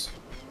us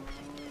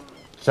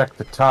check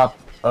the top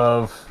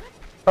of...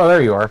 Oh,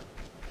 there you are.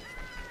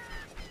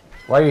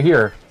 Why are you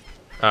here?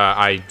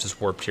 I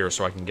just warped here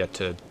so I can get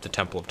to the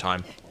Temple of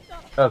Time.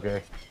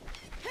 Okay.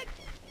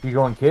 You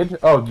going kid?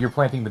 Oh, you're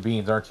planting the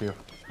beans, aren't you?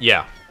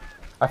 Yeah.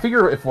 I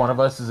figure if one of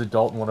us is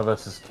adult and one of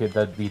us is kid,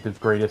 that'd be the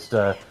greatest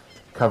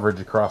coverage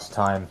across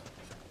time.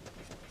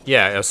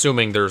 Yeah,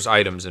 assuming there's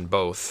items in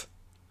both.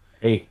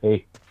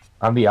 Hey,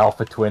 I'm the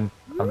alpha twin.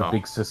 I'm the Oh.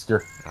 big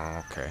sister.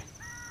 Oh, okay.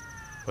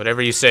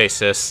 Whatever you say,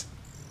 sis.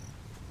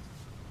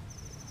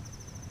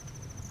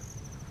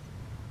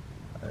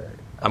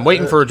 I'm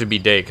waiting for it to be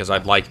day, because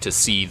I'd like to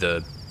see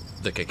the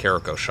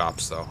Kakariko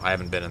shops, though. I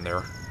haven't been in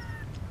there.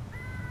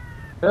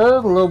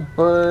 Hello,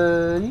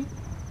 buddy.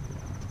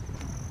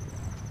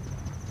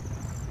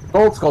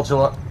 Gold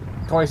Skulltula.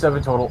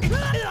 27 total.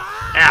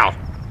 Ow!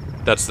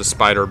 That's the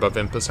spider above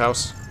Impa's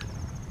house.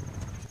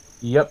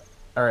 Yep.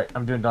 Alright,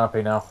 I'm doing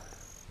Dompe now.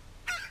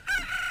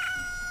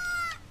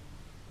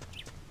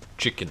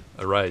 Chicken,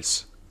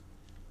 arise.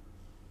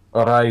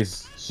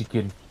 Arise,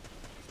 chicken.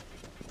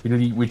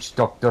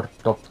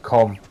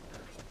 BloodyWitchDoctor.com.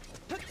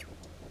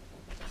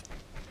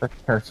 My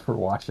parents were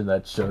watching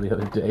that show the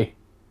other day.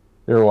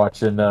 They were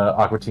watching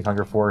Aqua Teen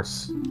Hunger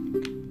Force.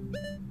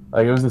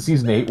 Like, it was the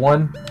season 8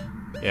 one,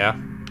 Yeah?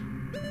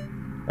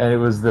 and it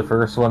was the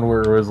first one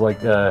where it was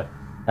like,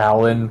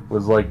 Alan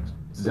was like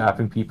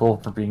zapping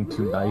people for being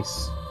too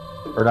nice.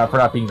 Or not, for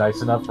not being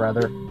nice enough,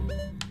 rather.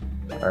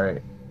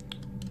 Alright.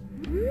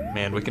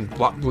 Man, we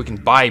can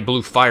buy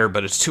blue fire,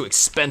 but it's too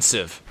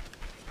expensive.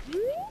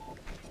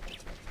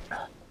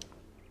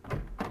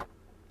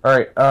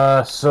 Alright,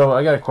 so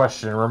I got a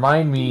question.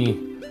 Remind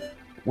me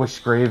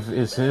which grave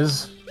is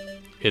his?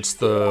 It's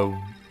the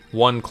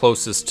one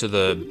closest to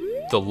the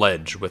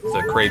ledge with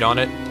the crate on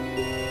it.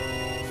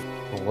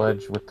 The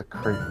ledge with the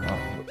crate on.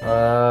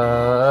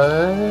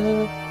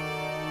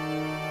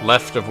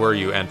 Left of where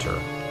you enter.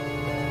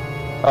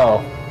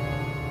 Oh.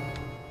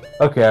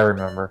 Okay, I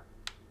remember.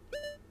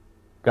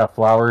 Got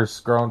flowers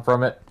growing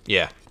from it?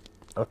 Yeah.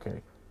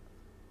 Okay.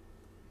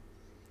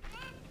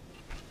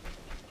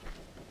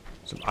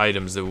 Some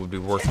items that would be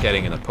worth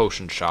getting in the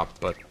potion shop,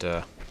 but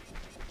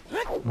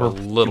we're a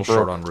little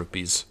short on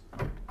rupees.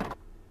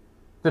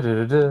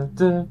 Alright.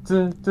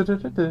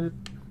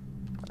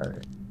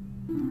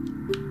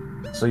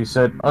 So you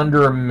said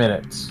under a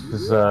minute.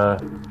 Is, I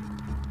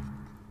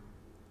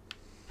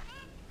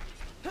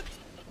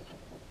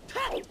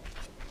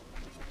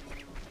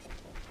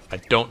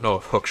don't know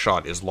if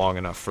hookshot is long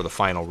enough for the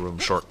final room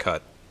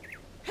shortcut.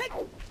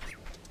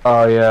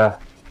 Oh, yeah.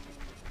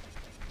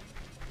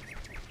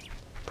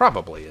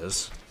 Probably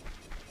is.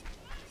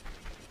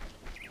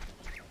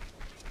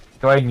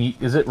 Do I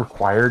need... Is it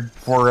required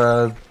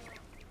for,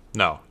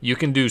 No, you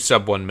can do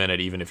sub 1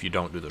 minute even if you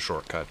don't do the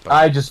shortcut. But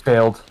I just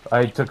failed.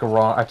 I took the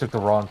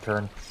wrong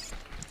turn.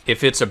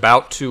 if it's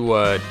about to,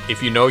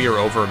 if you know you're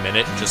over a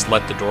minute, just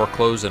let the door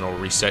close and it'll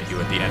reset you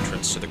at the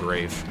entrance to the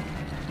grave.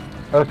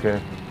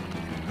 Okay.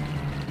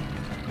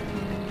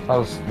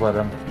 I'll just let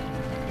him.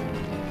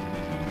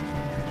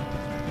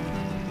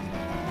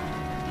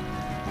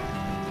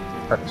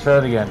 Alright, let's try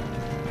it again.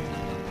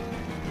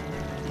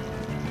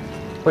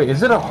 Wait,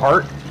 is it a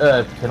heart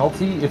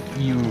penalty if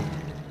you...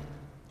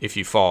 If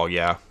you fall,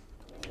 yeah.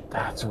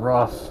 That's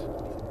rough.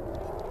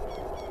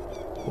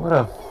 What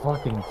a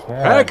fucking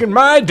cat. Back in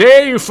my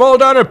day, you fall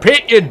down a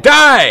pit, you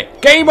die!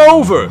 Game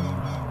over!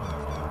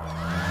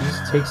 He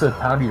just takes a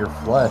pound of your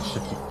flesh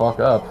if you fuck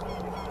up.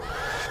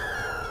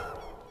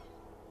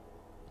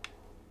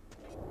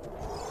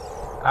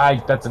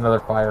 That's another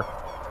fire.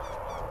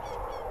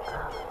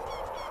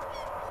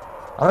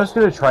 I'm just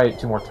gonna try it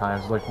 2 more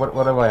times. Like, what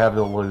do I have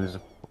to lose,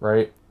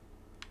 right?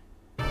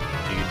 You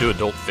can do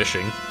adult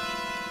fishing.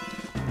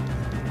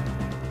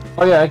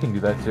 Oh yeah, I can do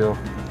that too.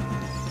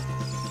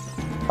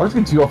 I'm just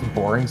gonna do all the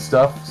boring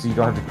stuff, so you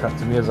don't have to cut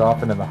to me as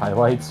often in the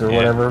highlights or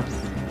whatever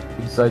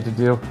you decide to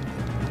do.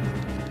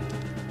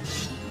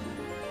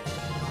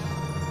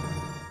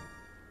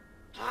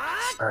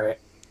 Alright.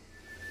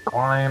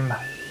 Climb.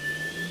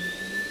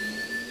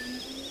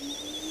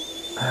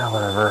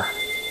 Whatever.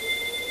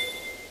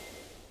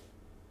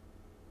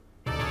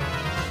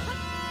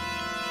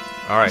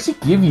 Alright. What's he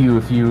give you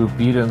if you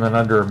beat him in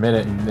under a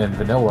minute in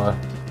vanilla?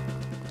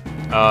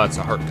 It's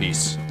a heart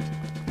piece.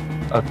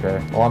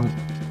 Okay, well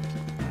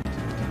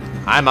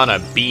I'm on a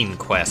bean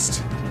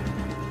quest.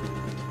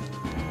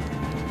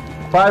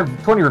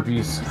 20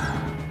 rupees.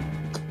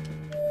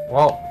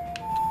 Well...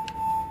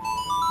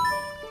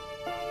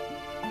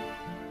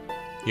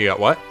 You got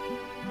what?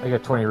 I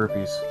got 20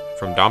 rupees.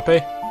 From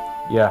Dompe?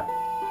 Yeah.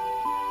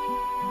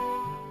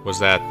 Was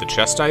that the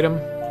chest item?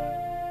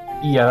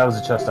 Yeah, that was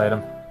a chest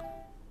item.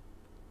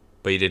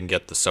 But you didn't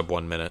get the sub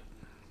 1 minute.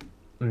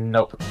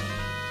 Nope.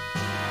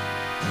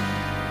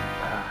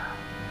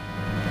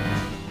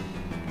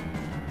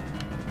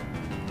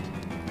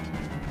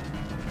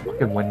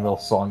 Fucking windmill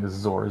song is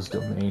Zora's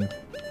domain.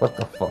 What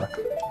the fuck?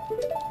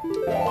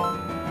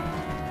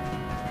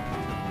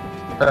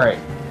 Alright.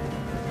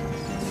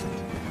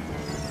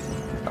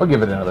 I'll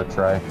give it another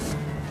try.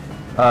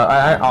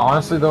 I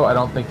honestly though, I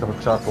don't think the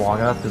hookshot's long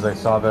enough because I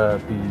saw the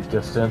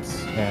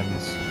distance and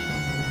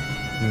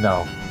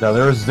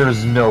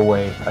there's no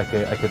way I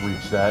could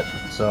reach that.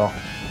 So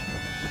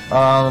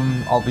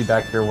I'll be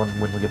back here when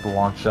we get the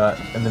long shot.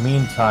 In the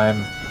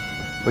meantime,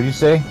 what did you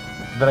say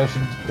that I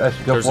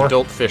should go There's for?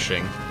 adult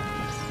fishing.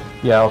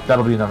 Yeah,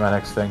 that'll be my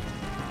next thing.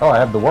 Oh, I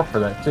have the warp for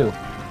that too.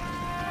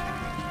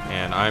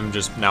 And I'm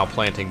just now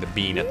planting the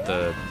bean at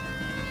the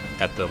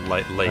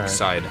lake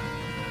side.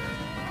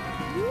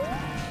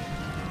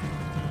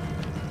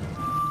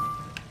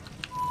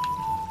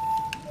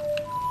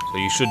 So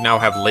you should now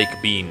have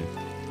Lake Bean.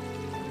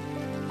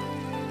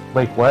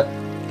 Lake what?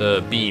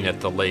 The bean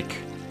at the lake.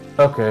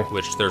 Okay.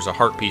 Which there's a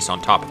heart piece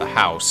on top of the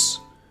house.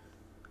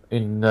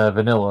 In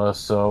vanilla,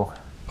 so...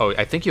 Oh,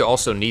 I think you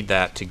also need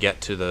that to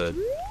get to the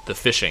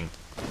fishing.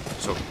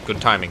 So,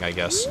 good timing, I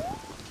guess.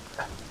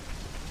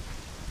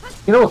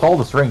 You know, with all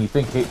this rain, you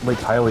think Lake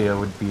Hylia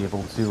would be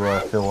able to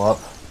fill up.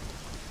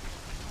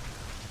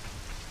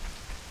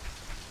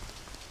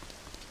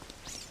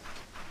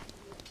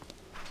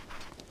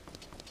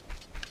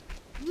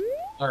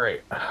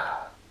 Alright.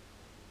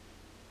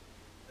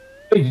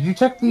 Hey, did you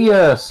check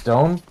the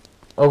stone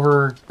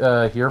over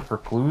here for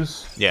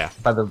clues? Yeah.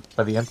 By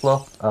the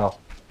inflow? Oh.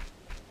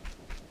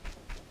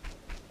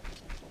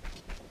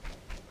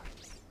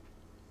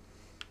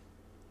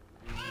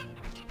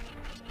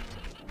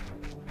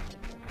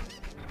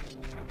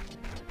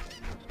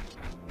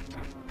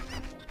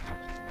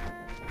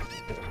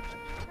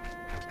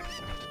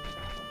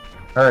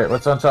 Alright,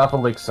 what's on top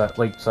of Lakeside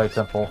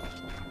Temple?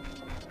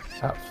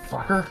 That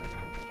fucker?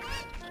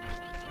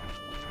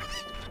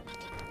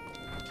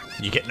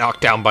 You get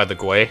knocked down by the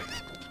Gwei.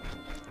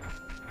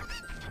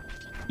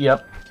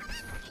 Yep.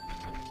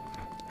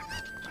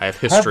 I have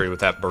history with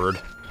that bird.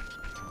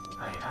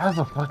 I have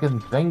a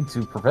fucking thing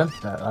to prevent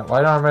that.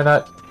 Why am I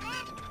not?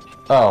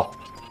 Oh,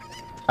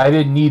 I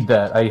didn't need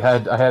that. I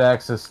had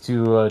access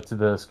to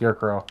the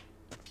scarecrow.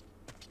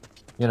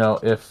 You know,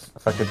 if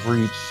I could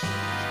reach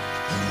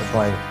with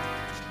my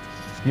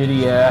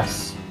shitty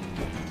ass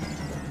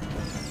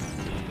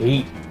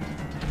 8.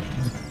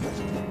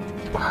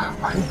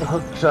 Why did the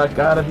hook shot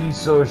gotta be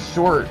so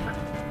short?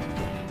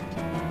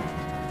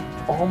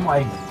 Oh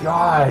my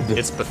god!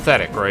 It's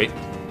pathetic, right?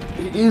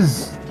 It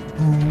is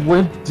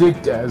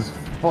limp-dicked as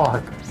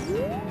fuck.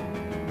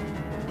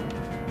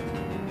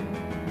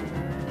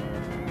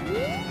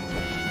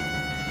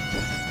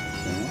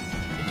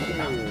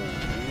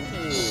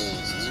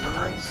 Jesus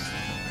Christ.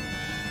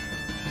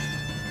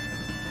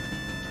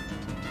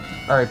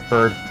 Alright,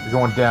 bird. You're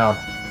going down.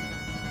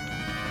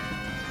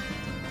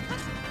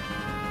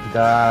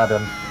 Got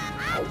him.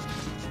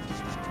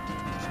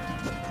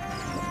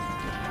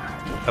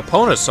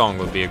 Epona's song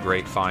would be a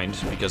great find,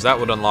 because that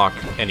would unlock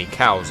any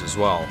cows as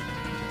well.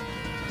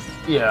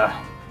 Yeah.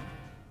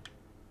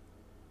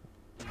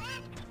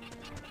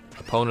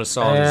 Epona's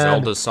song, And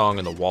Zelda's song,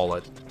 and the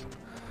wallet.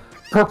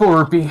 Purple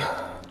rupee.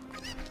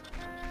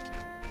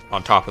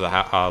 On top of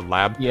the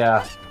lab?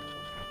 Yeah.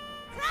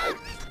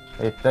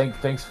 Hey,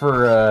 thanks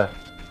for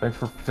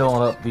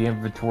filling up the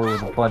inventory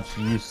with a bunch of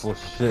useless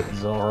shit,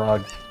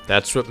 Xelrog.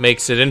 That's what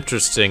makes it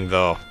interesting,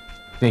 though.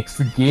 Makes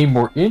the game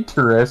more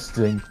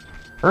interesting.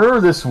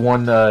 Remember this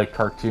one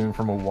cartoon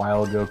from a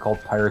while ago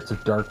called Pirates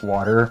of Dark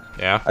Water?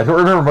 Yeah. I don't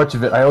remember much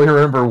of it. I only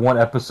remember one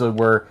episode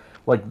where,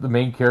 like, the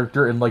main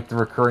character and, like, the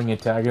recurring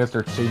antagonist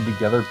are chained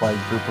together by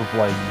a group of,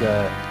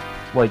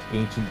 like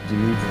ancient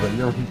dudes. Like,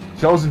 you're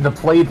chosen to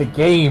play the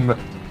game.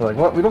 They're like,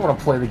 what? We don't want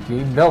to play the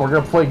game. No, we're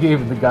gonna play a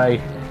game. And the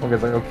guy's like,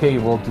 okay,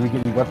 well, do we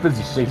get any weapons?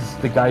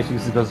 The guy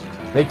shakes and goes,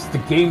 makes the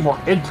game more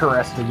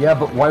interesting. Yeah,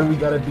 but why do we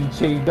gotta be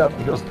chained up?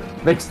 He goes,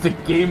 makes the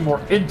game more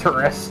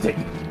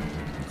interesting.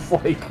 It's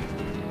like...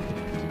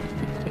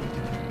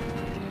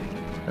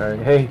 Alright,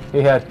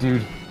 hey hat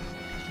dude.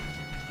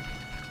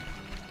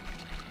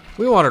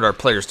 We wanted our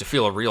players to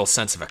feel a real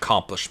sense of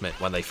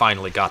accomplishment when they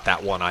finally got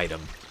that one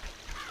item.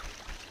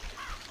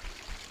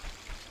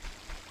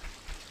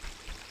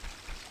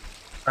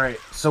 Alright,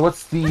 so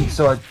what's the...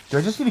 do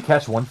I just need to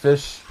catch one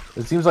fish?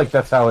 It seems like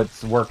that's how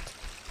it's worked.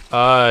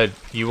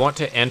 You want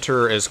to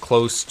enter as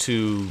close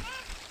to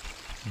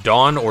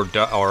dawn or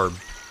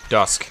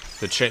dusk,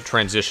 the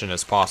transition,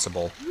 as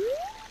possible.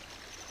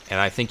 And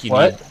I think you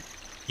need...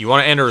 You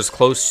want to enter as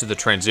close to the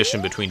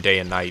transition between day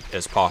and night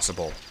as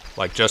possible.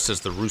 Like, just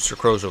as the rooster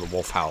crows or the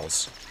wolf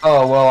howls.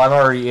 Oh, well, I'm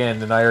already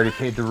in, and I already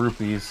paid the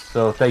rupees,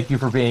 so thank you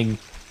for being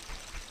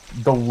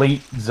the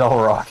late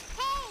Xelrog.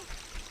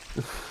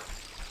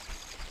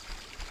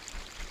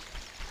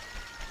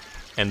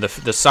 And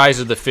the size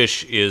of the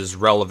fish is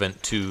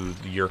relevant to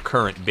your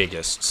current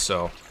biggest,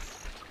 so...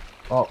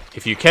 Oh.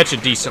 If you catch a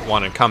decent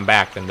one and come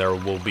back, then there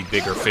will be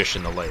bigger fish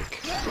in the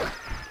lake.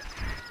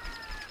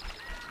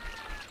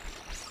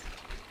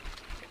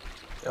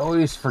 I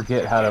always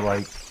forget how to,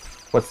 like,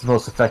 what's the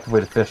most effective way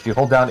to fish. Do you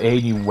hold down A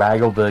and you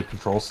waggle the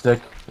control stick?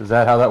 Is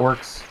that how that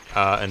works?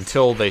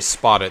 Until they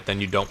spot it,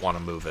 then you don't want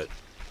to move it.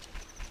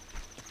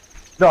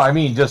 No, I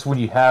mean just when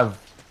you have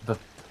the...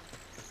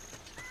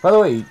 By the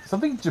way,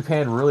 something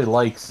Japan really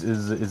likes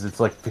is its,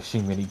 like,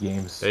 fishing mini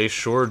games. They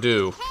sure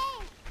do.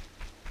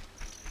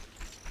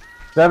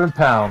 7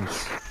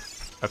 pounds.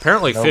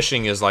 Apparently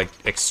fishing is, like,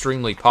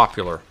 extremely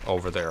popular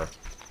over there.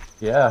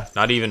 Yeah.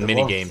 Not even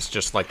mini games,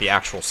 just, like, the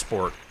actual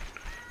sport.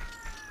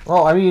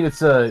 Well, I mean,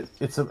 it's an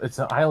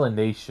island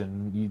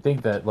nation. You'd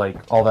think that, like,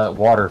 all that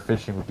water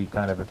fishing would be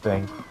kind of a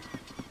thing.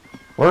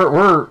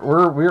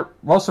 We're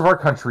most of our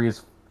country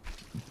is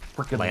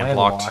freaking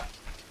landlocked.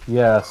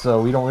 Yeah, so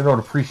we don't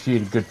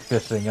appreciate good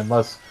fishing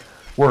unless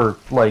we're,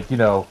 like, you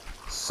know,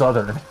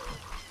 southern.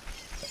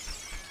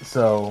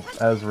 So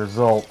as a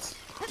result,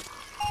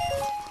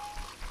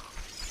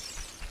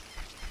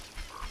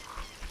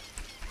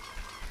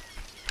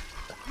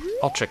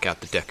 I'll check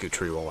out the Deku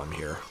Tree while I'm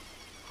here.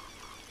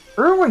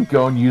 remember when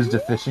Gon used a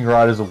fishing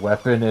rod as a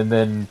weapon and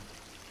then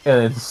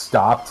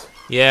stopped?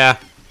 Yeah,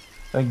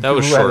 Like, that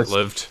was Killua had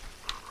short-lived.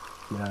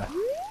 Yeah.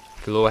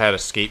 Killua had a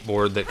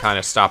skateboard that kind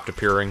of stopped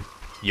appearing.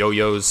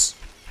 Yo-yos.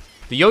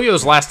 The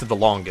yo-yos lasted the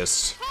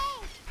longest.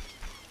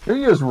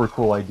 Yo-yos were a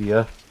cool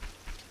idea.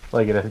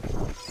 Like,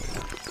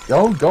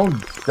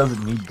 Gon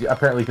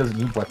apparently doesn't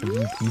need weapons.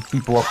 He beats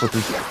people up with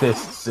his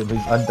fists and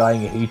his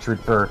undying hatred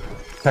for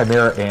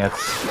chimera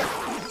ants.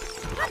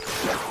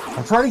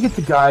 I'm trying to get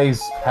the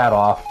guy's hat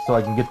off so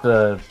I can get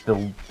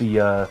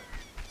the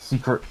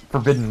secret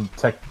forbidden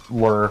tech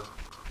lure.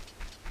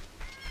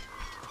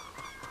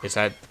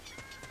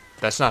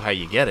 That's not how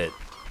you get it.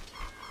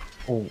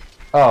 Oh.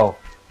 Well,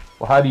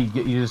 how do you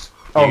get? You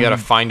gotta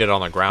find it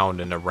on the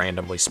ground in a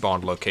randomly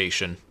spawned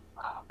location.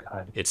 Oh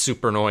god. It's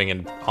super annoying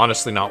and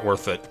honestly not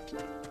worth it.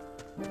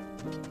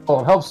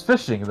 Well, it helps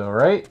fishing though,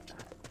 right?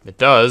 It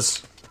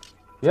does.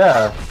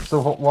 Yeah,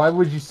 so why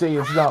would you say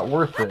it's not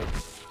worth it?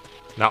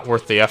 Not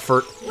worth the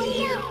effort.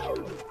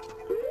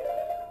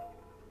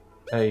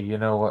 Hey, you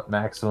know what?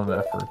 Maximum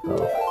effort,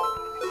 though.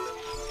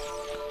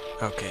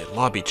 Okay,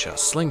 lobby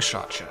chest,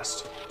 slingshot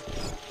chest.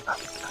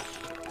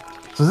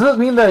 So does that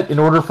mean that in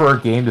order for our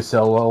game to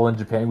sell well in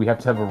Japan, we have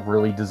to have a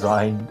really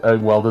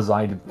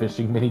well-designed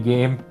fishing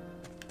minigame?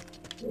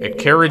 It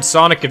carried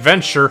Sonic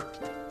Adventure.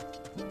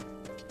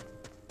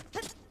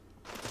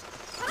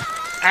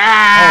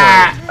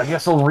 Ah! Oh, I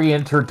guess I'll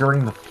re-enter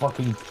during the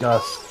fucking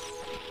dusk.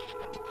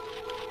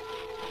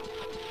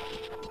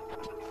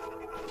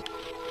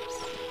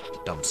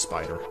 Dumb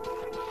spider.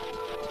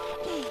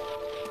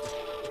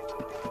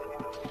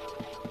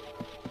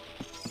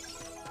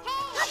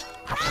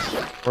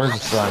 Where's the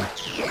sun?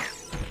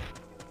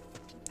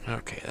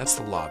 Okay, that's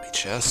the lobby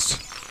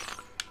chest.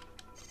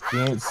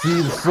 Can't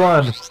see the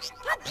sun.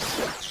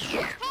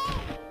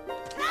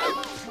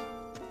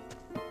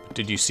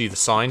 Did you see the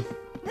sign?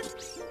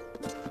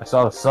 I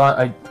saw the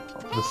sun.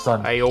 The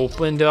sun. I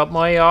opened up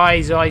my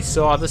eyes, I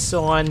saw the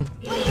sun.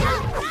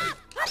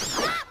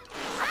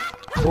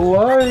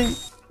 Why?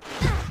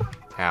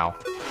 How?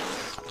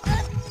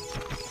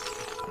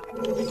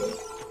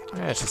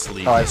 Let's just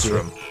leave Oh, I this see.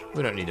 room.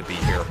 We don't need to be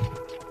here.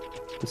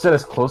 You said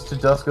as close to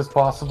dusk as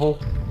possible?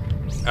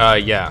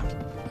 Yeah.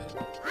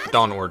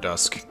 Dawn or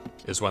dusk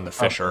is when the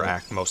fish Okay.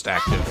 are most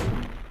active.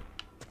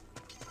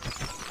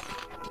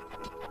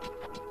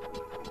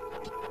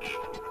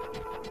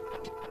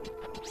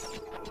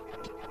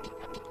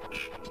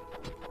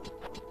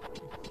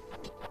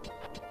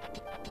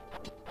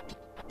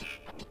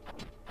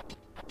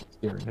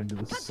 Staring into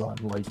the sun,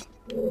 like...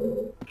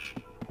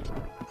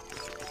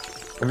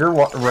 Have you ever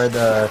read,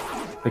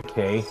 The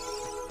K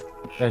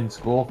in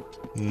school?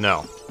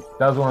 No.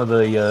 That was one of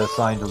the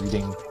assigned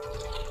reading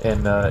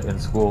in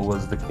school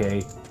was the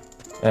K,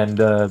 and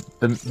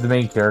the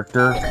main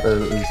character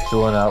is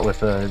chilling out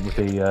with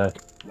a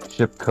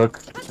ship cook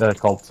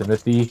called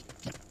Timothy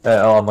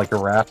on like a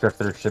raft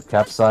after their ship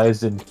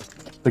capsized, and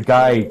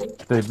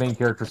the main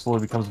character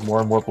slowly becomes more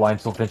and more blind,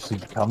 until eventually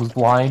becomes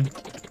blind.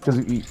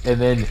 And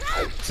then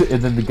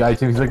the guy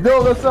Timmy's like,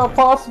 no, that's not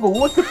possible.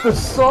 Look at the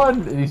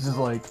sun, and he's just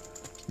like,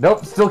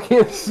 nope, still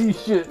can't see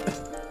shit.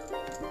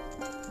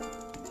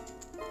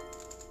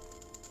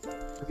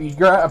 He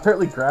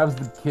apparently grabs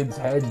the kid's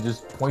head and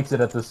just points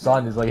it at the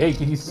sun. He's like, hey,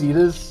 can you see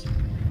this?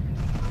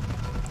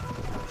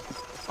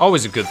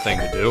 Always a good thing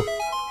to do.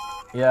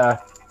 Yeah.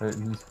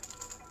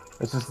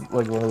 It's just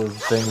like one of those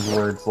things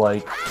where it's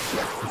like,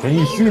 can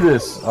you see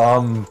this?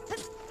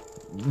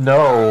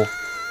 No.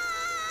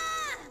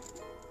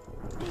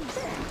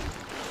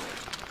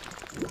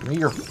 Give me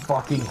your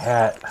fucking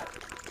hat.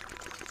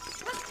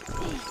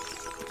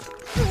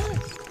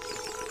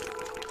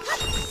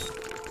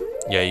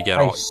 Yeah, you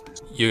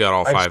got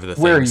all five of the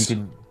swear things. You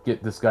can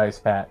get this guy's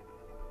hat.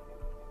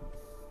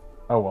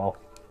 Oh well.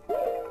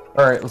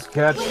 Alright, let's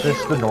catch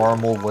fish the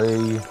normal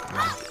way.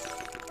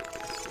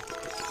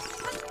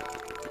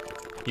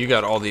 You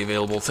got all the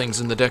available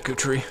things in the Deku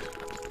tree.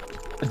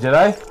 Did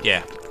I?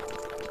 Yeah.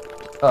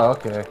 Oh,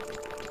 okay.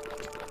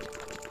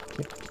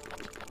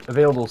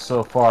 Available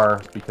so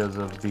far because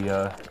of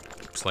the,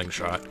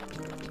 Slingshot.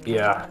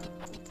 yeah.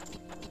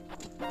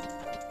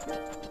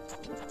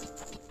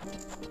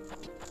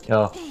 You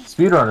know,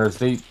 speedrunners,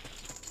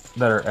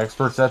 that are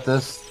experts at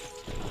this,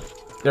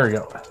 there we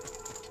go.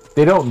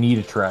 They don't need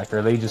a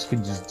tracker, they just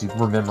can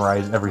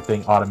memorize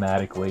everything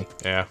automatically.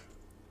 Yeah.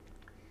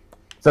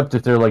 Except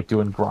if they're, like,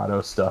 doing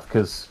grotto stuff,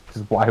 because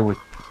why would...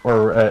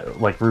 Or,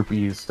 like,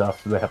 rupee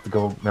stuff, they have to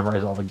go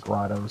memorize all the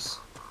grottos.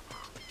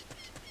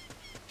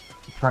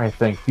 I'm trying to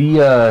think.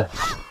 The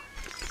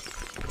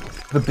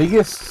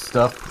biggest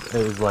stuff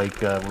is,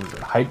 like, what was it,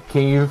 Hype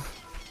Cave,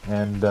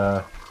 and,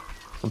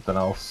 something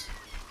else.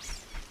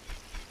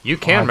 You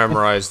can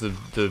memorize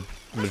the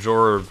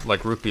major,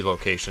 like, rupee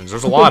locations.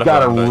 There's a lot of them.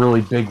 Got a but...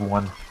 really big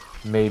one,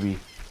 maybe.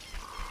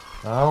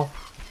 Oh.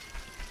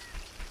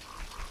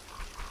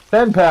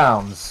 10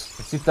 pounds.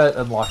 Let's see if that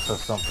unlocks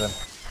us something.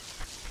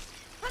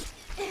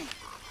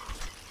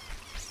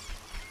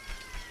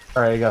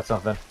 Alright, I got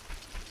something.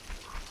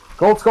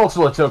 Gold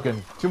Skulltula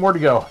token. 2 more to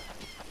go.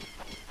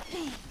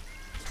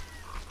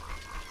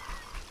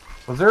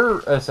 Was there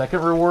a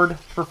second reward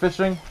for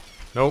fishing?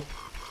 Nope.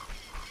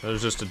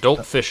 There's just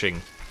adult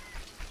fishing.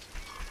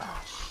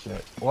 Oh,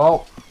 shit.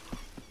 Well,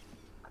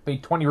 I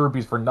paid 20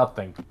 rupees for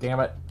nothing.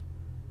 Damn it.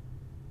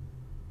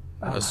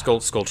 A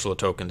Skulltula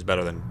token's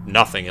better than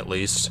nothing, at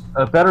least.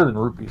 Better than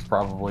rupees,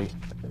 probably,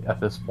 at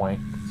this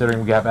point.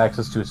 Considering we have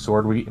access to a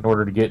sword, in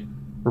order to get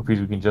rupees,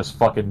 we can just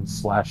fucking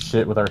slash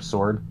shit with our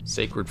sword.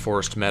 Sacred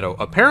Forest Meadow.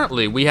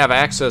 Apparently, we have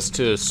access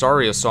to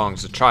Saria Song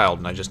as a child,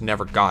 and I just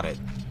never got it.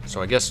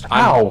 So I guess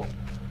Ow!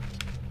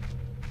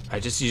 you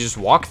just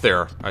walk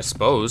there, I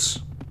suppose.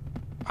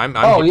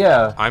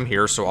 Yeah. I'm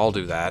here, so I'll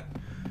do that.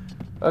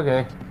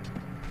 Okay.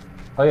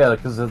 Oh yeah,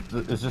 because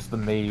it's just the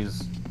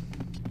maze.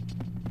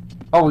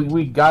 Oh,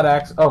 we got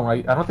access. Oh,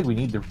 I don't think we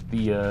need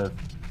the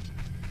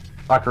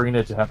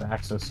ocarina to have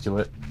access to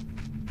it.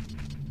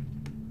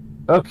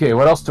 Okay,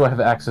 what else do I have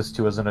access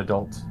to as an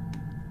adult?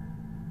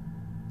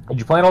 Did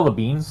you plant all the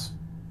beans?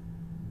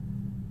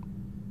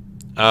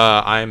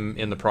 I'm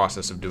in the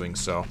process of doing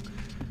so.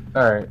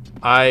 Alright.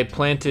 I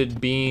planted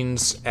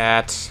beans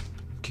at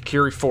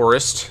Kakiri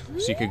Forest,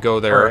 so you could go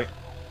there. Right.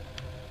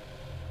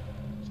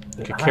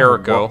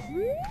 Kakariko.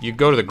 You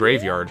go to the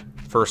graveyard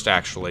first,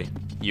 actually.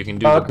 You can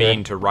do the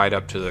bean to ride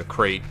up to the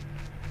crate.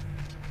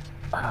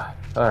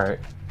 Alright.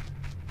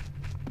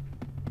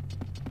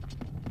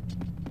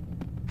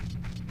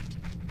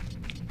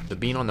 The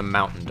bean on the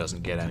mountain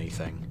doesn't get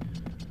anything.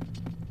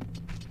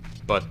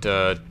 But,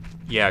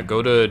 yeah,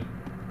 go to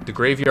the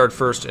graveyard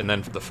first and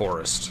then the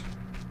forest.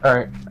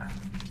 Alright.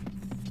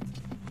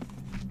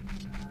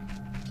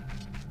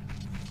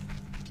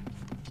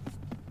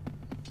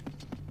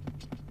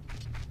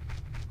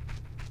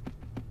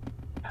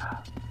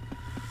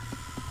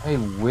 I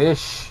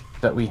wish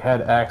that we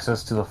had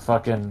access to the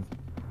fucking...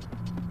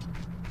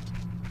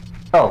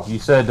 Oh, you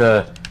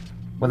said,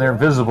 when they're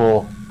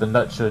invisible, the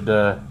nut should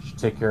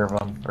take care of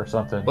them, or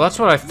something. Well, that's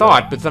what I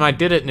thought, but then I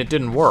did it and it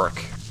didn't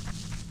work.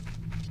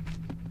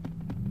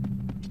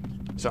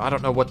 So I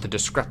don't know what the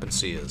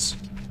discrepancy is.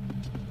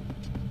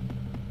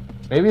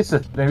 Maybe it's a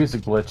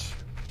glitch.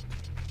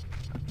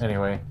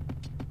 Anyway.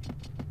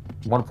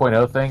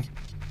 1.0 thing?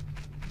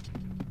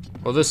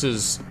 Well, this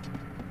is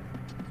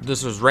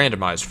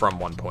randomized from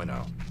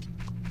 1.0.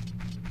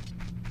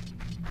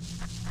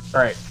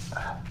 Alright.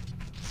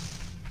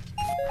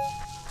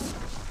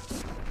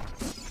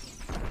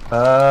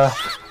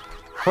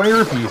 20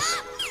 rupees.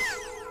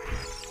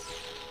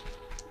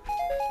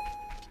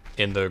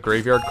 In the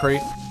graveyard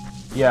crate?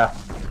 Yeah.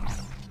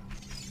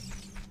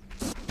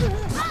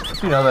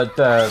 You know,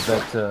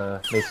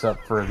 that makes up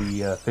for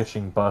the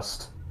fishing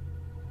bust.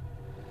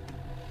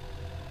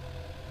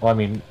 Well, I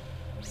mean,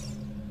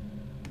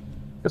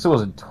 I guess it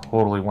wasn't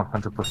totally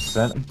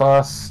 100%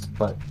 bust,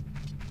 but...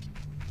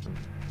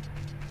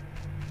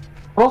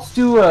 What else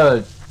do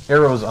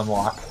arrows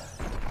unlock?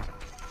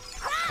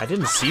 I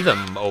didn't see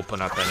them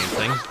open up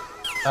anything.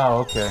 Oh,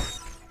 okay.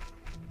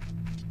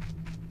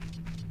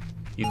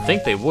 You'd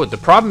think they would. The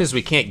problem is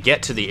we can't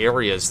get to the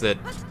areas that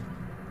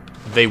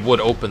they would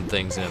open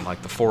things in,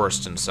 like the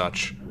forest and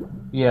such.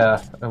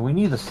 Yeah, we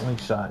need the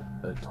slingshot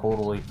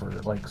totally for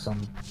like some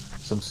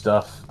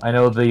stuff. I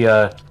know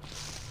the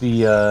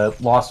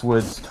Lost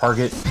Woods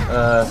target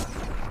target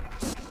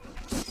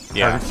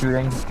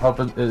shooting up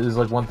is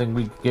like one thing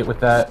we get with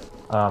that.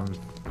 All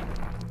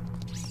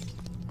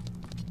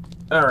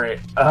right.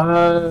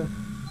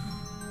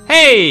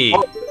 Hey!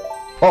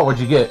 Oh,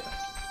 what'd you get?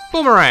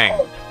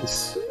 Boomerang!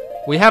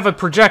 We have a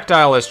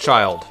projectile as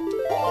child.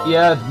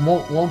 Yeah, it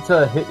won't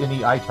hit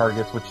any eye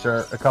targets, which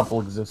are a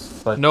couple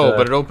exist, but no,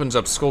 but it opens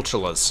up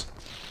Skulltulas.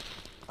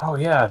 Oh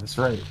yeah, that's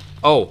right.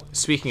 Oh,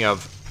 speaking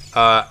of,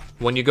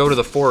 when you go to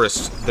the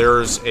forest,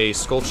 there's a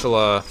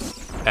Skulltula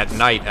at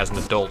night as an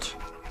adult.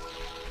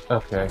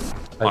 Okay.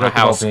 I On a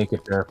house. I'll make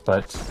it there,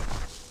 but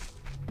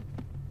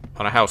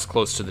on a house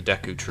close to the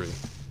Deku tree.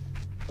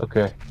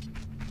 Okay.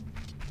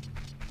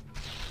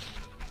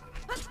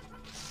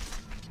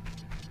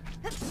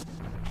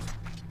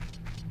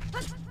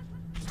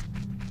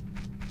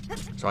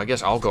 So I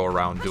guess I'll go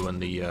around doing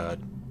the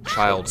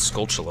child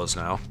Skulltulas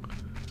now.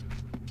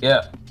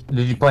 Yeah.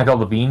 Did you plant all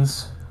the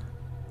beans?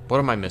 What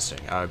am I missing?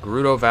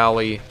 Gerudo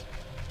Valley,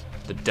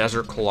 the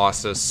Desert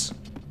Colossus.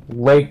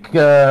 Lake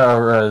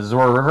or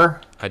Zora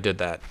River? I did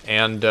that.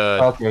 And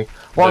okay.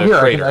 Well,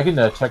 here I can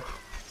check.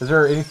 Is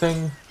there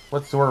anything?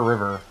 What's Zora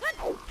River?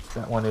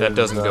 That one is. That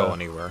doesn't go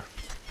anywhere,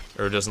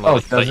 or it doesn't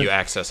let you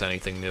access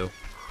anything new.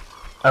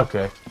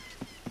 Okay.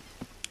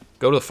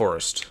 Go to the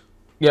forest.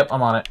 Yep,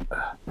 I'm on it.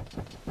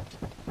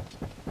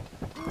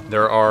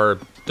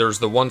 There's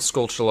the one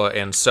Skulltula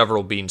and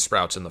several bean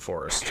sprouts in the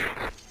forest.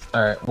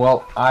 Alright,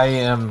 well, I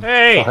am...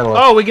 Hey!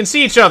 Oh, we can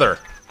see each other!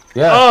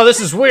 Yeah. Oh, this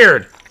is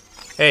weird!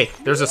 Hey,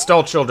 there's a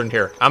Stall Children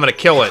here. I'm gonna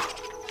kill it.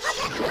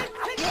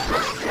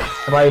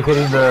 Am I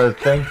hitting the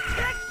thing?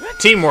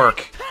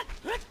 Teamwork!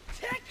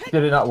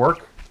 Did it not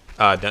work?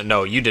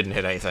 No, you didn't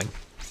hit anything.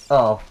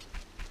 Oh.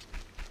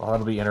 Well,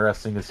 that'll be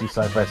interesting to see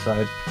side by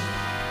side.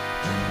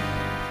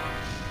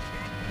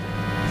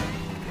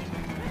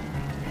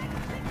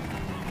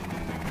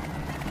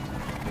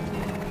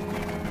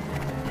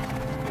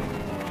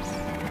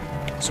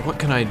 So what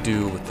can I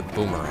do with the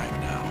boomerang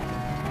now?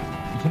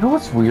 You know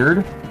what's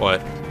weird?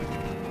 What?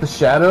 The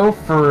shadow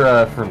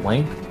for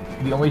Link,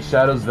 the only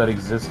shadows that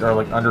exist are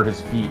like under his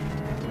feet.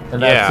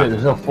 And that's it,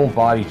 there's no full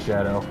body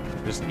shadow.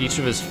 Each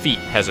of his feet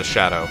has a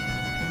shadow.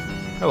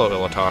 Hello,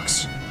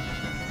 Illitox.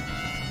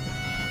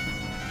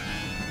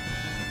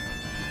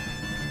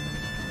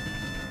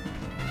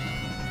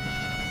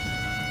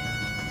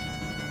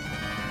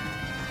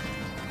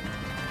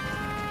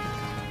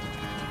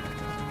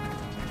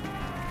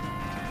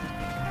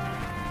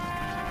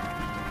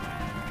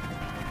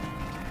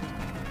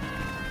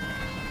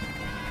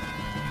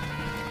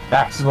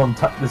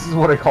 This is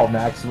what I call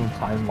maximum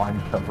timeline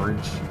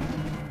coverage.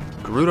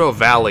 Gerudo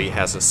Valley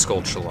has a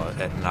Skulltula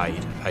at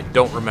night. I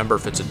don't remember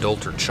if it's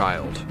adult or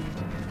child.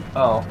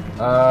 Oh,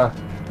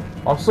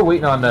 I'm still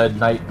waiting on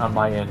night on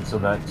my end, so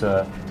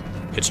that.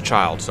 It's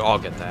child, so I'll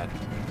get that.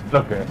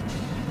 Okay.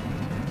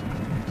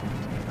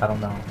 I don't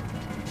know.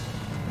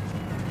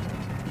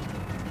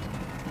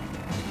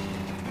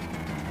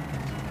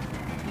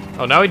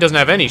 Oh, now he doesn't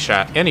have any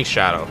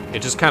shadow.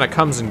 It just kind of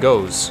comes and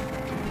goes.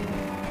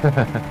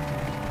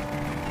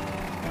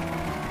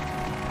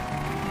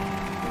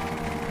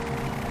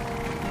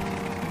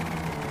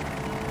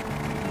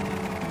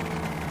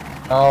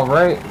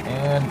 Alright,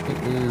 and it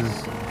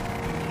is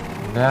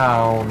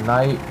now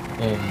night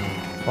in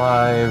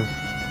 5,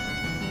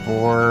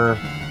 4,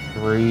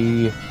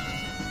 3,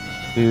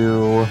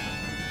 2,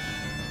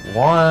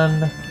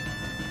 1.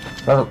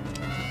 Oh.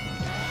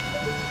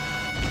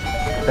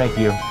 Thank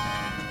you.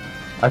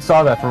 I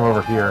saw that from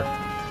over here.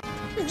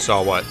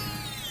 Saw what?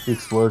 The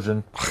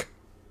explosion.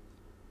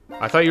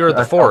 I thought you were at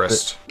the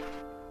forest.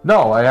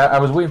 No, I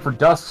was waiting for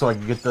dusk so I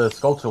could get the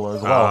Skulltula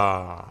as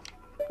well.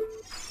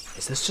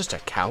 Is this just a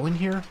cow in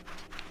here?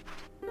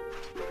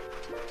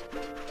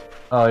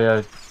 Oh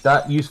yeah,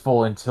 not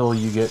useful until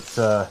you get.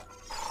 Well,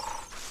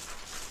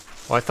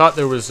 I thought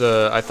there was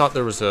a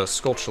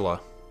Skulltula.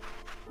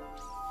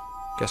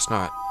 Guess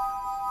not.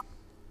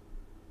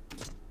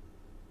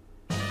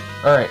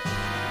 All right.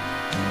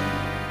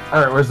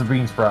 Where's the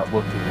bean sprout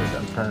located?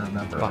 I'm trying to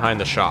remember. Behind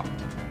the shop.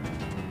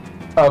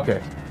 Oh,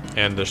 okay.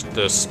 And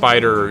the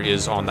spider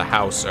is on the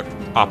house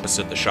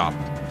opposite the shop.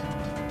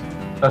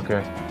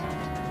 Okay.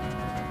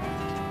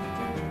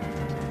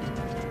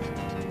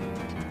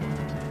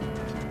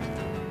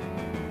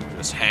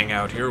 Just hang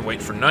out here,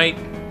 wait for night.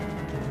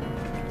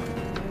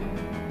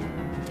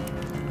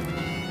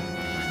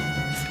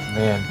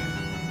 Man,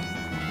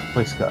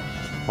 place got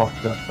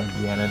fucked up by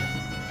Ganon.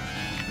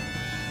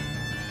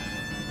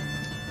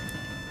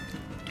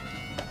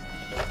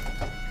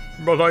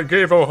 But I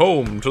gave a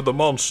home to the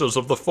monsters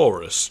of the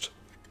forest.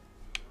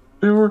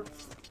 Sure.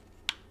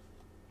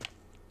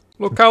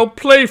 Look how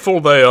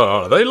playful they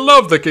are. They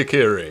love the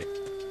Kikiri.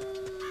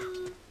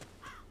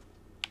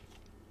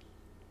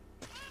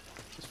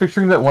 Just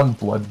picturing that one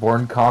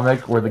Bloodborne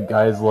comic where the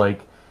guy's like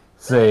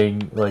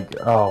saying like,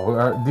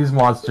 "Oh, these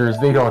monsters,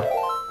 they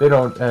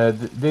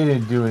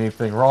didn't do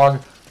anything wrong.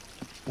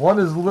 One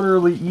is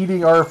literally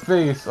eating our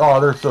face.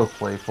 Oh, they're so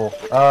playful."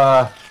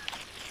 So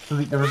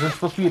was there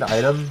supposed to be an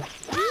item?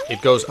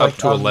 It goes up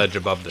to a ledge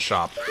above the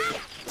shop.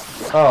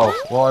 Oh,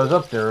 well, I was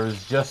up there. It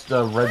was just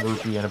a red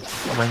rupee and a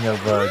ring of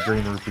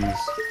green rupees.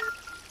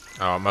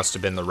 Oh, it must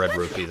have been the red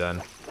rupee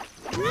then.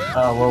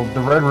 Well,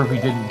 the red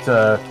rupee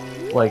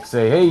didn't, like,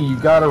 say, hey, you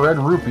got a red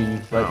rupee,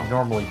 like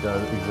normally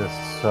does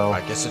exist, so...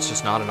 I guess it's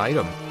just not an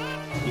item.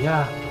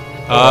 Yeah.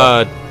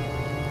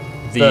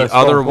 The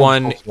other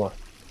one... sorry?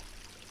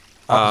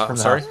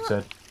 House,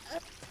 said.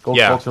 Gold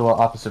yeah. Cultula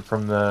opposite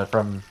from the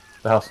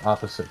house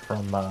opposite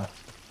from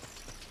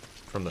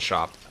the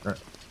shop.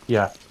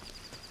 Yeah.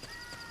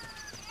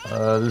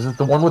 Is it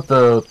the one with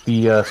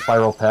the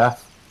spiral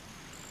path?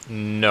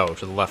 No,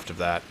 to the left of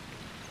that.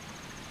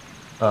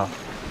 Oh.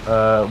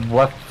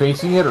 Left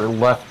facing it or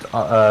left?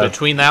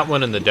 Between that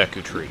one and the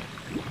Deku tree.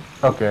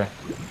 Okay.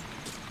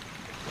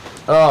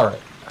 Alright.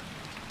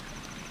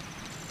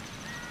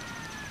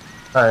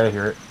 Alright, I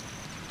hear it.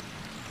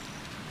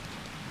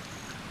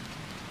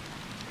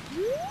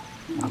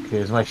 Okay,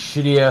 is my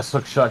shitty ass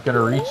hookshot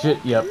gonna reach it?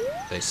 Yep.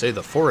 They say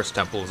the forest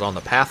temple is on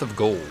the path of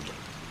gold.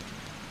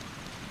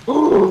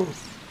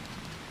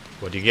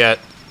 What'd you get?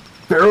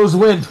 Pharaoh's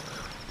Wind!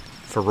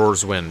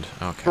 Farore's Wind.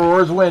 Okay.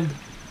 Farore's Wind.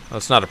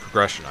 That's not a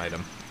progression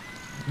item.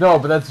 No,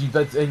 but that's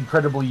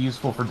incredibly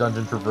useful for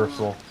dungeon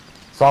traversal.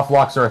 Soft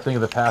locks are a thing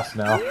of the past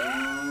now.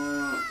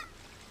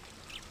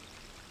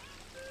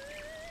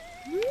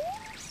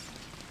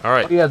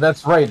 Alright. Oh, yeah,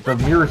 that's right. The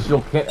mirror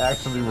shield can't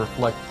actually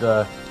reflect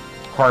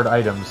hard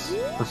items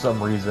for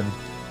some reason.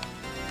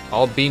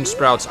 All bean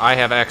sprouts I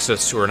have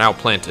access to are now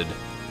planted.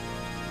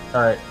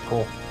 Alright,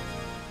 cool.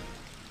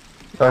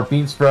 Our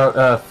bean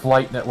sprout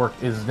flight network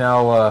is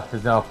now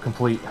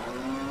complete.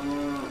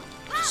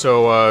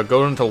 So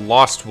go into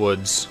Lost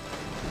Woods,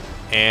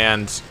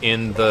 and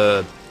in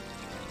the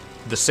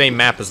same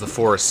map as the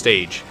forest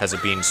stage has a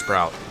bean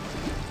sprout.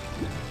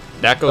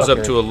 That goes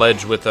up to a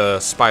ledge with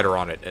a spider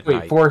on it at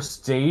night. Wait,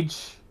 forest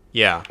stage?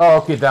 Yeah. Oh,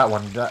 okay, that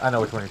one. I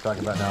know which one you're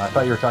talking about now. I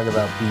thought you were talking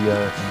about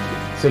the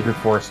Sacred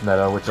Forest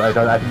Meadow, which I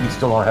think we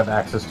still don't have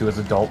access to as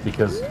adult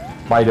because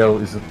Mido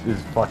is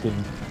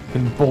fucking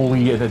can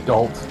bully an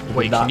adult.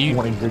 Wait, not can you?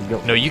 Wanting to go.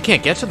 No, you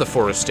can't get to the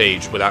forest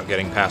stage without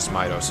getting past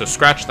Mido. So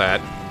scratch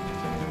that.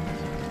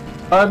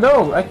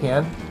 No, I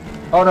can.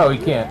 Oh no, he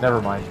can't.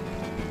 Never mind.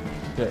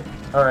 Okay.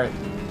 All right.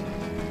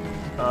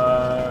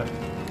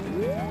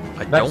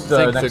 I don't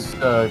think next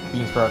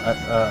bean sprout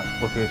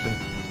location.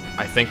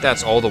 I think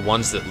that's all the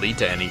ones that lead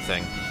to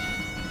anything.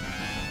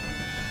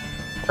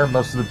 Are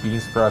most of the bean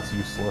sprouts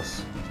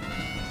useless?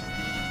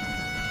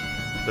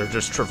 They're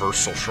just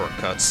traversal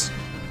shortcuts.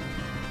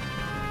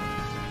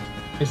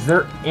 Is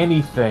there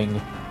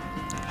anything?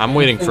 I'm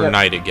waiting for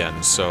night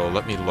again, so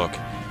let me look.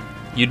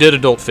 You did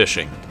adult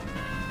fishing.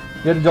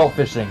 Good adult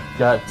fishing.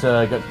 Got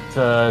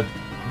a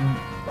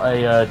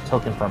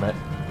token from it.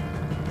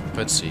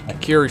 Let's see.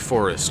 Kikiri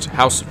Forest.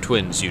 House of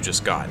Twins you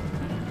just got.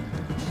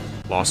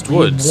 Lost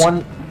Woods.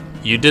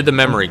 You did the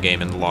memory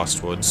game in the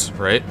Lost Woods,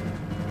 right?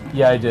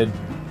 Yeah, I did.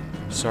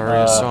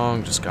 Saria's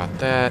Song, just got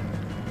that.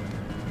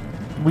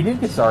 We did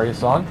get Saria's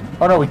Song.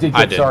 Oh no, we did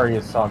get did.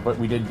 Saria's Song, but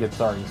we didn't get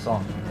Saria's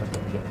Song. Okay,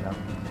 I get it now.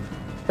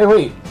 Hey,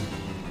 wait.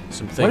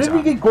 Some things. When did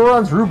we get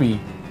Goron's Ruby?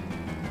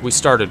 We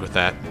started with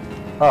that.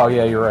 Oh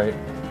yeah, you're right.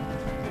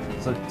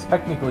 So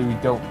technically, we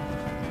don't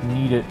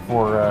need it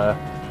for.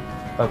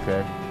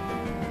 Okay.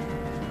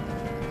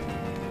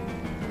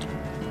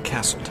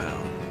 Castletown.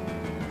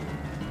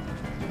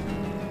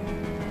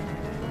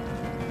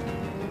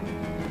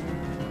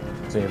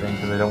 Saving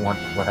because I don't want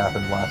what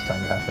happened last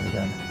time to happen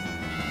again.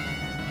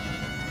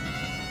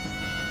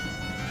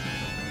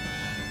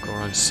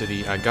 Goron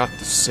City. I got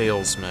the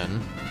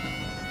salesman.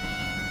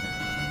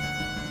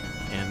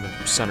 And the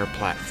center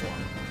platform.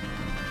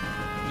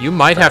 You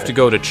might have to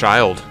go to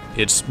Child.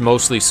 It's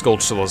mostly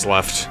Skulltula's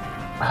left.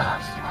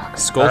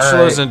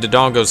 Skulltula's and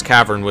Dodongo's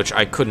Cavern, which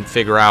I couldn't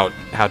figure out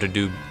how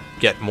to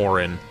get more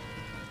in.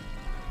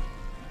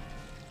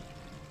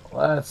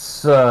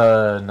 That's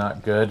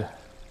not good.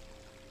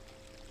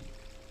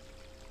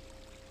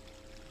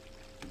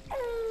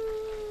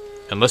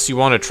 Unless you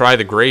want to try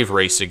the grave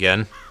race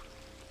again.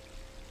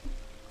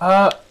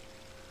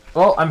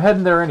 Well, I'm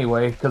heading there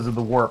anyway because of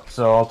the warp,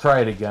 so I'll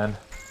try it again.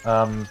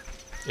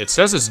 It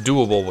says it's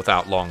doable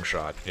without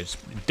Longshot. It's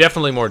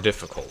definitely more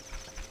difficult.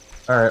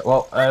 Alright,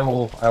 well, I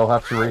will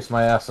have to race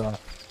my ass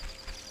off.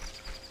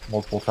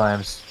 Multiple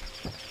times.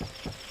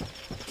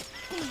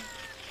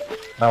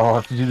 I'll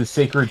have to do the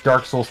sacred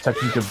Dark Souls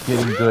technique of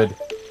getting good.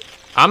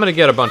 I'm gonna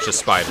get a bunch of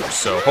spiders,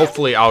 so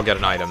hopefully I'll get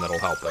an item that'll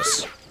help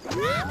us.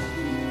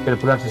 Gonna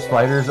put out your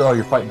spiders? Oh,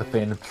 you're fighting the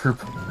Phantom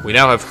Troop. We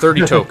now have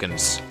 30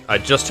 tokens. I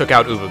just took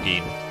out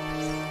Uvogin.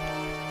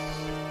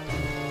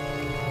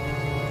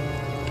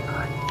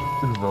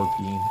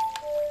 Uvogin.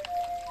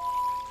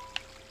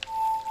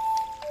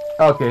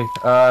 Okay,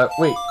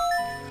 wait.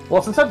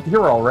 Well, since I'm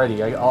here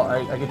already, I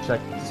can check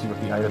to see what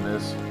the item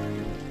is.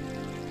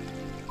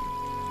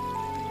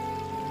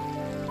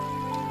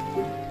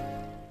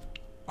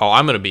 Oh,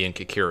 I'm gonna be in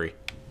Kikiri.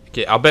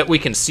 Okay, I'll bet we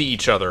can see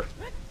each other.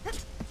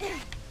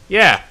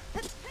 Yeah.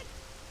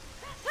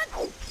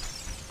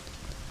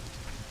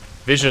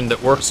 Vision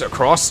that works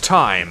across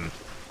time.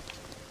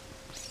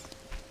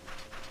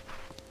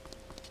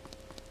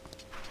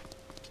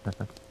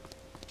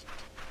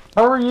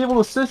 How are you able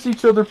to assist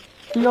each other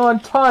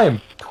beyond time?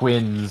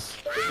 Twins.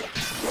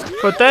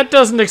 But that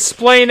doesn't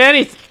explain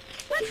anything.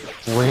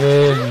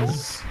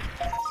 Twins.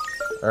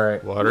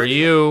 Alright. What are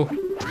you?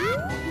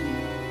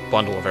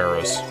 Bundle of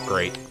arrows.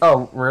 Great.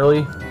 Oh,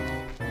 really?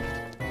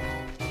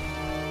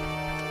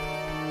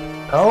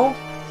 Oh?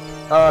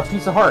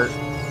 Piece of heart.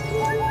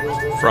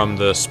 From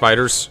the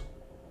spiders?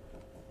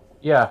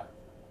 Yeah.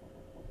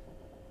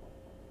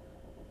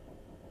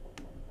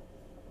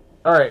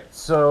 Alright,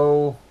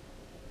 so...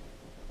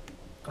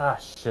 Ah,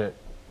 shit.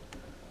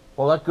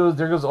 Well,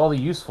 there goes all the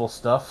useful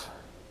stuff.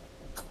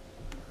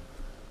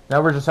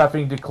 Now we're just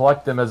having to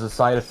collect them as a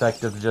side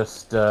effect of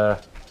just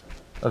trying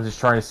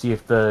to see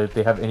if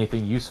they have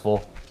anything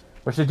useful.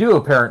 Which they do,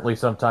 apparently,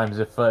 sometimes,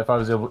 if I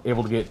was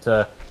able to get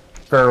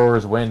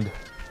Pharaoh's Wind.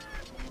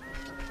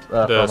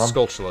 The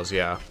Skulltulas,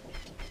 yeah.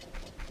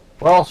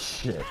 Well,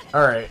 shit.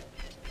 Alright.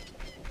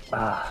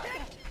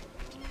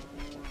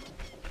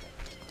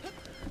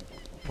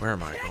 Where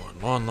am I going?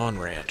 Lon Lon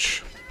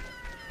Ranch.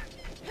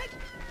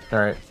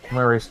 Alright, I'm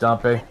gonna race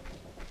Dompe.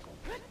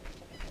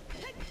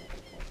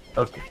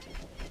 Okay.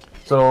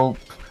 So,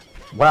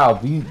 wow,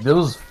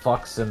 those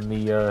fucks in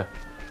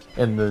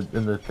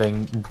the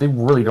thing, they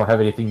really don't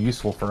have anything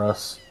useful for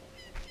us.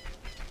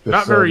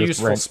 Not very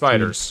useful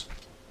spiders.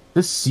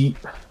 This seat...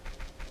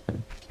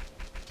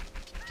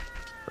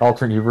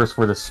 Alternate universe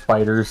where the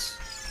spiders...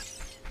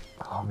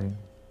 Oh, man.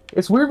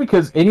 It's weird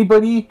because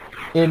anybody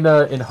in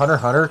Hunter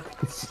x Hunter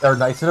are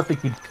nice enough they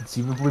could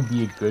conceivably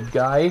be a good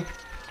guy.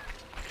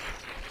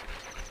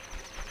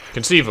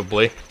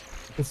 Conceivably.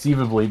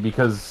 Conceivably,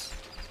 because...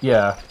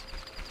 Yeah.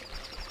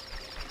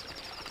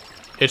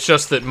 It's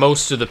just that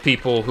most of the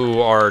people who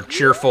are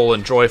cheerful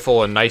and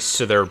joyful and nice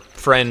to their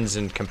friends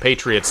and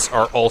compatriots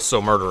are also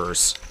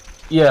murderers.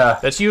 Yeah.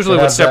 That's usually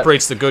what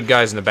separates the good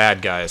guys and the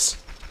bad guys.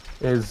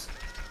 Is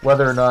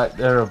whether or not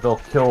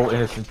they'll kill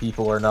innocent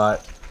people or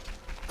not.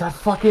 That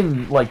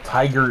fucking, like,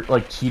 tiger,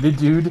 like, cheetah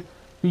dude,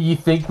 who you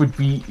think would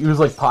be, he was,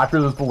 like,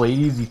 popular with the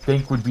ladies, you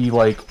think would be,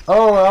 like,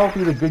 oh, I'll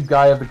be the good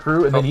guy of the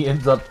crew, and then he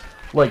ends up,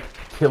 like,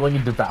 killing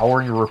and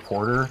devouring a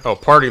reporter. Oh,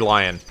 Party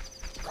Lion.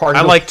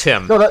 I liked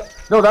him. No,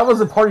 that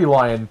wasn't Party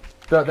Lion.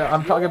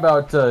 I'm talking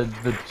about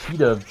the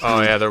cheetah dude.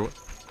 Oh, yeah,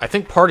 I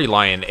think Party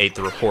Lion ate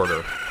the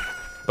reporter.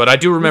 But I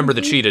do remember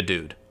the cheetah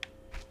dude.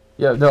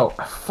 Yeah, no,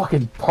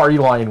 fucking Party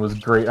Lion was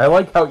great. I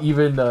like how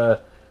even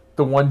the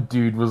one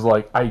dude was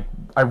like, I'm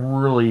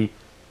really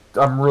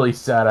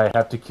sad I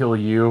have to kill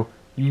you.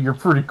 You're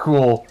pretty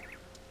cool.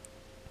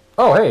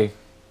 Oh, hey.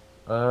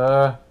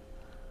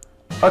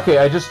 Okay,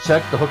 I just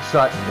checked. The hook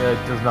shot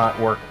does not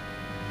work.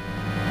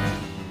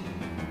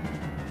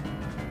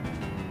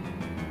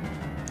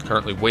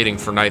 Currently waiting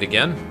for night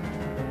again.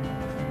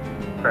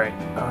 Right.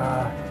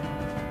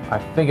 I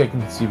think I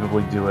can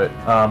conceivably do it.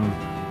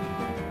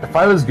 If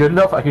I was good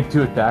enough, I could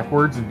do it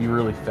backwards and be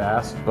really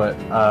fast, but,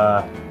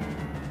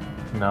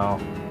 no.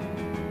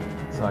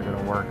 It's not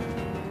gonna work.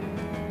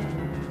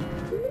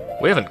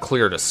 We haven't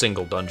cleared a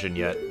single dungeon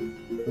yet.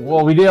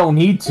 Well, we don't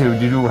need to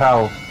due to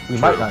how we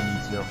might not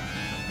need to.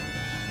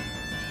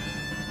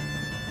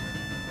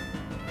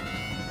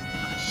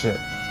 Shit.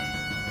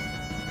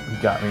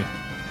 You got me.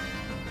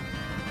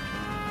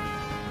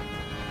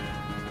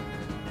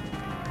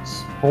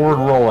 Forward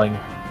rolling.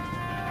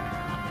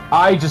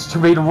 I just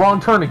made a wrong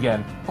turn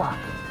again. Fuck.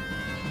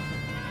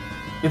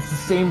 It's the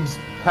same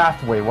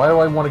pathway. Why do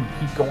I want to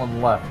keep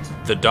going left?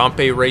 The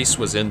Dompe race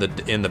was in the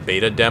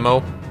beta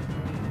demo.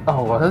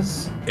 Oh, it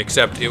was?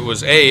 Except it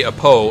was A, a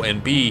Poe,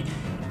 and B,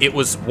 it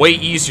was way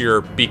easier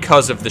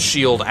because of the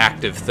shield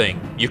active thing.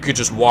 You could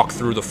just walk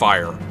through the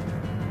fire.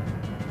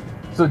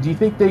 So do you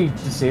think they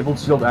disabled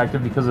shield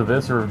active because of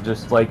this, or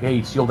just like,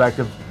 hey, shield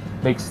active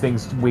makes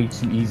things way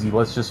too easy,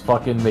 let's just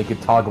fucking make it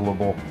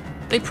toggleable?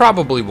 They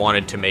probably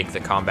wanted to make the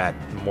combat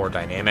more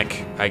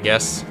dynamic, I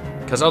guess.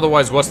 Because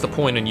otherwise, what's the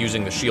point in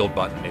using the shield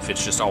button if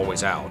it's just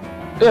always out?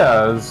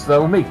 Yeah,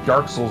 that would make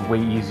Dark Souls way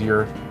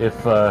easier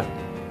if the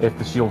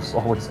shield's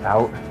always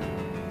out.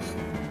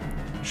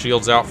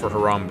 Shield's out for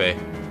Harambe.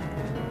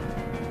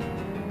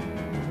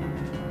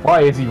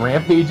 Why, is he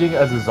rampaging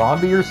as a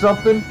zombie or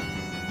something?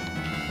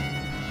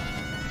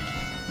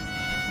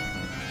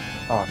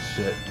 Oh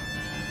shit.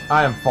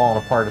 I am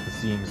falling apart at the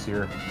seams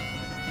here.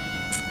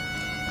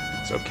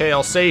 It's okay,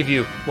 I'll save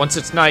you. Once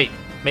it's night,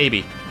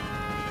 maybe.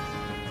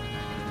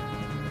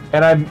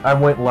 And I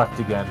went left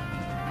again.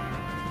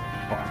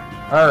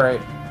 Alright.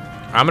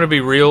 I'm gonna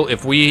be real,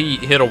 if we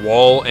hit a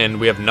wall and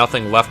we have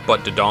nothing left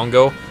but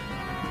Dodongo,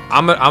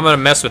 I'm gonna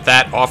mess with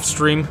that off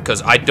stream,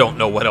 because I don't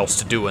know what else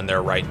to do in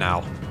there right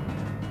now.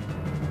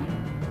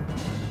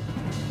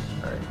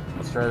 Alright,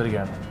 let's try that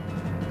again.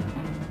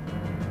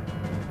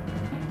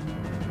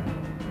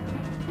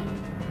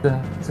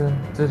 It's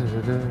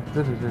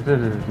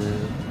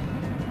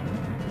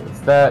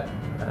that,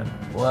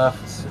 and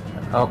left,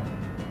 and up.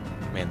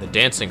 Man, the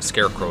dancing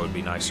scarecrow would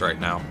be nice right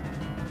now.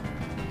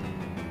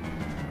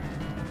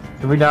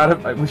 Should we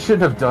not have? We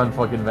shouldn't have done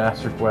fucking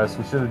Master Quest.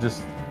 We should have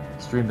just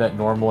streamed that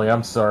normally.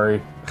 I'm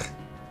sorry.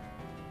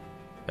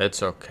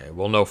 It's okay.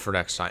 We'll know for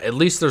next time. At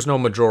least there's no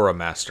Majora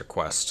Master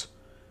Quest.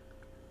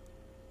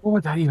 What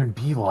would that even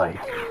be like?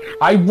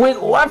 I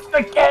went left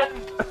again!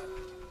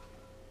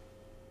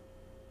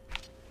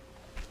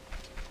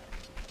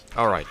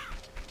 Alright.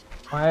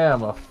 I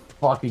am a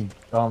fucking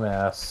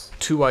dumbass.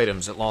 2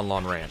 items at Lon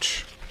Lon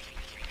Ranch.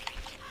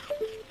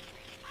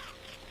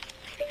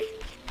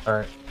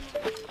 Alright.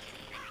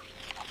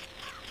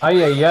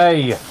 Ay ay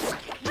ay!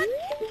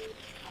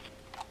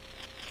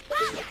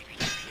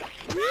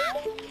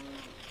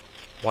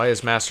 Why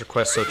is Master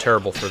Quest so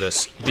terrible for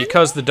this?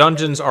 Because the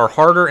dungeons are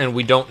harder and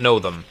we don't know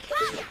them.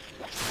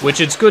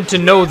 Which it's good to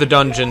know the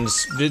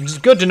dungeons. It's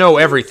good to know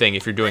everything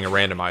if you're doing a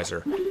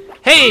randomizer.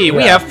 Hey, yeah.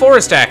 We have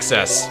forest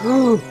access.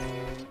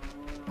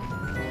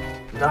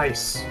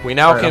 Nice. We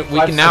now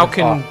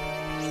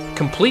can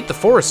complete the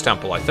forest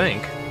temple, I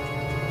think.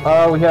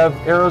 We have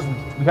arrows.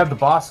 We have the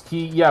boss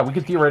key. Yeah, we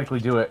could theoretically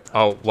do it.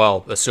 Oh,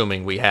 well,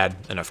 assuming we had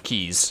enough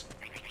keys.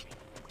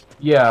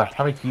 Yeah,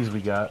 how many keys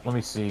we got? Let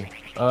me see.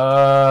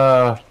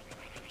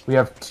 We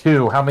have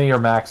 2. How many are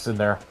max in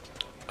there?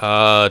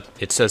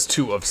 It says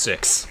 2 of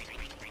 6.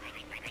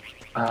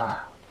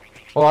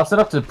 Well, that's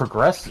enough to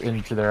progress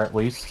into there at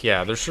least.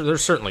 Yeah, there's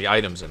certainly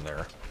items in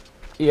there.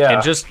 Yeah.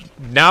 And just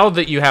now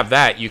that you have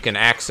that, you can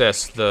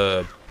access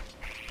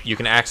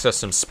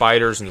some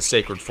spiders in the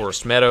Sacred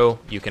Forest Meadow.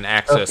 You can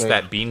access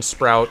that bean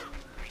sprout.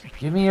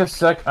 Give me a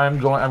sec. I'm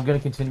gonna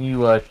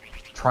continue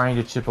trying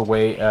to chip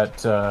away at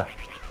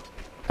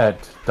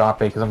Dompe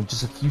because I'm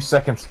just a few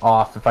seconds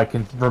off. If I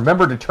can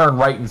remember to turn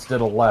right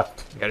instead of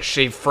left. You gotta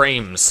shave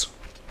frames.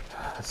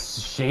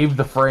 Shave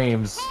the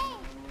frames.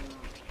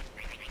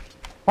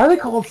 Why are they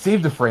called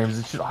save the frames?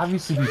 It should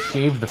obviously be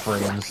shave the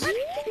frames.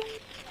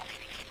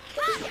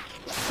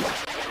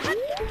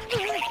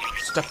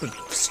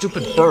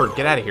 Stupid bird,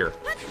 get out of here.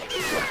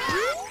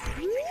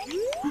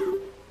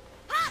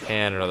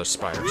 And another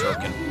spider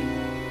token.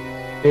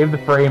 Save the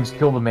frames,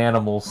 kill the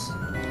manimals.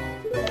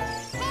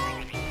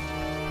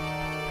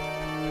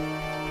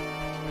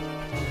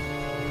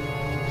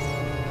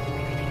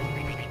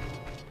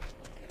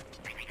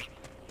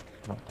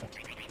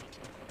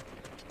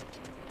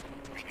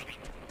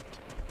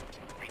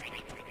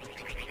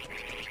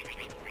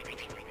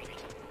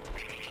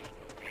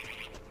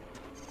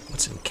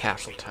 What's in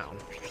Castle Town?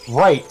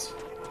 Right.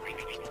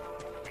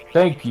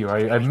 Thank you.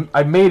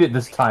 I made it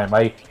this time.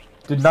 I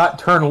did not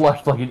turn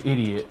left like an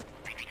idiot.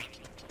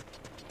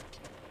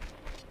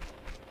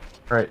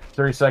 Alright,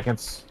 30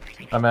 seconds.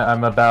 I'm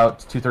about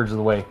 2/3 of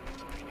the way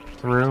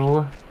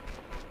through.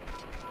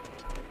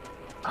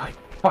 I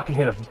fucking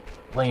hit a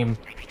lame.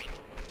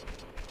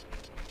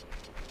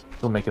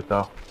 Still make it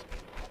though.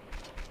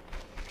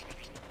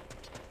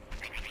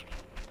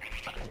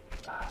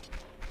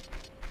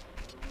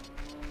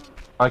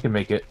 I can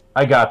make it.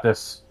 I got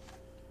this.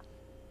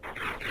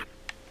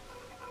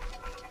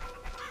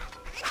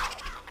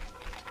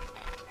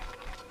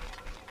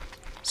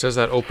 Says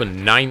that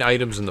opened 9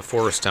 items in the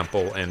Forest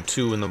Temple and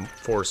 2 in the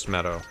Forest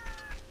Meadow.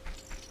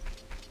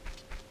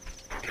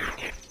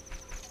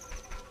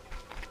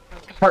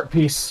 Heart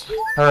piece.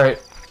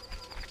 Alright.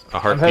 A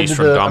heart piece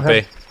from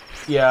Dompe?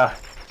 Yeah.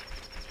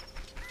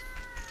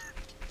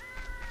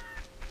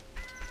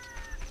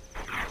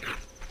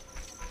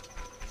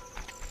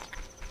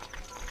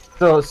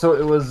 So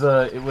it was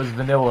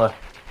vanilla.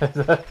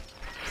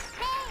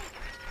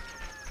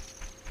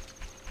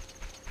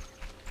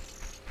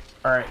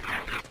 Alright.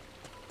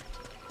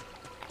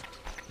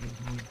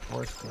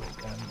 Force go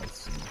again, let's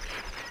see.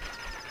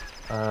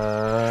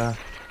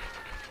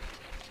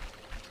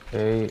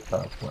 Okay,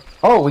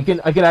 oh, I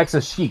can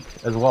access Sheik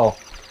as well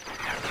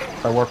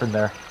by warping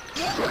there.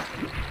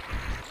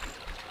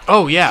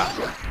 Oh yeah.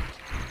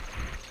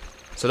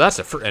 So that's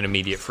an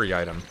immediate free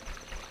item.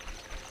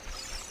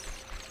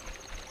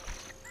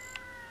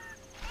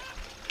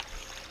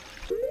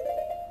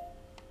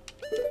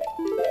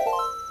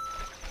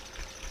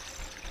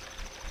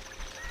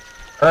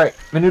 Alright,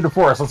 Menu to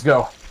Forest, let's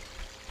go.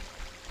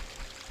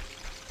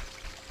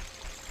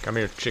 Come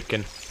here,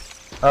 chicken.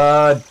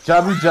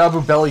 Jabu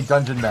Jabu Belly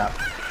Dungeon Map.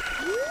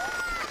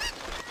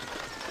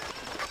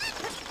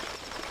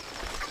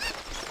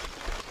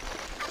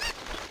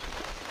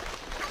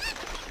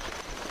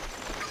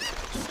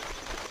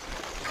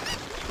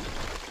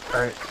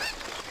 Alright.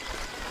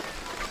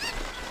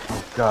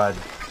 Oh, God.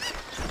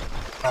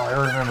 Oh, I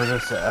remember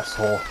this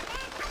asshole.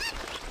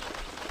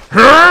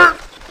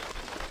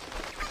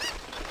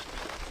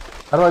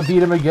 How do I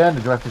beat him again?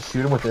 Do I have to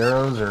shoot him with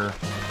arrows, or...?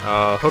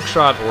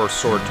 Hookshot or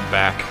sword to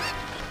back.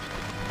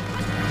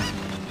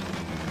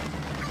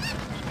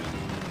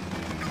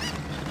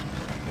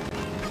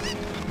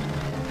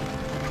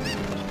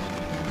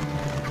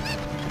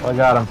 Well, I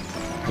got him.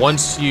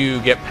 Once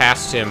you get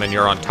past him and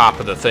you're on top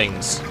of the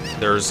things,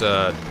 there's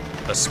a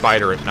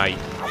spider at night.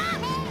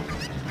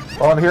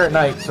 Well, I'm here at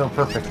night, so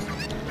perfect.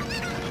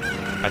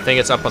 I think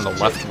it's up on the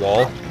left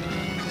wall.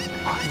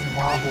 Fucking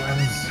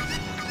Woblins.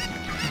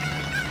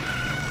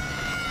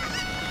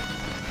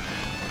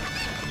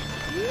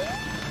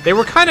 They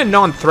were kind of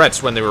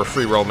non-threats when they were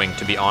free roaming,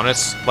 to be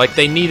honest. Like,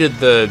 they needed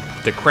the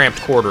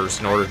cramped quarters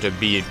in order to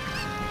be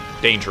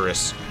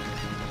dangerous.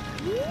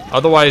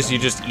 Otherwise, you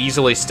just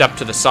easily step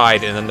to the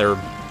side, and then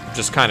they're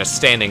just kind of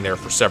standing there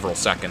for several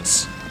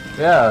seconds.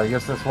 Yeah, I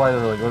guess that's why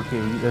they're like, okay,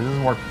 it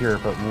doesn't work here,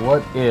 but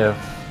what if...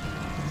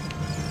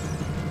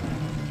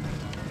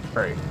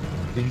 Alright,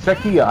 did you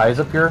check the eyes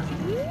up here?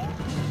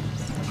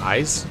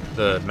 Eyes?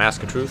 The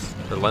Mask of Truth?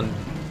 Or Lend?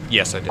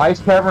 Yes, I did.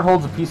 Ice Cavern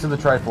holds a piece of the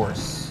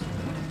Triforce.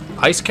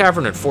 Ice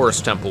Cavern and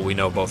Forest Temple, we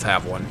know both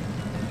have one.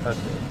 Okay.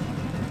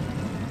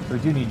 So we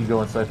do need to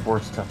go inside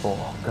Forest Temple.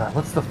 Oh god,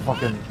 what's the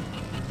fucking...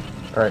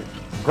 Alright,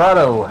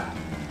 Grotto!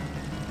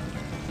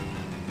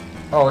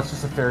 Oh, it's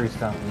just a fairy's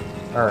fountain.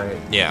 Alright.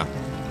 Yeah.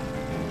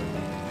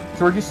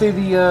 So where'd you say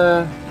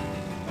the,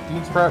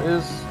 Bean Sprout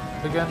is,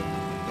 again?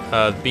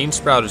 Bean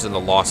Sprout is in the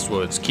Lost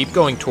Woods. Keep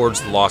going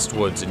towards the Lost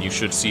Woods and you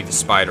should see the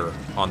spider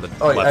on the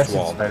left left I see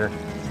wall. The spider.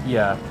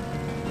 Yeah.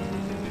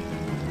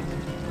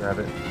 Grab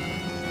it.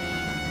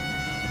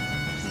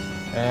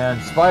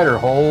 And spider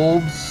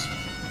holds...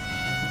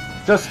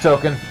 just a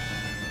token.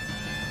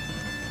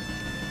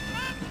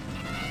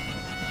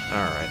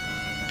 Alright.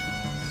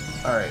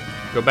 Alright.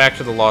 Go back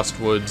to the Lost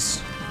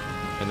Woods,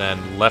 and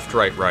then left,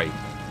 right, right.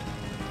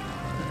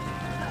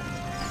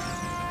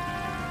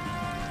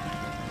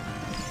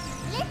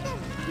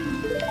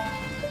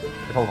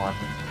 Hold on.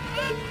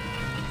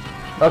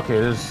 Okay,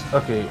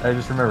 I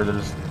just remember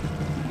there's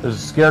a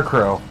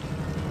scarecrow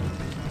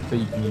that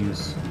you can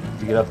use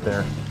to get up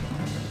there.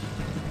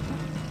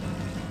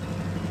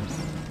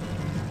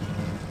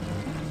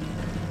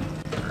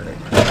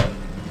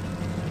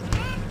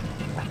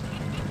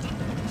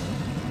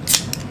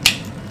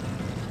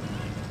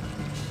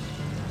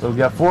 So we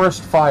got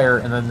forest, fire,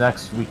 and then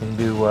next we can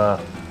do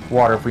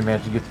water if we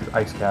manage to get through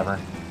Ice Cavern.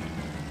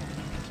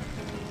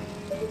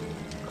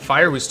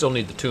 Fire, we still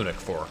need the tunic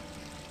for.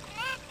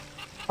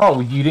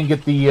 Oh, you didn't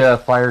get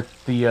the fire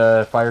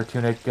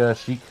tunic,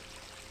 Sheik?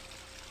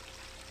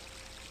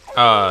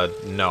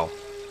 No.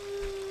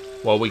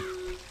 Well,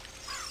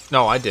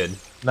 no, I did.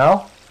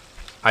 No?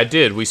 I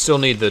did. We still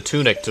need the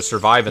tunic to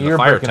survive in You're the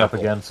fire breaking temple.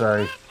 up again.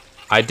 Sorry.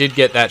 I did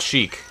get that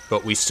Sheik,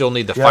 but we still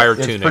need the fire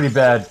it's tunic. Pretty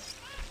bad.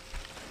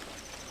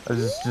 I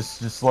was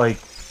just like...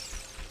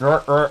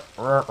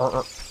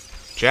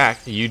 Jack,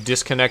 you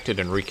disconnected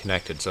and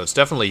reconnected, so it's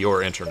definitely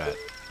your internet.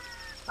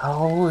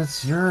 Oh,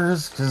 it's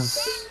yours, because...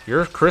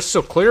 You're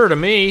crystal clear to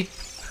me.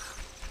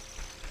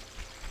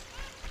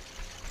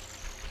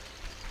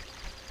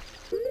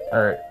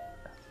 Alright.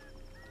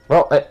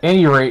 Well, at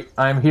any rate,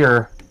 I'm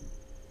here.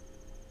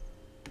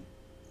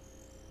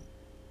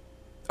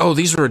 Oh,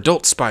 these are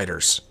adult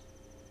spiders.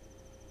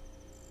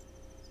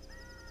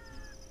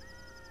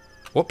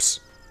 Whoops.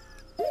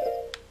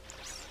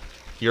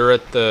 You're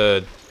at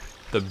the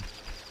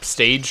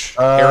stage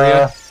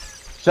area?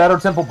 Shadow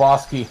Temple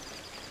boss key.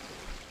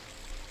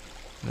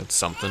 That's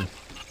something.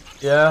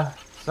 Yeah,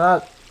 it's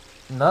not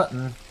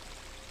nothing. Is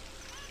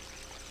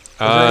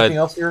there anything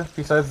else here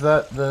besides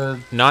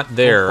that? Not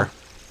there.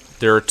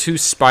 There are 2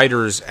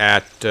 spiders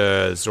at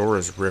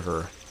Zora's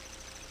River.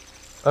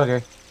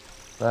 Okay.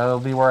 That'll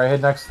be where I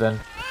head next then.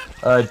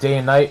 Day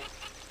and night?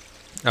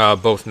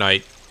 Both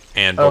night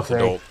and both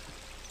adult.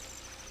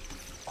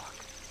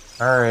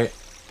 Alright.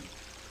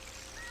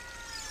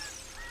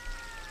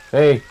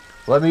 Hey,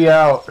 let me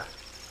out.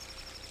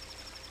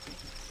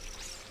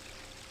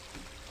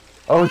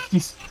 Oh,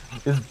 it's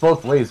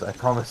both ways. I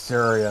promise,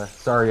 Saria.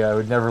 Sorry, I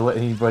would never let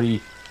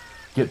anybody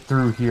get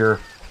through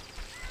here.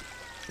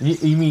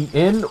 You mean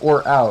in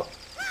or out?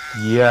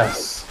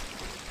 Yes.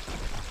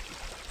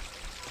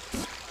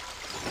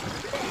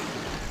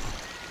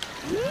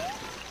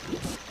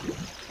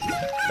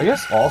 I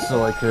guess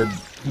also I could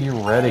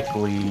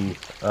theoretically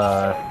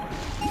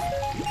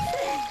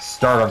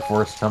start on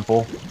Forest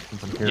Temple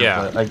since I'm here.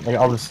 Yeah. But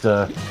I'll just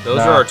Those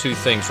are our 2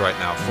 things right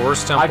now.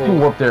 Forest Temple. I can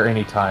warp there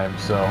anytime,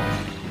 so.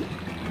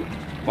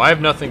 Well, I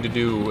have nothing to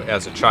do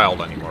as a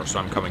child anymore, so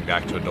I'm coming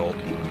back to adult.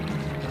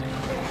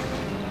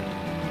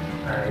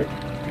 Alright.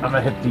 I'm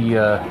gonna hit the,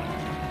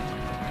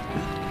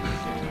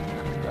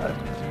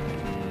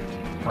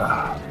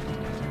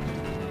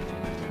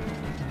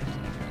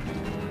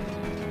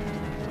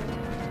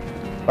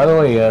 By the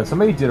way,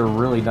 somebody did a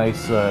really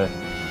nice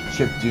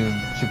chiptune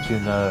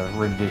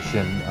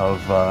rendition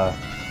of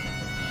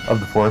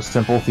the Forest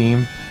Temple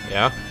theme.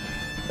 Yeah.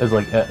 As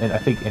like, I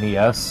think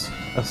NES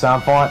a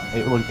sound font.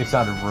 It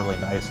sounded really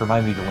nice.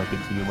 Remind me to link it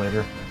to you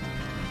later.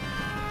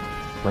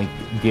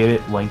 Get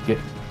it, link it.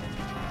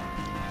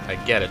 I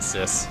get it,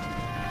 sis.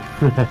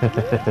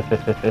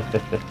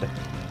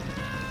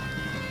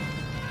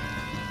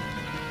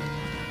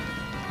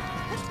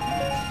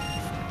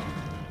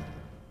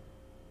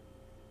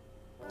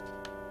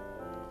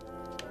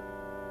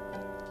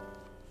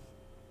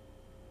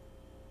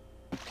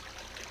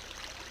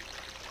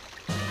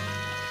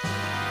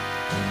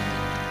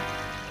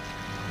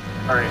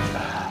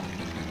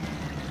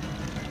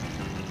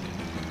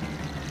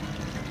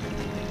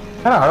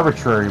 Kind of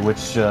arbitrary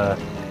which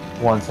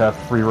ones have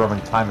free roaming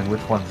time and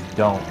which ones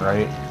don't,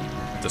 right?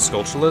 The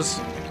Skulltulas?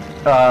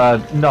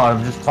 No,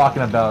 I'm just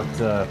talking about.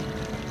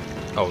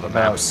 Oh, the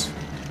maps.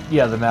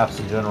 Yeah, the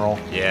maps in general.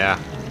 Yeah.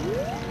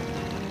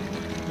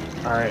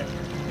 All right.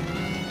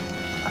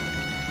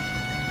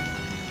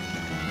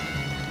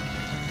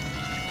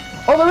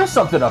 Oh, there is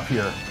something up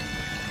here.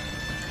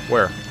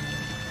 Where?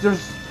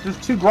 There's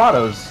 2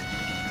 grottos.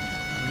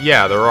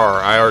 Yeah, there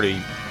are.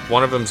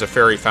 One of them's a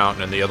fairy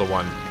fountain, and the other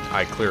one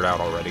I cleared out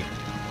already.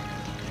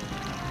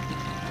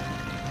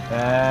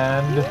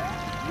 And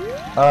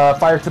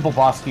Fire Temple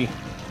boss key.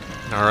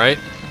 All right.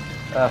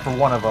 For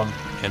one of them.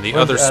 And the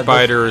other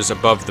spider is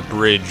above the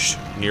bridge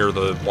near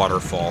the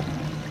waterfall.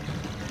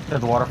 Near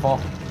the waterfall?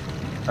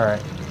 All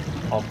right.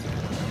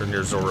 Or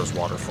near Zora's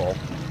waterfall.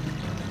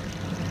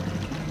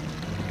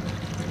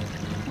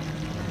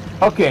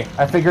 Okay,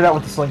 I figured out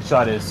what the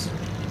slingshot is.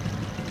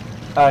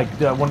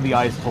 One of the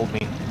eyes told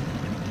me.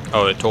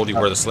 Oh, it told you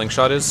where the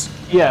slingshot is?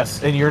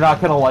 Yes, and you're not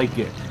gonna like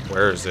it.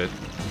 Where is it?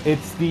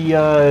 It's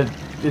the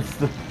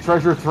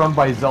treasure thrown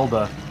by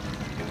Zelda.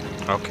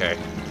 Okay.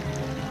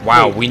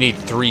 Wow, wait. We need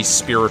 3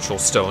 spiritual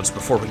stones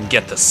before we can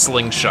get the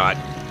slingshot.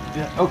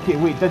 Okay,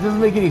 wait, that doesn't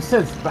make any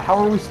sense. But how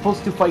are we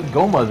supposed to fight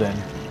Goma then?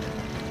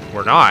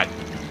 We're not.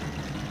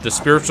 The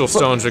spiritual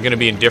stones are going to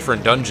be in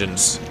different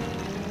dungeons.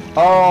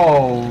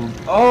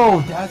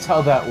 Oh, that's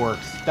how that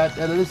works. That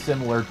is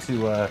similar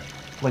to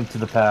Link to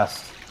the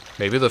Past.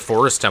 Maybe the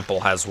Forest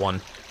Temple has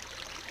one.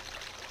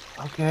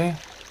 Okay.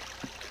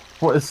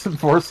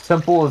 Forest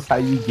Temple is how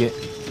you get.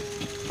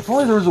 If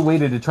only there was a way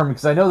to determine,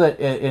 because I know that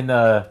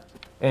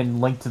in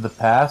Link to the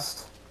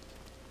Past,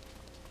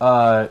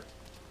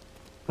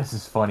 this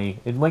is funny.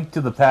 In Link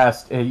to the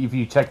Past, if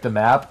you check the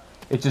map,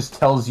 it just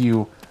tells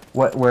you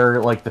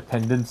where like the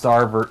pendants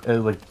are,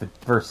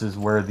 versus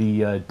where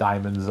the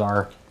diamonds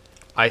are.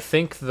 I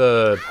think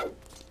the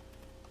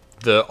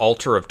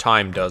Altar of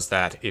Time does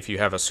that if you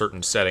have a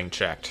certain setting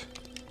checked.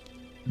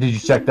 Did you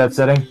check that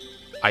setting?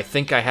 I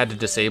think I had to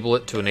disable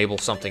it to enable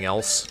something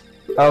else.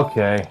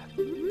 Okay.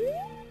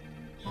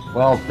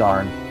 Well,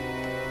 darn.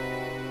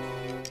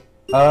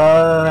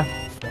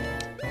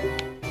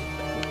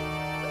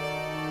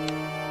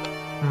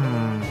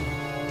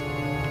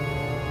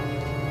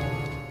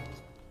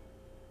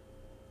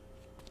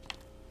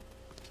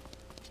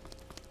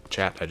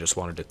 Chat, I just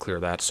wanted to clear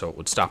that so it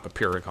would stop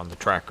appearing on the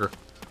tracker.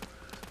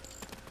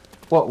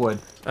 What would?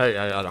 I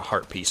got a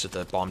heart piece at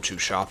the Bomb Chew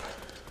shop.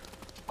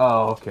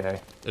 Oh,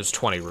 okay. It was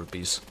 20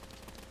 rupees.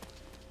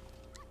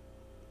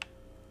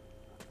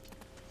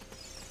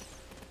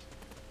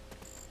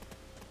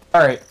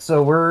 Alright,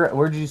 so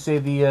where did you say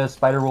the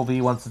spider will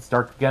be once it's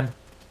dark again?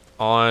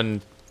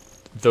 On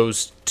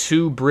those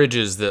 2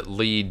 bridges that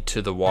lead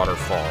to the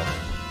waterfall.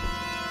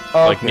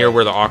 Okay. Like near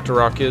where the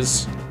Octorok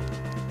is.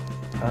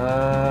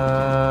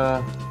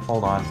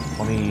 Hold on.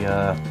 Let me,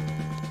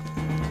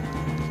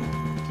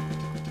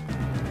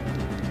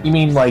 You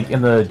mean like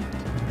in the...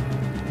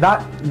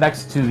 Not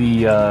next to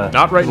the,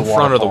 Not right in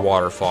front of the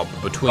waterfall.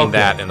 waterfall, but between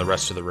that and the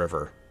rest of the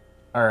river.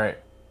 Alright.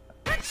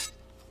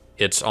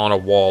 It's on a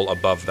wall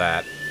above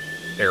that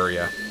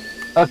area.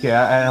 Okay,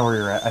 I know where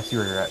you're at. I see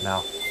where you're at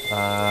now.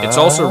 It's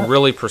also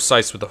really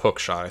precise with the hook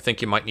shot. I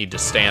think you might need to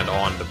stand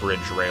on the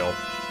bridge rail.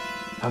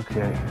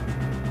 Okay.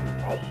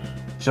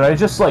 Should I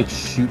just, like,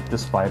 shoot the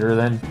spider,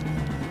 then?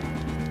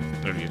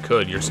 If you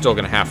could, you're still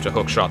gonna have to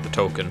hook shot the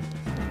token.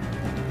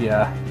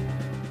 Yeah.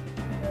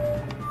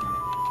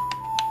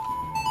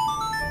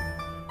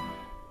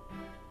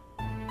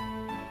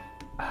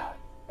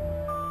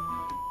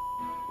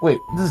 Wait,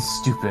 this is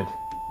stupid.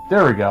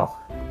 There we go.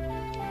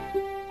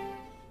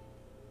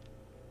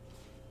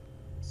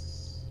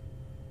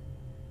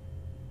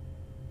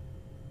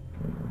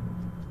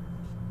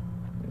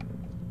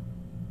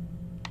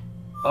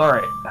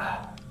 Alright.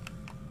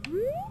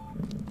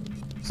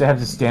 So I have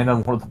to stand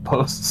on one of the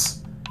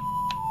posts?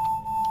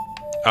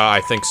 I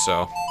think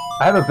so.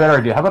 I have a better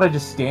idea. How about I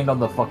just stand on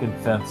the fucking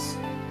fence?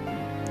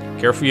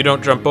 Careful you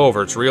don't jump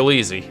over, it's real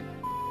easy.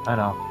 I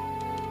know.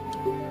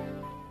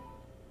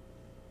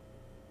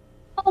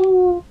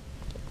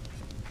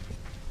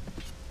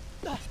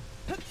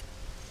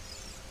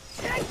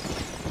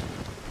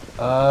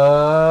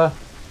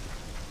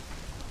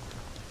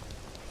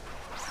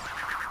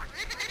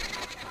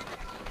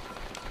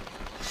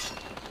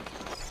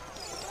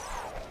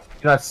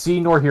 Do not see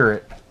nor hear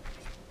it.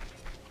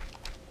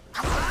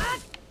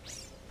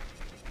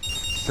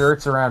 Sure,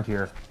 it's around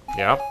here.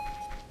 Yep.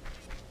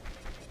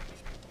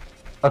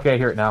 Okay, I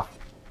hear it now.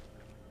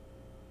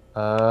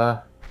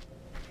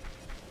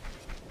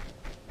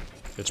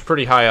 It's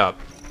pretty high up.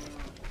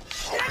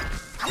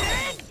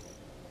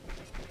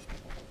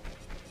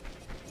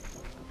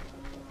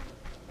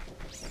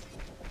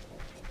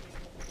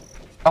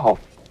 Oh,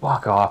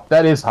 fuck off.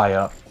 That is high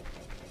up.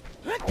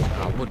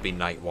 It would be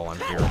night while I'm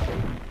here.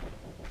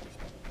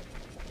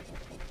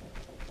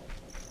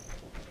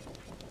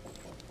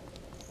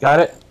 Got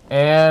it.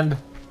 And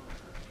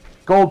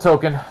gold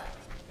token.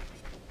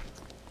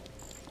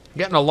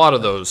 Getting a lot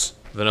of those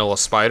vanilla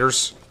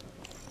spiders.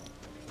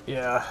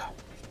 Yeah.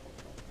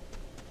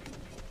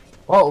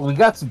 Well, we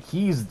got some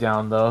keys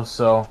down, though,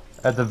 so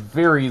at the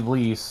very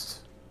least...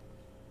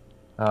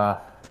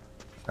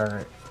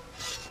 Alright.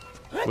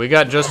 We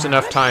got just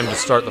enough time to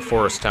start the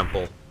forest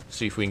temple.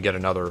 See if we can get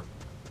another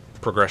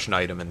progression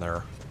item in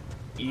there.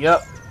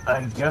 Yep.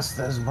 I guess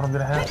that's what I'm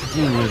gonna have to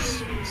do,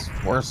 is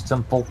forest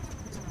temple.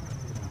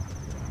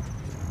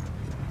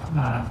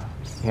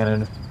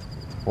 Cannon.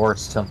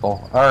 Forest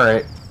temple.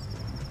 Alright.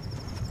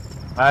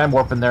 I'm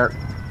warping there.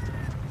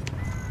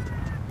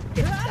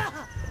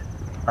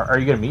 Are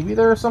you gonna meet me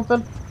there or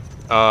something?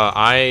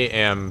 I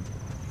am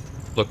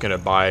looking to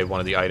buy one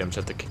of the items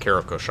at the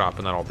Kakariko shop,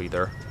 and then I'll be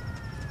there.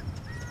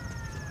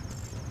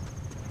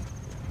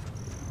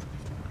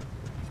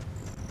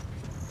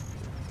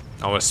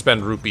 I want to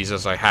spend rupees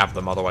as I have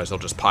them, otherwise they'll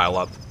just pile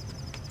up.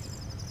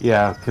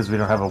 Yeah, because we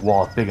don't have a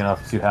wallet big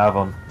enough to have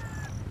them.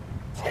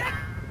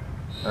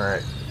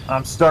 Alright,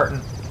 I'm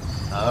starting.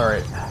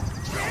 Alright.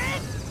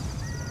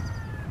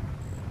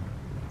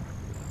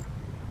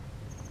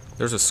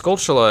 There's a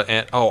Skulltula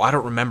and... Oh, I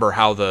don't remember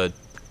how the...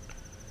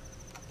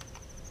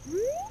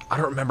 I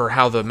don't remember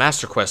how the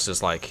Master Quest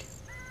is like.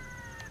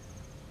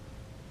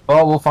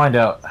 Well, we'll find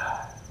out.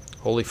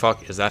 Holy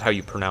fuck, is that how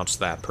you pronounce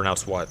that?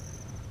 Pronounce what?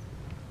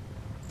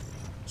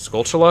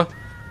 Skulltula?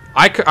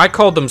 I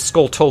called them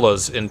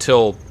Skulltulas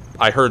until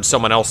I heard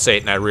someone else say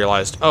it and I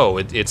realized, oh,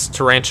 it's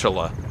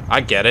Tarantula. I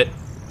get it.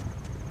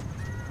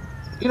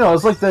 You know,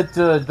 it's like that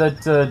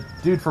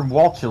dude from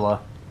Waltula.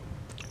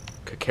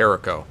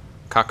 Kakariko.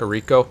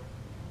 Kakariko?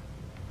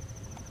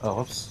 Oh,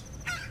 whoops.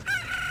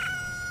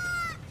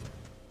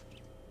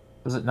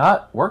 Does it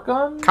not work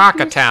on?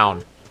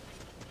 Cockatown.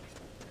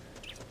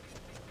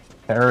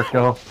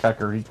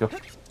 Kakariko.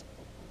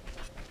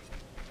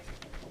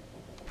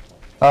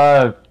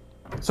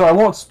 So I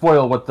won't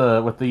spoil what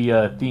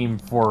the theme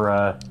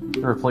for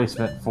the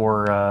replacement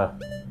for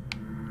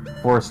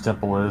Forest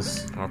Temple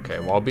is. Okay,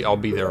 well I'll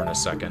be there in a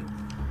second.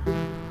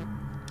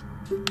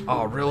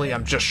 Oh really?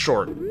 I'm just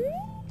short.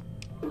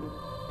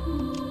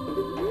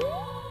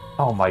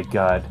 Oh my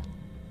god.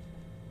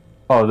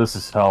 Oh, this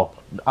is hell.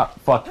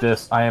 Fuck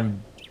this. I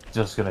am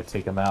just gonna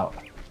take him out.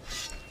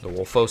 The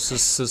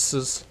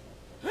Wolfoses?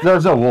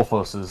 There's no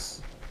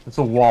Wolfoses. It's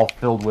a wall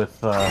filled with,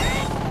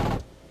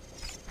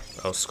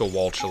 Oh,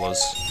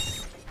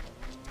 Skullwaltulas.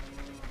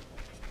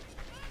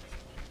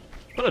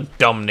 What a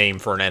dumb name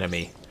for an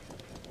enemy.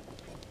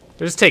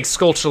 Just take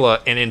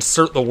Skulltula and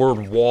insert the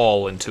word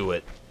wall into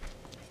it.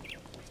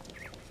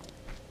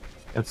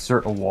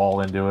 insert a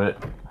wall into it.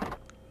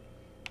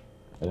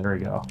 There we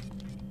go.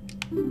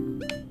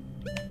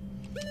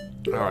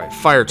 Alright,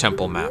 Fire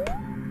Temple map.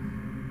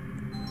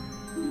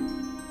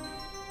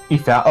 He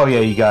found. Oh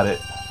yeah, you got it.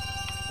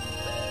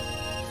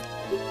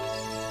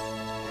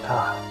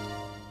 Ah.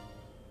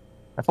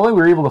 If only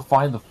we were able to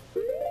find the.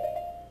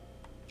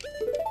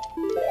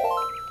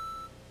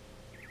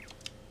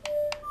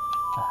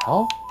 The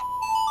hell?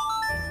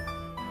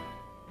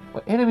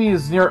 Enemy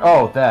is near...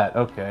 Oh, that.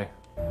 Okay.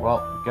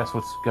 Well, guess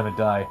what's gonna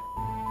die?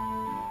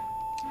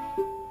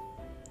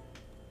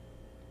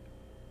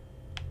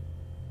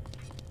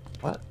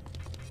 What?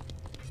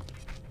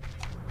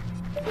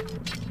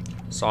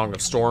 Song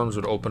of Storms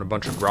would open a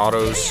bunch of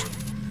grottos.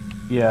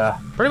 Yeah.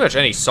 Pretty much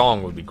any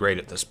song would be great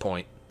at this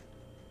point.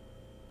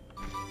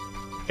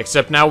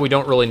 Except now we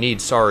don't really need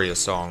Saria's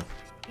song.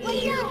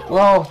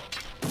 Well,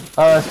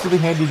 it's really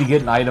handy to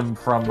get an item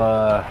from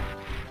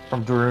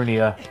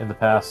Darunia in the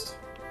past.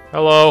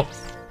 Hello.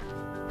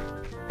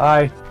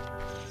 Hi.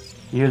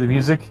 You hear the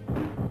music?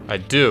 I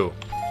do.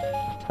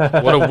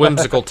 What a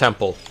whimsical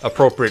temple.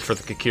 Appropriate for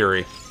the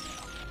Kikiri.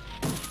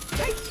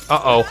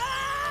 Uh-oh.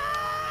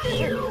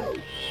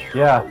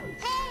 Yeah.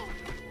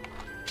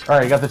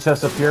 Alright, you got the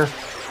chest up here.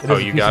 Oh,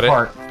 you got it?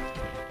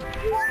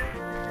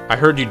 I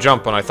heard you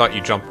jump when I thought you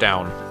jumped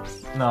down.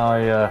 No,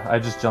 yeah, I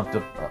just jumped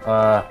up.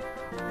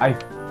 I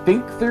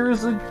think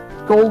there's a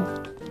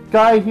gold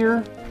guy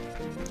here.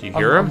 Do you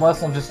hear him?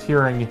 Unless I'm just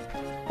hearing...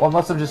 Well,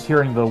 unless I'm just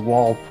hearing the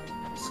wall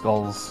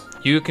skulls.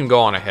 You can go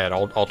on ahead.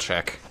 I'll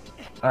check.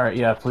 Alright,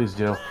 yeah, please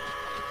do.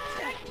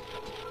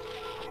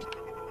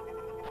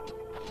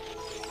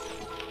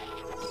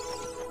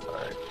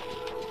 Alright.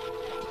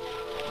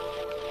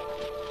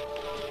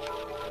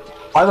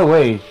 By the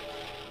way...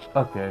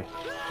 Okay,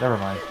 never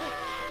mind.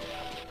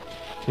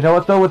 You know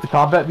what, though? With the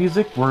combat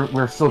music,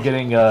 we're still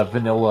getting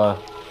vanilla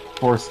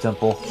Forest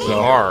Temple. So. We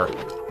are.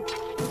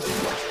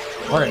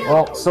 Alright,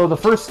 well, so the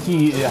first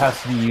key it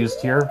has to be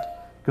used here,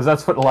 because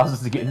that's what allows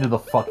us to get into the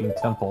fucking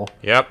temple.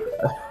 Yep.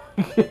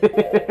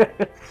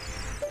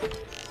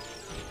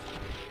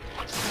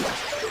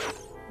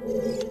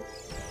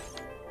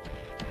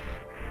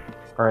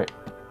 Alright.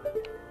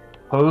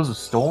 Pose has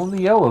stolen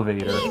the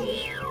elevator.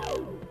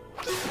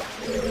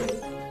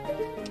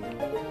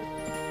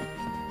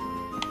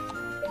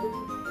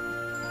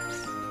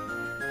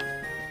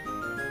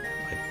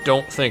 I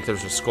don't think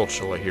there's a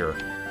Skulltula here,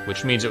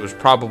 which means it was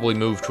probably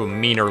moved to a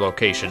meaner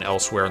location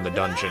elsewhere in the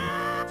dungeon.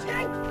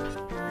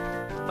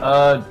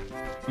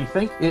 You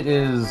think it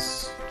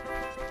is...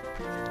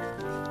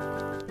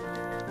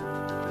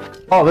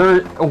 Oh,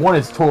 one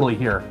is totally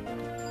here.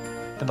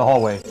 In the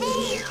hallway.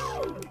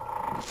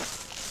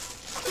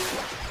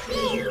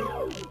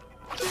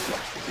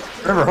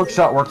 Remember,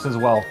 hookshot works as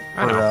well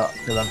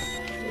for them.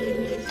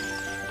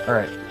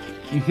 Alright.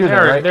 You hear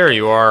that, right? There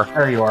you are.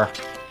 There you are.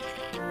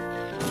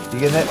 You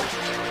getting it?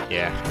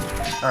 Yeah.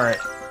 Alright.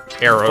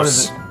 Arrows. What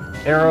is it?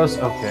 Arrows?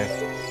 Okay.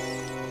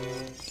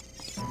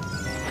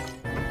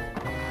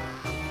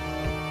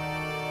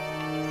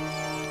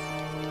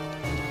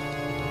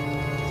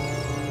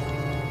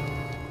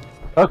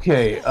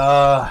 Okay,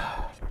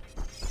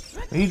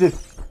 we need to...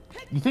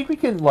 You think we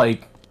can,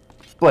 like,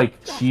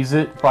 cheese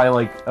it by,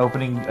 like,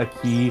 opening a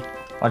key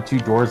on 2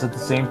 doors at the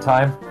same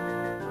time?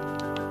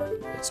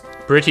 It's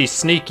pretty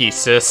sneaky,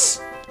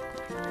 sis.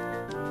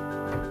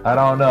 I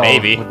don't know.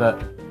 Maybe. With that...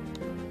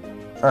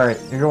 Alright,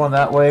 you're going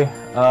that way.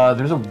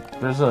 There's a...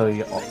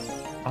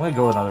 I'm gonna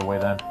go another way,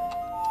 then.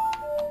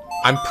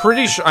 I'm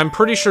pretty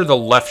sure the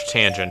left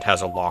tangent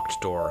has a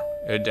locked door.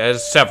 It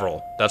has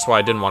several. That's why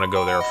I didn't want to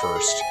go there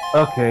first.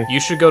 Okay.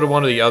 You should go to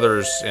one of the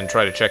others and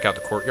try to check out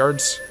the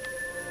courtyards.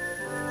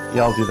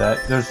 Yeah, I'll do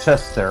that. There's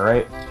chests there,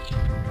 right?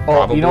 Oh,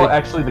 Probably. you know what?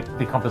 Actually,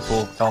 the compass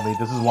will tell me.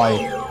 This is why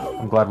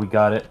I'm glad we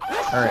got it.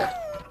 Alright.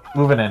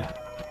 Moving in.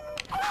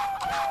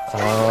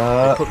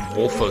 They put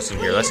Wolfos in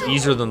here. That's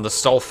easier than the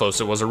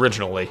Stulfos it was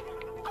originally.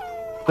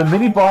 The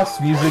mini-boss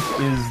music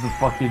is the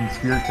fucking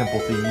Spirit Temple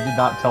theme. You did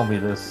not tell me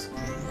this.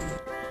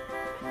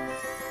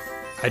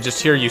 I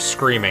just hear you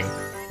screaming.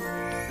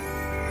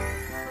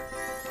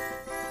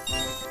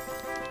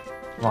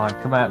 Come on,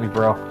 come at me,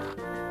 bro.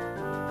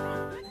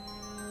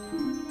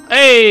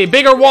 Hey,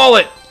 bigger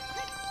wallet!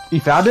 You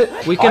found it?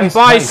 We can Nice,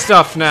 buy nice.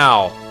 stuff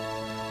now!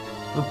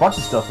 There's a bunch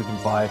of stuff we can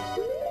buy.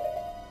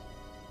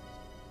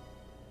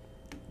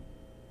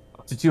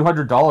 Up to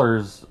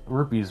 $200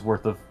 rupees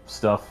worth of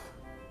stuff.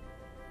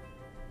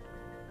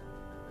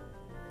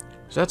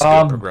 So that's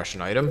a good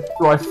progression item.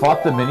 So I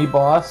fought the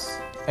mini-boss,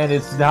 and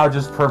it's now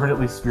just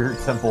permanently Spirit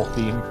Temple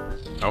theme.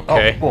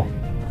 Okay. Oh, cool.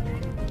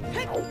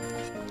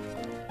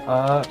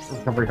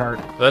 Recovery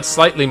heart. That's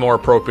slightly more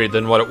appropriate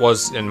than what it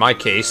was in my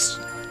case.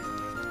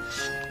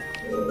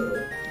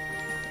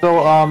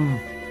 So,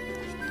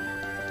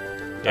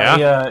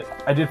 Yeah?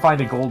 I did find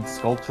a gold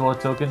Skulltula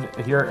token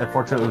here.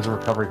 Unfortunately, it was a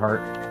recovery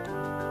heart.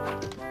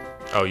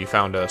 Oh, you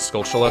found a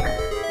Skulltula?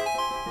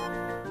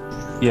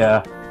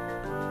 Yeah.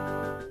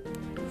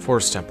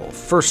 Forest Temple.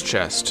 First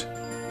chest.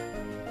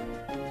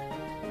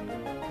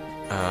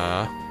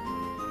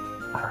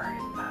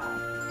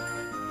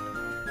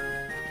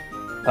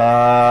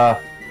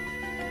 Alright.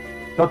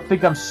 Don't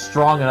think I'm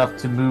strong enough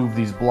to move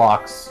these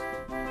blocks.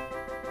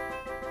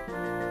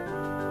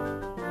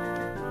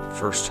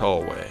 First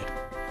hallway.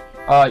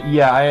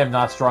 Yeah, I am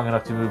not strong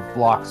enough to move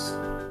blocks.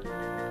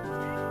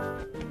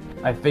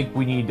 I think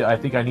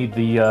I need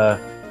the,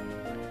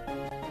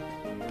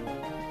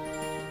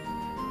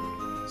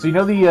 So you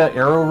know the,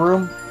 arrow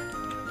room?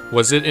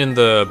 Was it in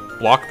the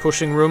block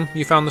pushing room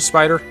you found the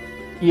spider?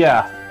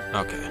 Yeah.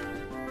 Okay.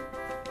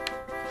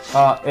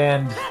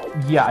 And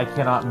yeah, I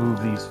cannot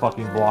move these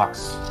fucking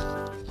blocks.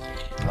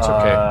 It's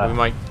okay.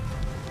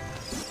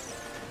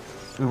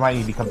 We might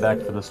need to come back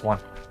for this one.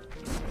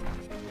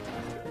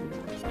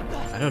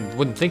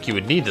 Wouldn't think you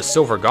would need the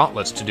silver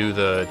gauntlets to do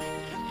the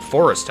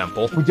forest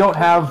temple. We don't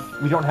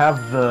have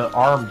the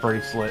arm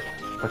bracelet,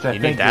 which I You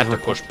think need that to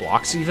push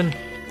blocks even?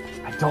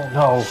 I don't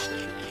know.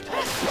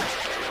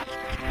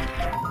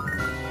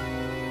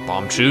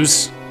 Bomb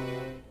shoes?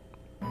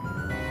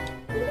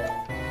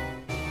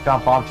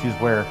 Got bomb shoes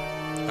where?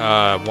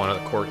 One of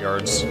the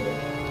courtyards.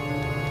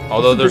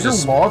 Although there's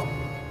a wall.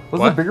 Was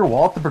the bigger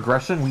wall at the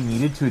progression we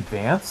needed to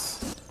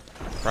advance?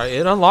 Right,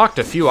 it unlocked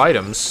a few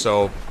items,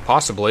 so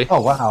possibly. Oh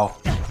wow.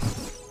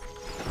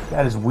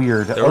 That is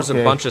weird. There was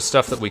a bunch of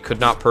stuff that we could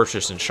not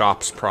purchase in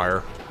shops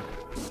prior.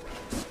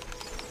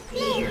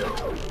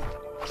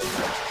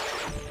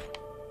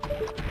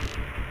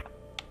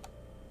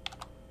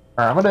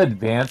 Alright, I'm gonna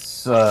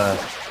advance, I'm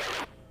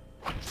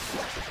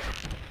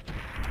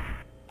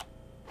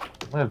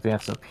gonna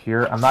advance up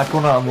here. I'm not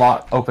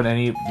gonna open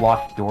any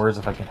locked doors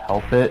if I can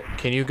help it.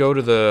 Can you go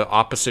to the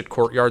opposite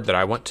courtyard that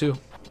I went to?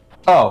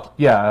 Oh,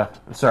 yeah.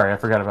 Sorry, I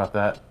forgot about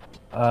that.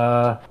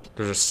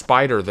 There's a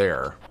spider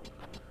there.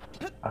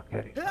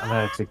 Okay, I'm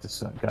gonna take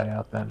this guy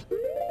out then.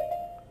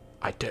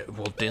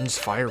 Will Din's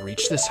fire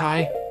reach this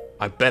high?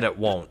 I bet it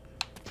won't.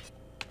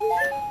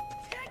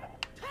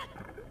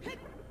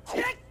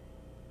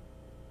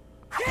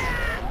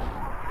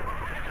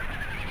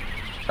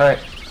 Alright.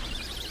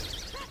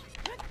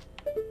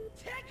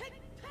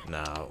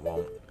 No, it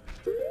won't.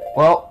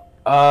 Well,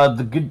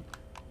 the good...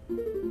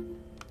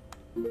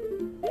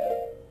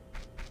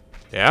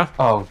 Yeah?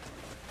 Oh.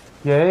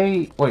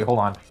 Yay. Wait, hold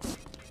on.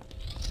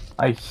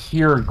 I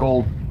hear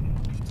gold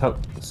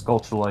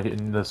sculpture light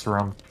in this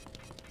room.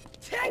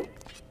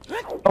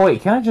 Oh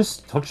wait, can I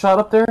just hookshot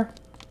up there?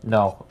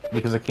 No,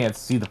 because I can't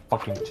see the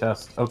fucking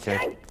chest.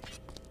 Okay.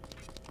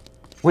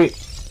 Wait.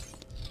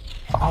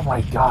 Oh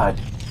my god.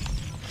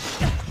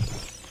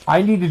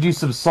 I need to do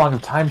some Song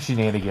of Time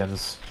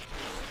shenanigans.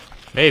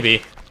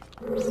 Maybe.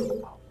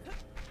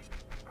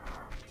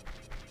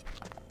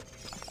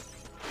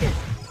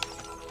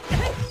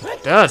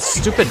 Duh,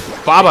 stupid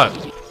Baba!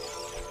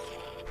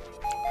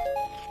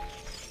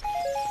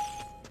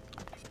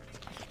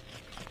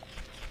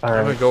 Alright.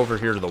 I'm gonna go over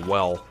here to the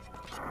well.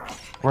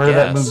 Where did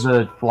that move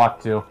the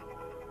block to?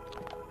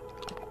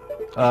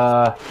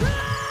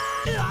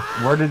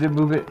 Where did it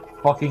move it?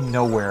 Fucking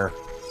nowhere.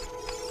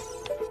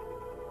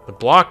 The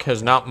block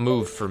has not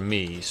moved for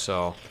me,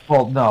 so...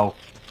 Well, no.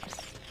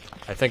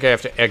 I think I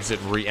have to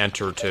exit and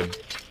re-enter to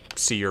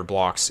see your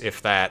blocks,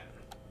 if that.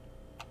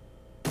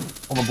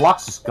 Well, the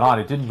block's just gone.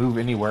 It didn't move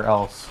anywhere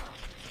else.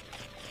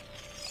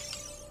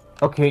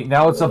 Okay,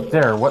 now it's up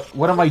there.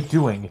 What am I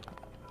doing?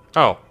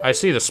 Oh, I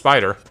see the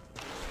spider.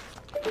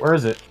 Where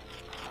is it?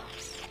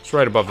 It's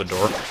right above the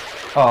door.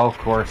 Oh, of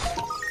course.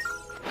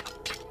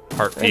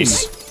 Heart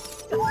piece.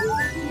 Oh,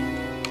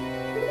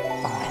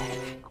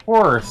 of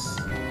course.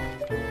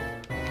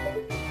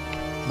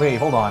 Wait,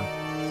 hold on.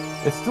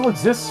 It still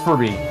exists for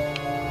me.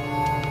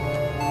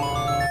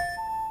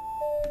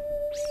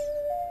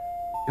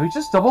 Did we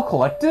just double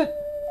collect it?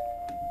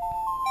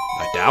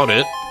 I doubt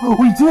it.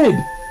 We did!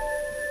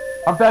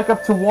 I'm back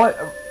up to one.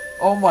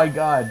 Oh my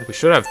god. We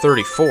should have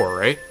 34,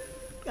 right?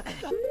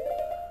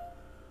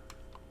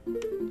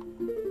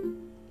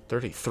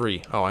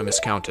 33. Oh, I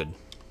miscounted.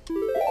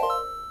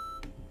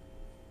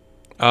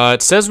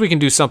 It says we can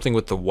do something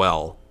with the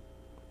well.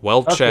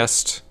 Well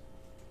chest.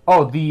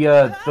 Oh,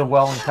 the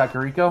well in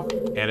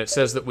Kakariko? And it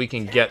says that we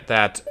can get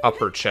that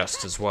upper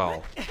chest as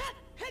well.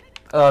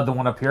 The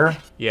one up here?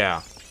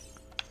 Yeah.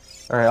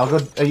 Alright, I'll go...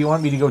 you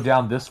want me to go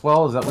down this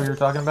well? Is that what you're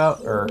talking about?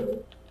 Or...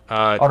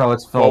 oh no,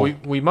 it's filled. Well,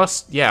 we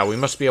must... Yeah, we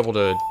must be able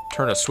to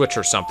turn a switch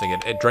or something.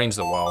 It drains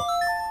the well.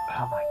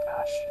 Oh my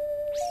gosh.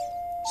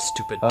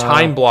 Stupid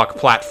time block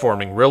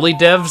platforming. Really,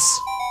 devs?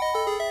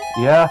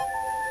 Yeah.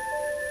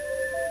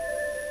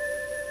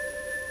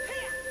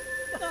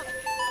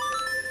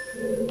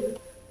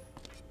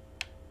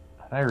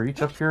 Can I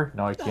reach up here?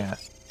 No, I can't.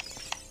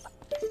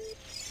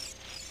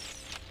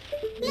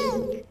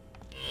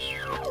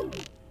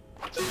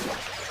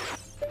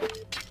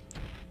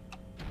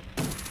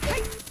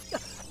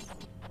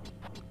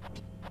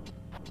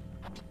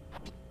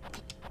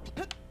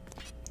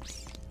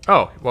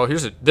 Oh, well,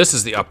 this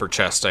is the upper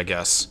chest, I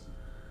guess.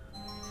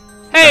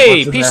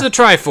 Hey, piece of the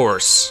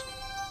Triforce!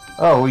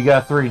 Oh, we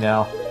got 3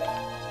 now.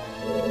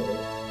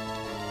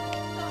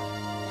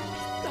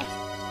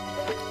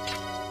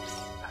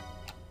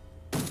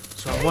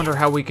 So I wonder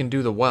how we can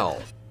do the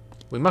well.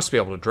 We must be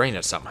able to drain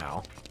it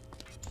somehow.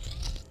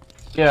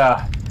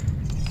 Yeah.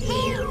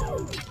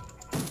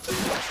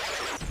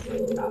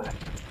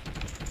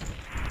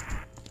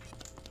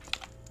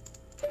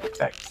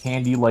 That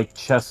candy-like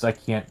chest I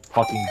can't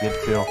fucking get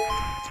to.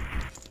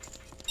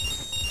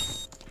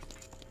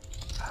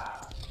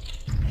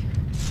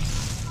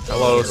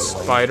 Hello,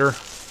 spider.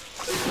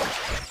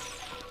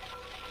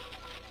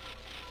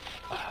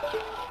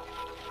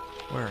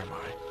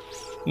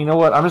 You know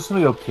what? I'm just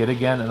gonna go kid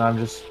again, and I'm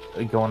just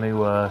going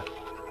to.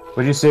 What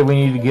did you say we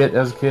need to get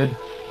as a kid?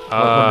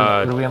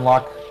 What do we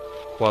unlock?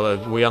 Well,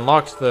 we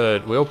unlocked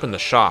we opened the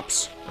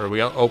shops, or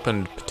we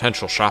opened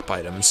potential shop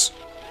items.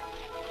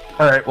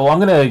 All right. Well, I'm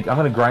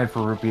gonna grind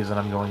for rupees, and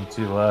I'm going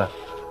to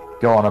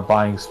go on a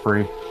buying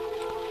spree.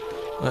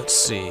 Let's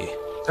see.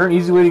 Is there an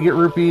easy way to get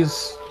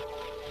rupees?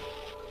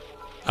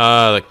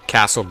 The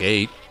castle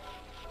gate.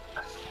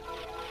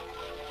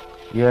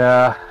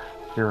 Yeah,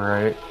 you're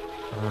right.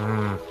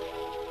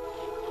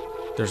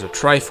 There's a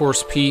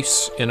Triforce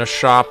piece in a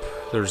shop.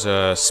 There's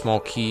a small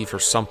key for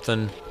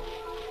something.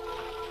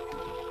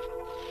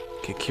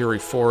 Kikiri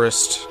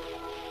Forest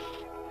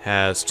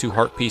has 2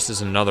 heart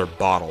pieces and another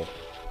bottle.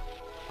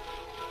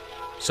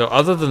 So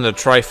other than the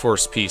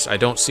Triforce piece, I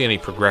don't see any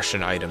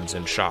progression items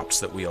in shops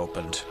that we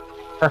opened.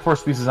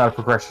 Triforce piece is not a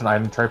progression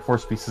item.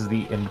 Triforce piece is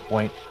the end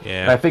point.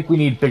 Yeah. And I think we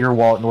need bigger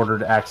wallet in order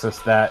to access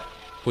that.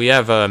 We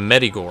have a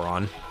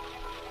Medigoron,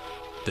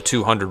 the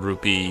 200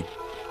 rupee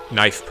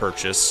knife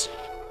purchase.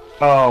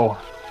 Oh.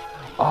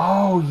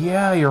 Oh,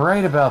 yeah, you're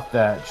right about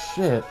that.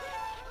 Shit.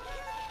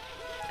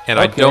 And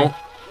okay.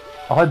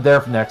 I'll head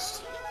there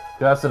next.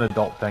 That's an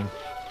adult thing.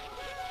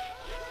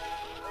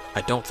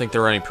 I don't think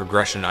there are any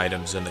progression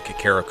items in the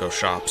Kakariko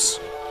shops.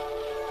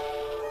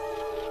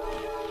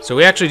 So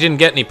we actually didn't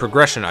get any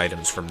progression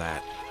items from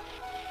that.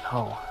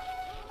 Oh.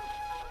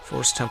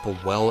 Forest Temple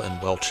Well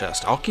and Well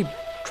Chest. I'll keep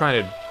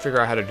trying to figure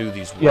out how to do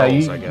these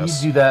wells, I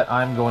guess. You do that.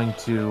 I'm going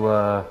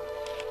to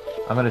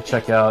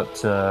check out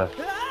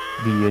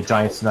the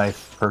Giant's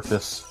Knife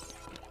purchase.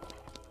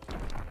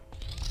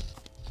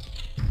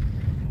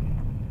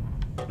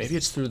 Maybe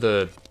it's through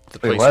the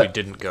place we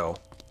didn't go.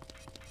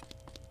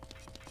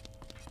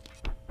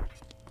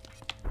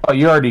 Oh,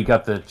 you already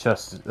got the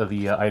chest of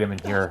the item in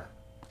here.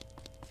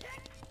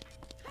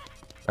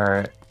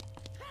 Alright.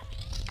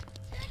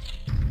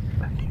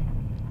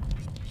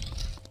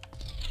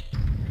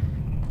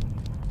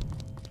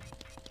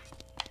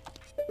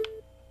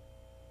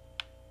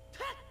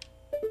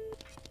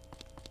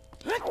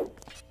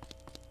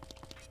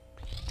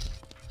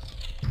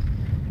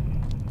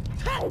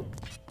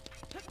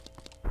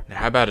 Now,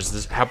 how bad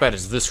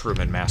is this room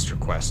in Master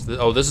Quest?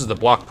 Oh, this is the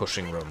block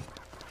pushing room.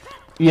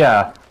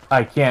 Yeah,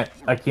 I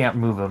can't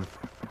move him.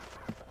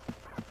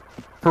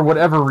 For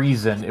whatever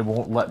reason, it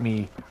won't let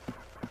me.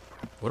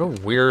 What a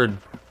weird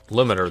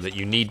limiter that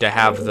you need to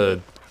have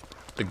the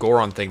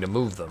Goron thing to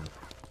move them.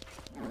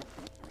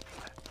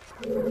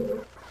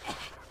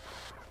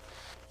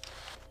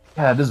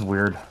 Yeah, it is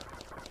weird.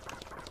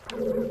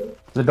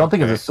 I don't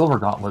think it's a Silver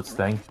Gauntlets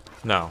thing.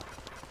 No.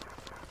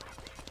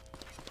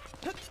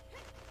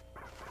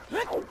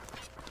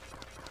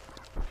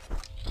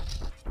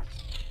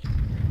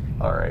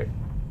 Alright.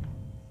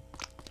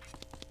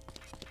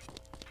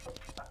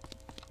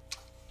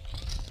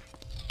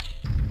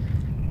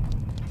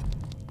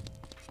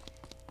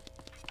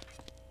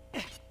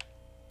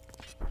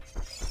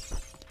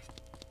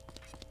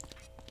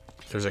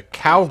 There's a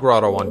cow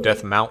grotto on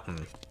Death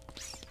Mountain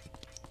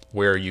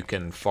where you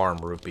can farm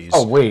rupees.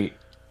 Oh, wait.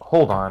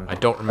 Hold on. I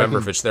don't remember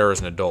if it's there as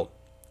an adult.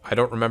 I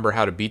don't remember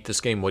how to beat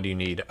this game. What do you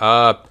need?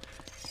 Well,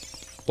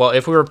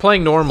 if we were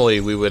playing normally,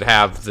 we would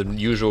have the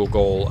usual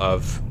goal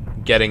of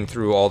getting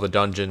through all the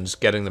dungeons,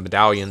 getting the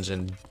medallions,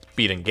 and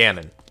beating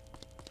Ganon.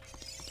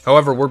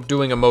 However, we're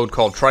doing a mode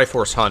called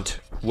Triforce Hunt,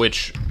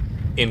 which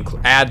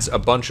adds a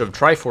bunch of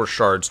Triforce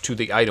shards to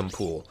the item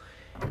pool.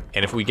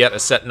 And if we get a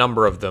set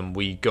number of them,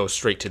 we go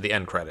straight to the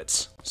end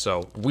credits.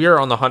 So, we're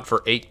on the hunt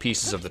for 8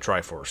 pieces of the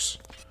Triforce.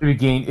 We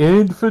gain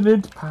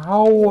infinite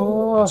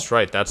power! That's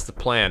right, that's the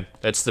plan.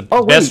 That's the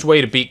best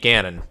way to beat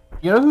Ganon.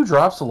 You know who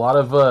drops a lot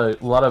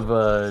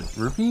of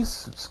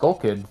rupees? Skull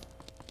Kid.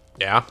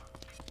 Yeah?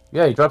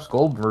 Yeah, he drops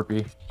gold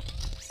rupee.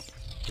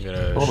 You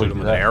gonna shoot him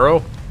with an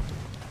arrow?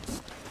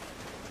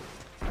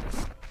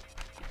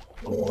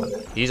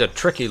 He's a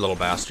tricky little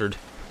bastard.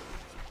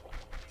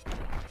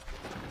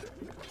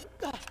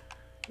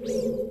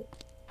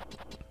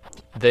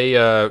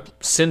 They,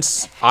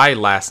 since I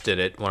last did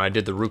it, when I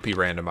did the rupee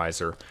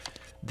randomizer,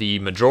 the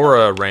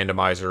Majora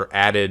randomizer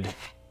added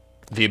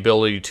the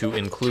ability to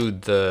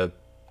include the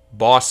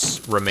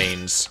boss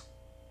remains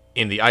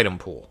in the item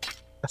pool.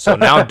 So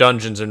now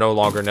dungeons are no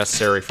longer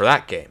necessary for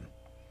that game.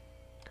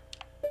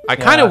 I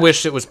kind of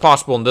wish it was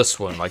possible in this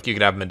one, like you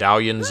could have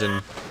medallions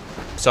and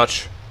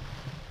such.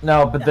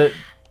 No,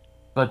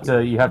 but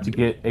you have to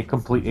get a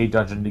complete A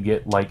dungeon to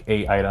get like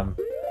a item.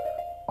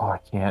 Oh, I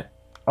can't.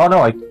 Oh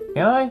no,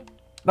 can I?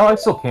 No, I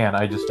still can.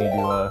 I just need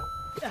to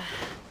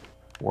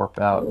warp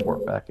out and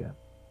warp back in.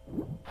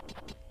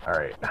 All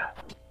right.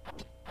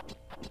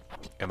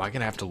 Am I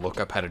gonna have to look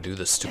up how to do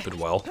this stupid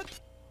well?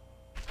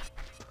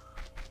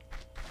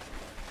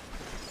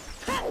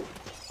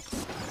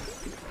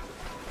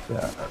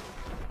 Yeah.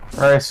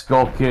 All right,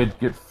 Skull Kid,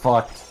 get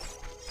fucked.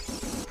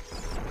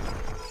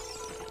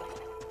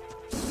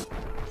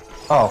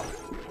 Oh,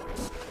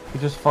 he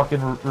just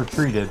fucking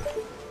retreated.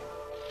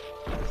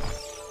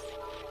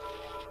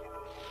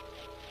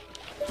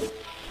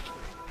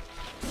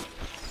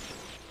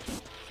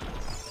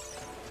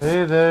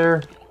 Hey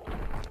there.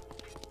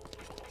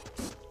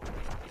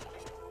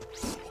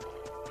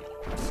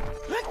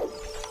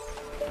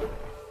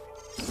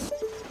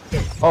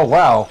 Oh,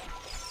 wow.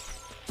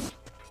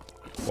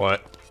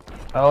 What?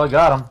 Oh, I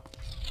got him.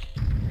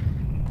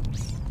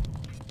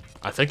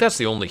 I think that's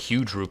the only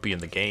huge rupee in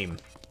the game.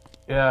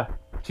 Yeah.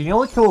 Can you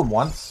only kill him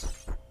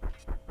once?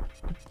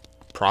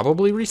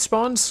 Probably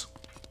respawns?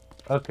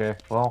 Okay,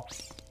 well.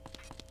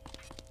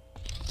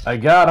 I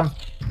got him.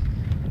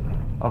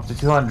 Up to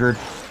 200.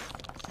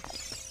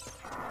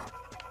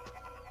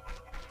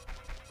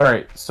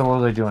 Alright, so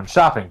what was I doing?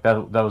 Shopping.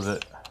 That was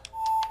it.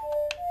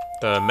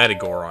 The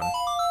Metagoron.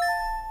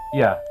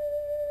 Yeah.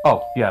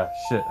 Oh, yeah,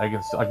 shit. I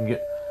can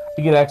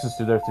get access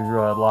to there through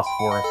Lost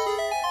Forest.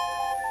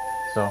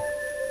 So.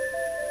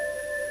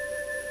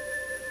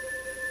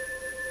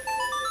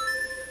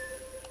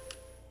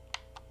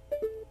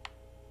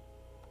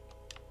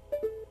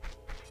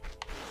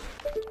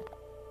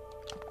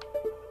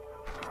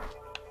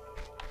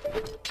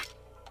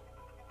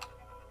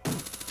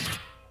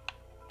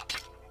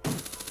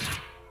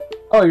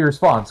 Oh, your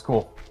response,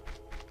 cool.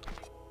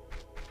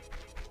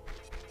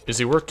 Is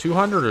he worth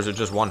 200 or is it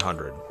just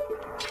 100?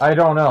 I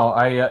don't know.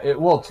 I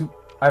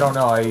don't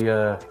know.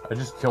 I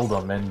just killed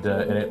him and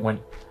it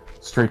went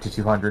straight to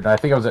 200. I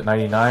think I was at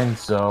 99,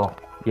 so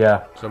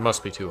yeah. So it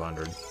must be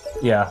 200.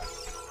 Yeah.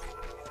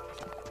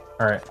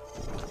 All right.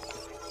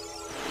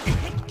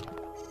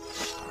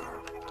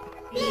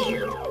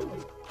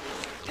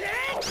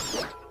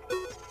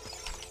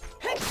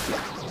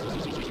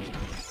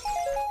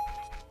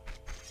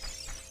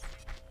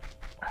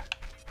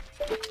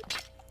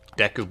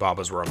 Deku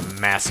Babas were a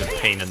massive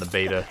pain in the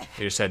beta.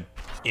 They just had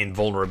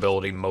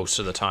invulnerability most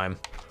of the time.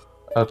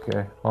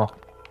 Okay, well,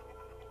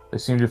 they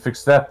seem to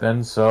fix that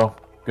then, so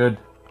good.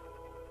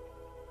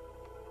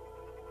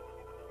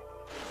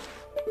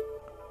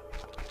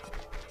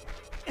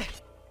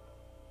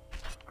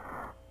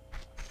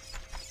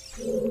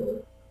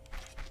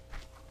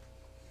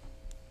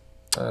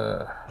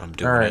 I'm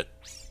doing it.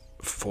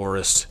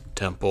 Forest,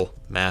 Temple,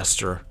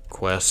 Master,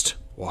 Quest,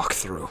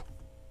 Walkthrough.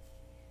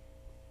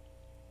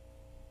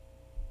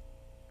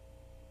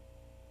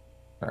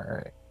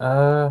 Alright,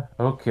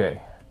 okay.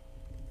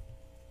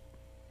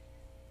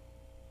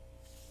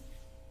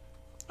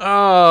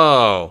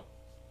 Oh!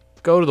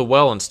 Go to the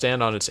well and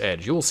stand on its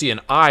edge. You will see an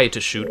eye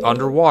to shoot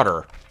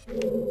underwater.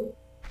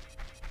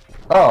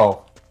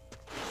 Oh.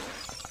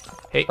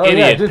 Hey, Oh, idiot,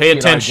 yeah, I did pay see an eye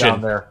attention.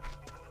 down there.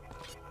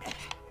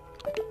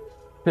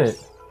 Shit.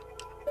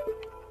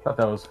 Thought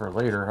that was for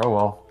later. Oh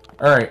well.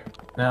 Alright,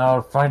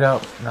 now find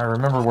out. Now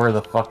remember where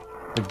the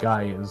fuck the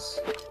guy is.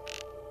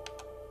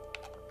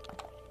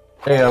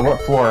 Hey, what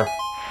floor?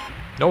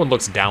 No one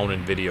looks down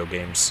in video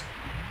games.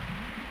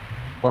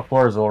 What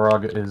floor is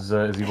Xelrog? Is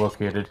he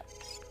located?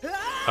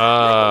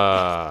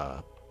 I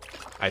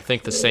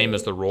think the same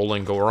as the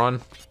rolling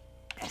Goron.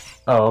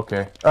 Oh,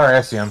 okay. Alright,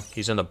 I see him.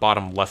 He's in the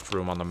bottom left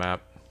room on the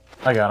map.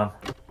 I got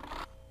him.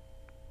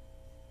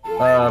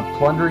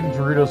 Plundering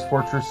Gerudo's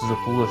fortress is a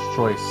foolish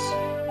choice.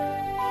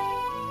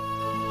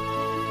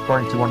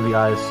 According to one of the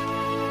eyes.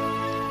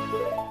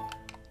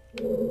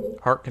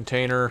 Heart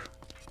container.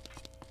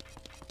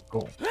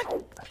 Cool.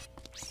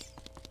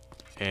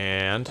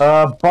 And...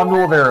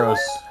 bundle of arrows.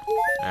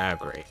 Ah,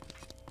 great.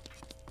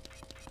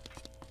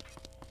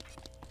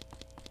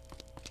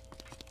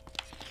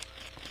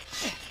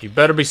 You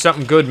better be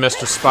something good,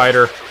 Mr.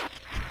 Spider.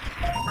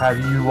 How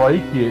do you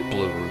like it?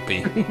 Blue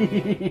rupee.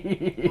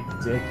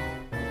 Dick.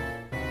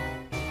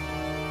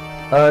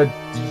 Did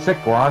you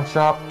check Goron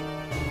shop?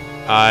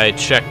 I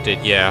checked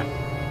it, yeah.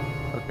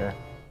 Okay.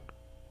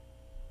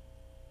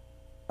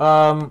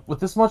 With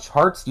this much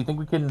hearts, do you think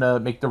we can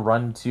make the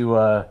run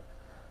to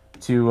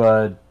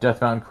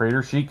Death Mountain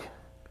Crater Chic?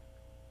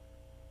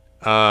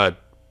 I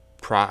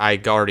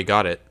already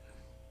got it.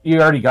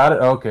 You already got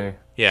it? Okay.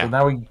 Yeah. So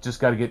now we just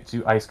got to get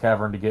to Ice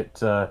Cavern to get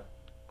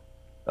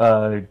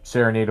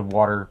Serenade of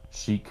Water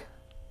Chic.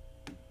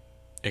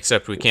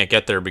 Except we can't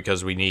get there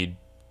because we need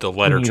the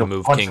letter We need to a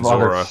move bunch King of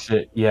other Zora.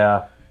 shit,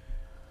 yeah.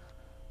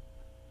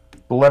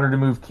 The letter to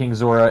move King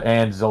Zora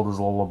and Zelda's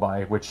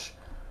Lullaby, which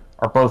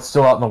are both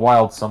still out in the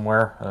wild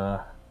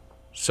somewhere.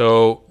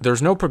 So,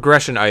 there's no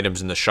progression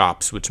items in the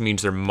shops, which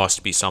means there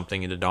must be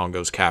something in the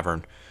Dongo's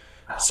Cavern.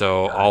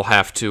 So, I'll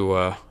have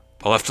to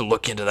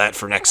look into that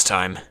for next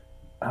time.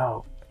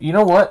 Oh, you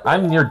know what?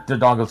 I'm near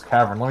Dodongo's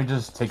Cavern. Let me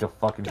just take a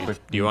fucking quick...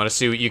 Do you want to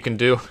see what you can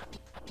do?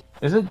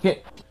 Is it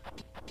get...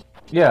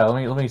 Yeah,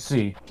 let me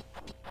see.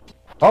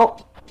 Oh!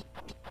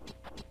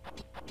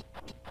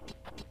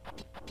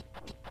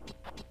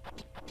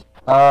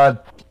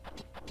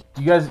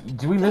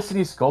 Do we miss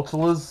any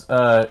Skulltulas,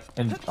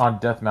 on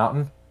Death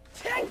Mountain?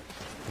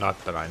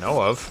 Not that I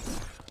know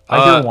of.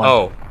 I hear one.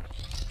 Oh.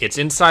 It's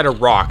inside a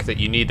rock that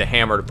you need the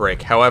hammer to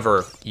break.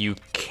 However, you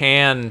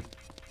can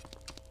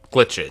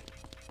glitch it.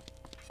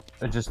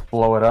 Just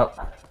blow it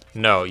up?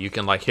 No, you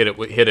can like hit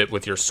it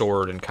with your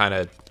sword and kind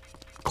of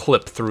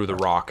clip through the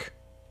rock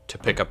to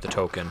pick up the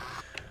token.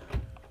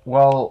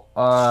 Well,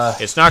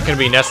 It's not going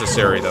to be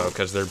necessary though,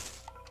 because they're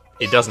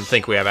it doesn't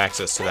think we have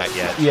access to that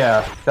yet.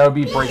 Yeah, that would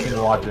be breaking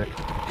logic.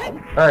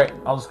 Alright,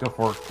 I'll just go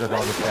for the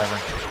Dodongo's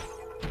Cavern.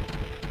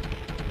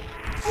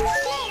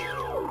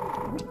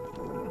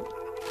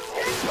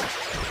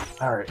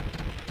 Alright.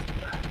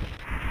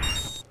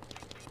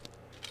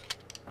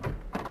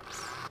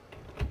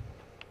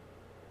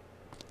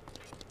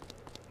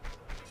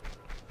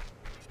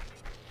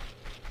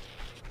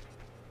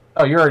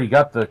 Oh, you already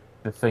got the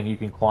thing you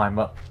can climb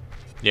up.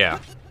 Yeah.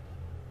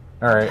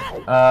 Alright,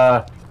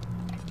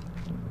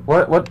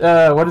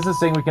 what is this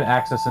thing we can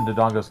access in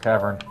Dodongo's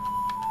Cavern?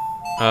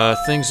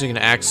 Things you can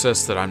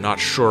access that I'm not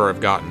sure I've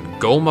gotten.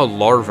 Goma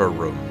Larva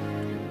Room.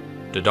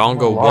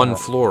 Dodongo Larva. 1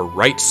 floor,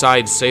 right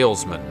side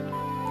salesman.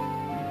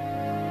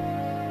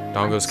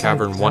 Dodongo's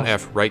Cavern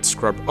 1F, right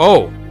scrub.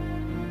 Oh!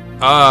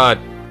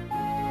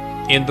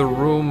 In the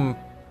room...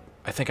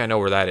 I think I know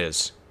where that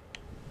is.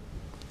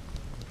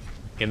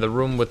 In the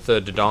room with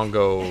the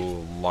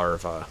Dodongo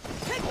larva.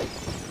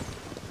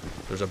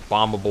 There's a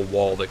bombable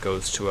wall that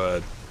goes to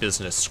a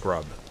business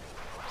scrub.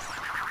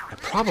 I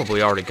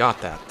probably already got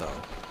that,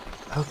 though.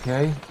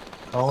 Okay.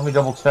 Oh, let me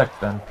double check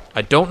then.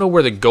 I don't know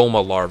where the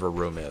Goma larva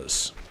room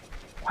is.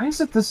 Why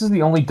is it this is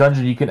the only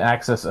dungeon you can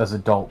access as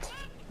adult?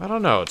 I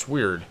don't know, it's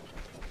weird.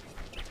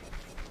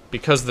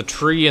 Because the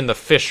tree and the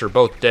fish are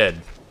both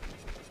dead.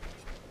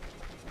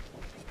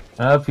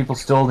 People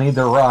still need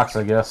their rocks,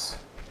 I guess.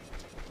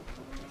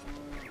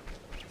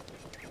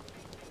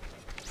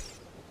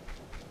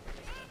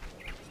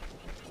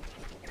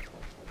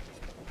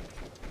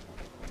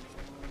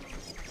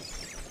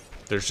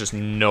 There's just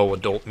no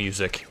adult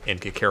music in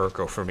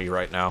Kakariko for me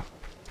right now.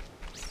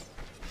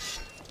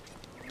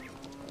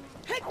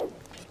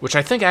 Which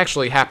I think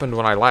actually happened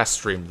when I last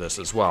streamed this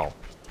as well.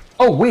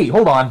 Oh, wait,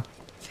 hold on.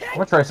 I'm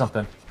gonna try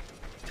something.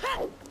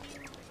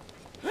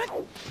 Does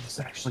this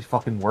actually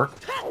fucking work?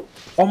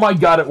 Oh my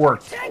god, it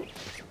worked.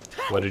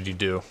 What did you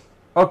do?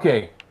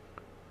 Okay.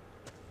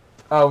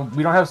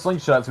 We don't have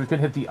slingshots, so we could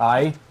hit the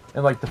eye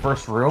in, like, the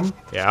first room.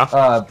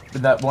 Yeah?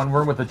 In that one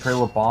room with the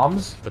trail of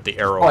bombs. But the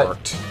arrow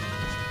worked.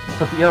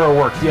 But the arrow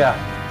worked, yeah.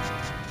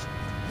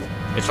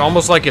 It's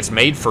almost like it's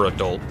made for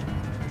adult.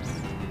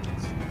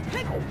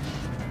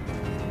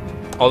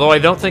 Although I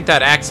don't think that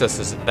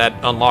that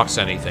unlocks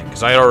anything,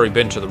 because I had already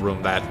been to the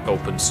room that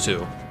opens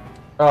too.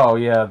 Oh,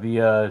 yeah,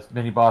 the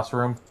mini-boss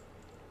room.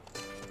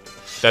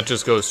 That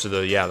just goes to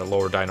the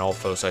lower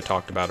Dynalphos I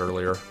talked about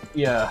earlier.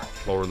 Yeah.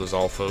 Lower the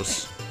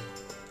Zalphos.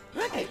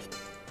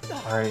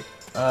 Alright,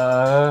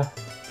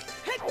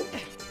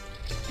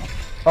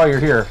 Oh, you're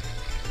here.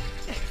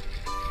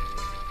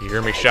 You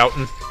hear me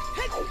shouting?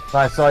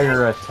 I saw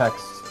your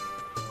text.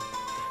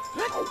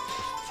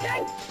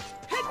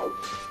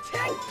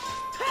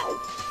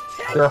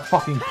 There are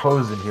fucking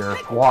pros in here.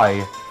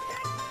 Why?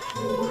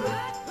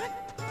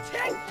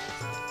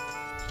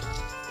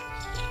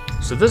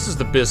 So this is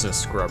the business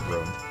scrub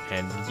room,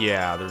 and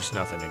yeah, there's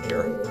nothing in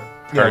here.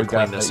 Yeah, we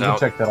clean got this that. You out.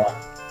 can check that out.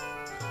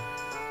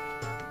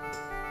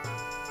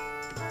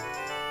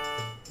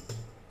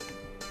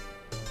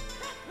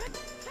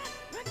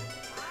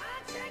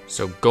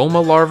 So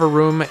Goma larva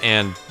room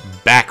and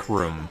back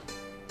room.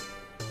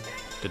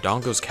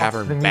 Dodongo's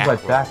Cavern What do you mean back by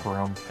room. back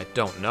room? I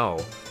don't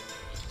know.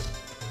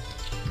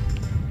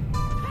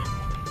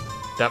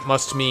 That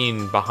must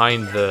mean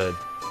behind the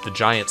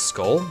giant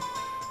skull,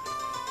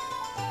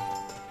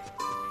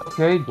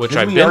 Okay. which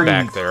didn't I've we been already-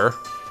 back there.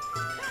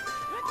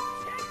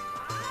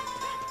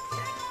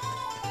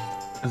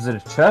 Is it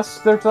a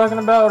chest they're talking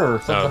about, or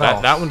something No,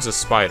 else? that one's a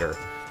spider.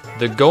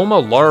 The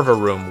Goma larva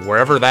room,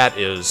 wherever that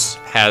is,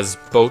 has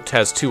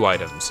two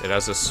items. It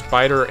has a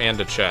spider and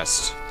a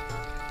chest.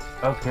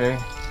 Okay.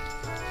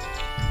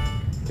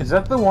 Is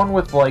that the one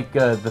with, like,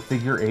 the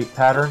figure 8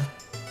 pattern?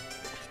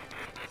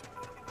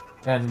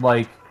 And,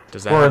 like,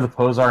 Does that where have, the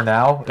pose are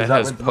now? that Is that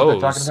has what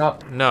pose? they're talking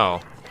about? No.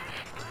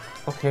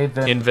 Okay,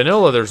 then... In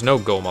vanilla, there's no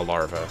Goma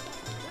larva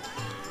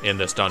in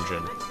this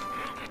dungeon.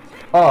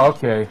 Oh,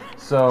 okay.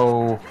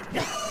 So...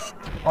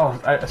 Oh,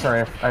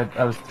 sorry,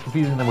 I was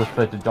confusing them with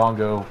the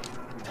Dodongo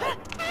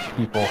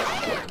people.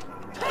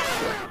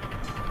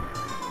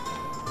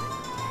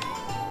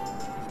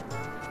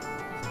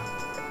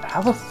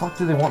 How the fuck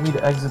do they want me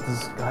to exit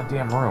this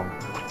goddamn room?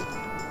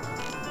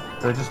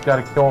 Do I just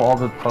gotta kill all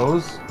the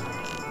pose?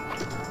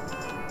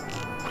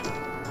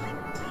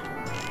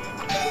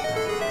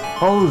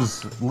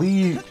 Pose,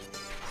 leave...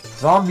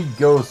 Zombie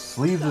ghosts,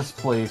 leave this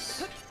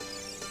place.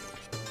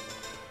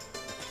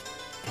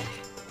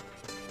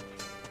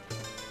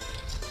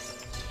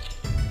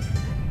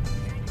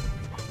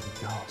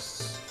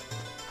 Ghosts.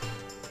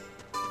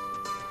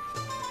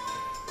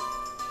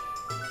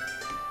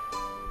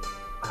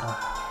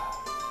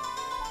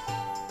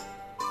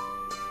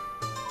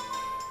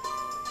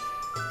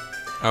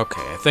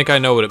 Okay, I think I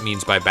know what it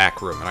means by back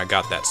room, and I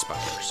got that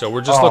spider. So we're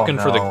just Oh, looking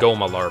for the no.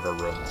 Goma larva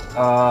room.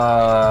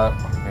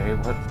 Okay,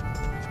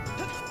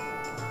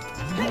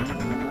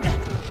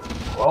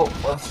 Well,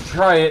 let's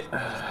try it.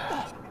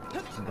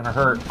 It's gonna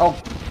hurt. Oh,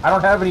 I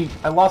don't have any.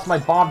 I lost my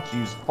bomb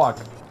juice. Fuck.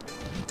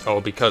 Oh,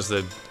 because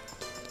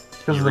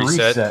Because of the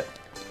reset? reset.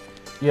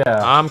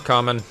 Yeah. I'm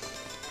coming.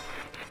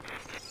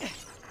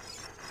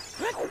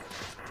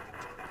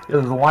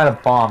 There's a line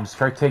of bombs.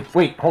 Try to take...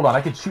 Wait, hold on.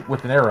 I can shoot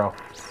with an arrow.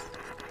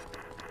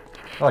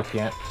 Oh, I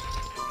can't.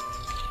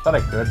 Thought I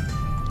could.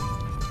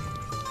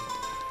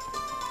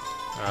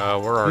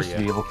 Where are Used to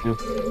be you? able to.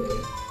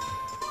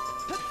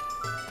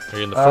 Are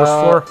you in the first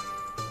floor?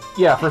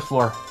 Yeah, first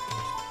floor.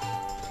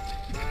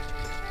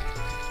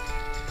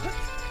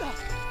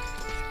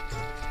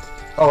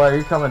 Oh, are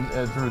you coming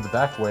through the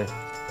back way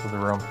of the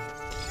room?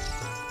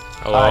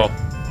 Hello.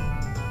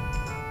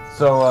 Hi.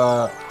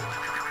 So,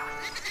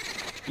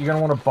 you're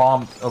gonna want to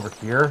bomb over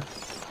here.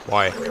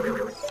 Why?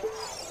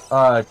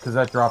 Because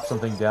that drops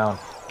something down.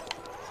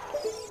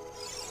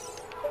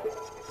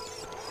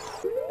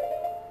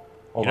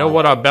 Hold You know on.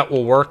 what I bet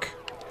will work?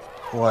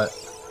 What?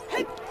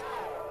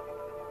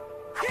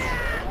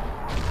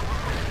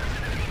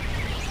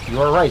 You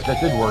are right, that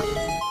did work.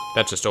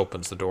 That just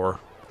opens the door.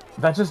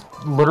 That just,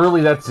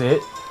 literally, that's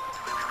it?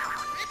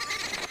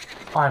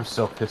 I'm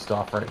so pissed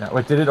off right now.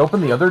 Wait, did it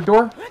open the other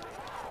door?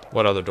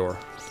 What other door?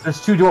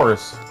 There's 2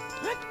 doors.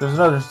 There's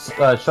another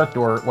shut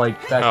door,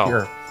 like, back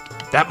here.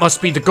 That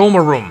must be the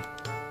Goma room.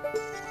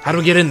 How do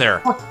we get in there?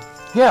 Fuck.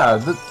 Yeah,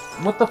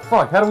 what the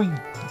fuck? How do we...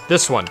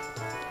 This one.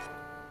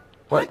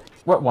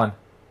 What one?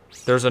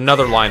 There's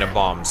another line of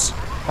bombs.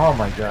 Oh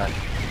my god.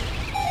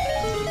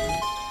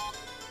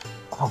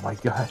 Oh my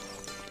god.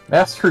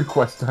 Master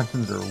Quest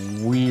dungeons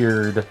are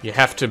weird. You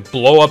have to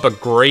blow up a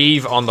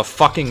grave on the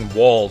fucking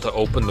wall to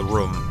open the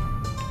room.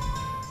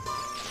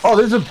 Oh,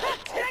 there's a...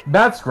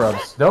 Bat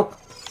scrubs. Nope.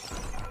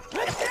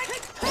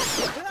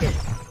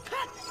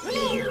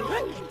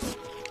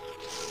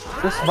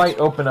 This might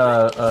open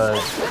a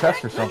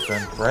chest or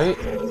something, right?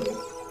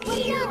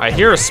 I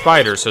hear a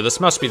spider, so this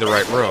must be the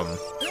right room.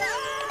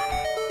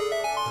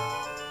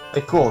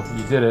 Hey, cool.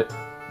 You did it.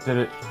 Did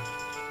it.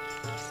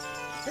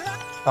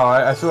 Oh,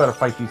 I still gotta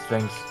fight these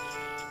things.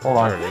 Hold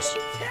on. There it is.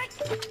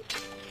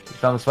 You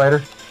found the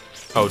spider?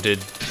 Oh,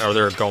 are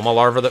there a Goma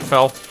larva that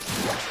fell?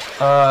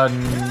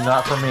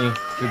 Not for me.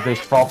 Did they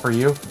fall for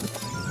you?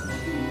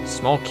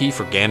 Small key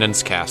for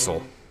Ganon's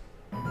castle.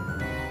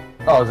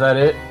 Oh, is that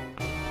it?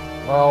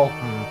 Well,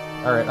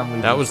 alright, I'm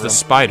leaving That was this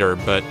the room. spider,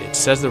 but it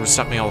says there was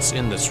something else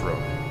in this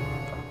room.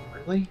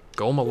 Really?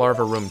 Goma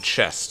larva room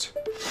chest.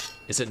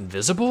 Is it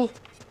invisible?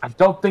 I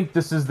don't think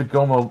this is the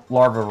Goma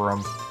larva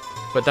room.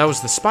 But that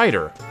was the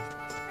spider.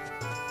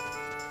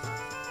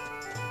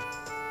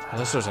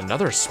 Unless there's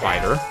another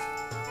spider.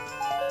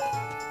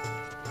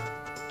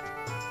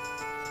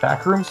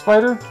 Back room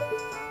spider?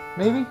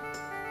 Maybe?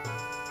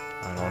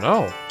 I don't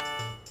know.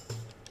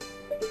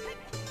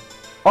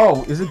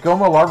 Oh, is it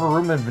Goma larva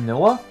room in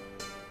vanilla?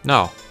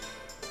 No.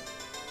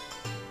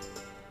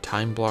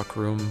 Time block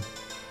room.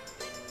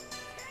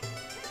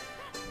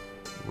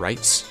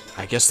 Rights?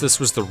 I guess this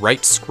was the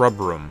right scrub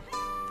room.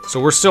 So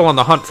we're still on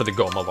the hunt for the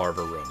Goma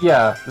larva room.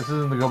 Yeah, this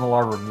isn't the Goma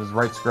larva room. This is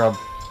right scrub.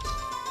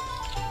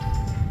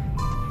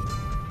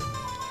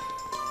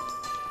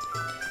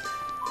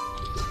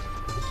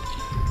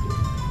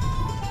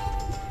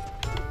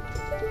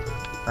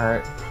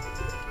 Alright.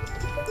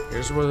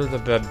 Here's where the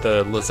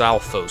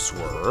Lizalfos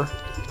were.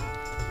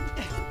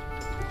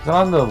 Is it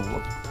on the...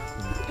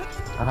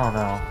 I don't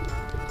know.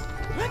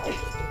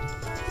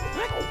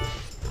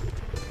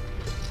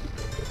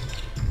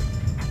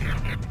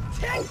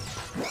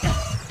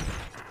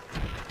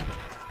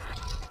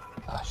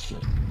 Ah, shit.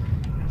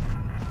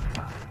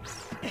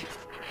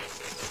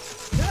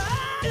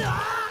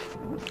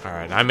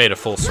 Alright, I made a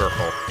full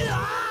circle.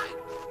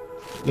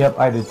 Yep,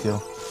 I did too.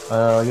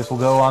 I guess we'll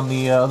go on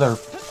the other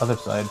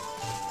side.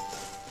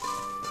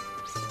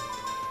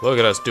 Look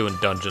at us doing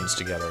dungeons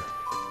together.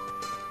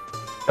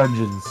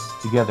 Dungeons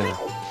together.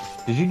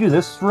 Did you do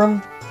this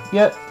room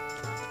yet?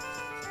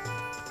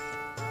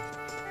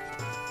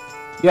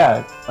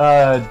 Yeah,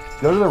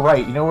 go to the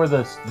right. You know where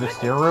the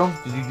stair room?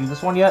 Did you do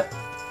this one yet?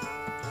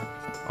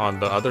 On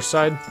the other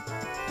side?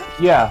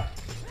 Yeah,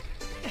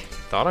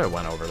 Thought I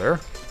went over there.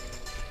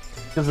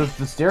 because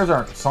the stairs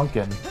aren't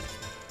sunken.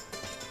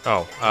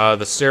 Oh,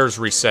 the stairs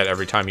reset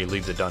every time you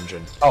leave the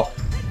dungeon. Oh,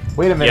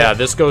 wait a minute. Yeah,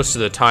 this goes to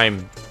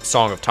the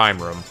Song of Time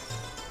room.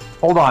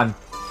 Hold on.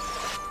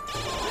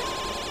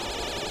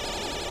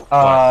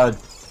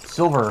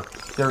 Silver.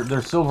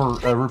 There's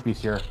silver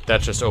rupees here.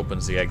 That just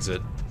opens the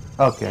exit.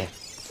 Okay.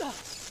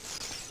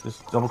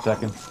 Just double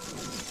checking.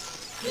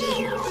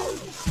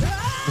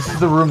 This is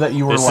the room that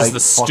you were This like. is the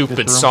 "Fuck this stupid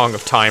room." Song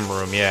of Time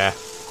room, yeah.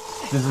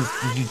 Did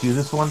you do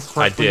this one?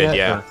 I did, yet,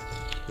 yeah. or-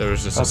 There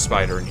was just a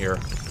spider in here.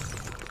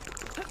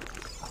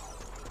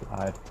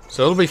 God.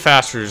 So it'll be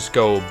faster to just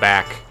go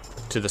back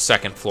to the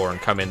second floor and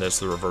come in this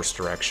the reverse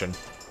direction.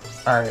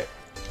 Alright.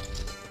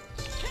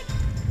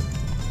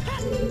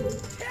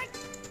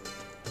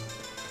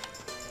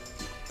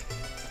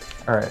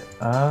 Alright,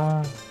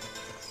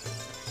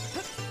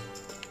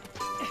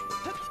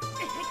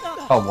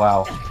 Oh,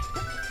 wow.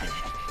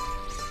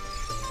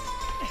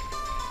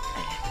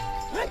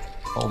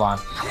 Hold on.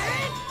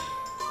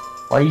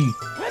 Why are you...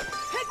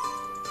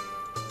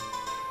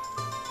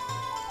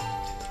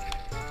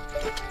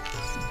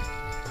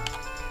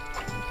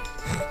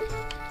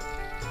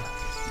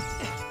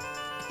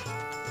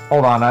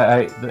 Hold on,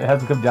 it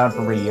hasn't come down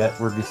for me yet.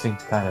 We're just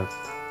kind of.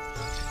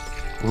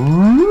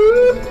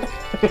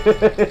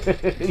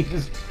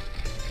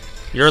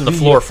 You're in the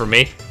floor for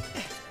me.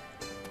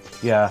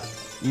 Yeah,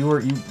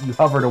 you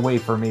hovered away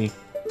for me.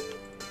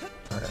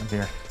 Alright, I'm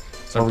here.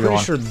 So I'm pretty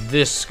sure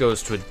this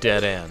goes to a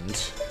dead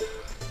end.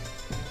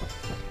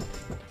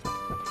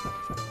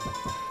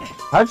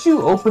 How'd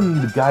you open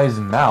the guy's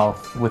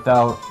mouth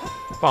without...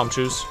 Bomb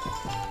shoes.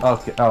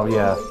 Okay, oh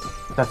yeah.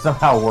 That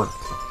somehow worked.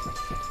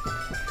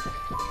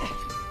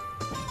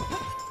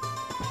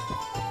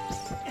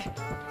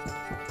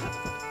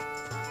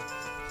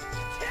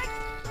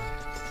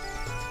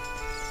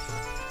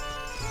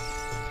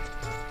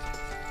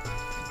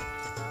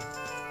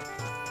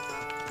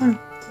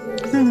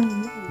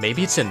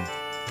 Maybe it's in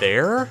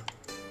there?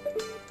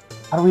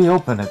 How do we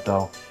open it,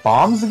 though?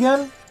 Bombs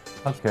again?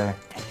 Okay.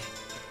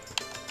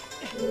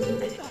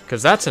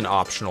 Because that's an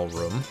optional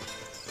room.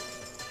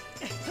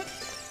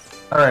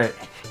 Alright.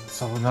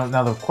 So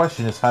now the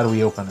question is, how do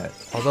we open it?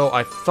 Although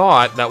I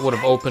thought that would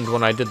have opened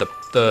when I did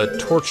the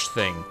torch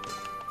thing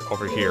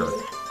over here.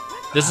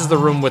 This is the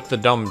room with the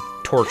dumb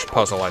torch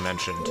puzzle I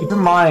mentioned. Keep in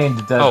mind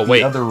that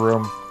the other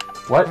room...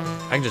 What?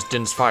 I can just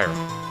dinse fire.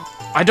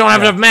 I don't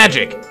have enough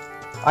magic!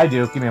 I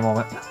do. Give me a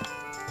moment.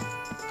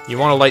 You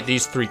want to light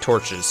these 3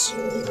 torches.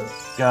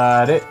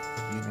 Got it.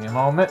 Give me a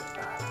moment.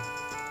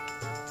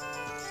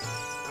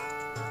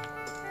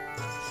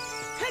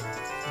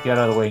 Get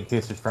out of the way in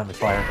case there's friendly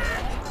fire.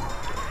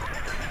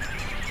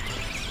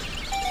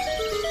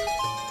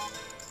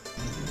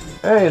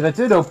 Hey, that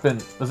did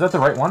open. Was that the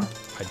right one?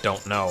 I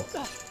don't know.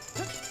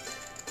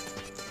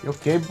 You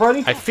okay,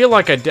 buddy? I feel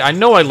like I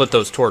know I lit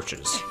those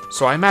torches,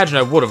 so I imagine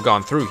I would have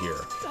gone through here.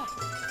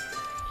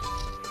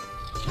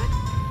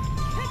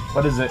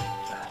 What is it?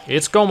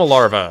 It's Goma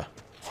larva.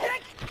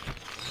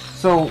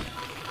 So...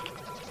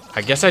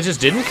 I guess I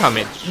just didn't come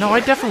in. No, I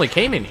definitely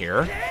came in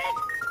here.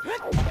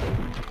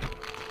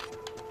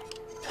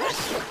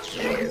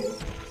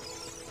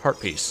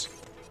 Heart piece.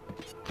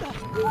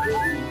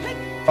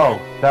 Oh,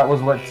 that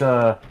was what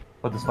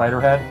the spider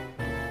had?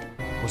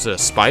 Was it a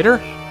spider?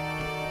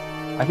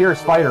 I hear a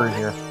spider in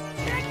here.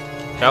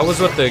 That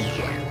was what the...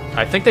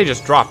 I think they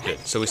just dropped it,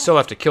 so we still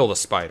have to kill the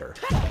spider.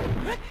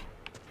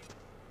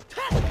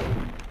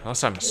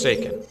 Unless I'm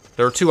mistaken.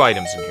 There are 2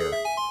 items in here.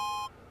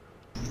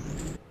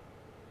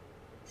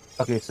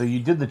 Okay, so you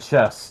did the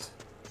chest.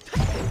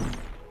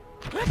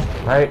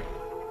 Right?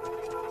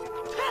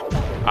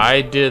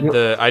 I did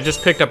the... I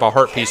just picked up a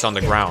heart piece on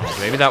the ground.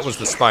 Maybe that was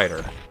the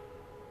spider.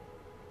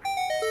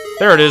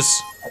 There it is.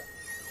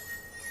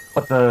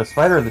 What, the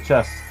spider or the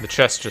chest? The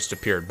chest just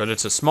appeared, but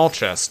it's a small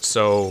chest,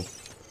 so...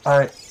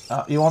 Alright,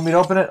 you want me to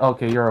open it?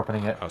 Okay, you're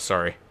opening it. Oh,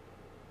 sorry.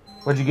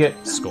 What'd you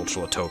get?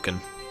 Skulltula token.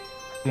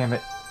 Damn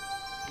it.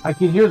 I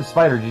can hear the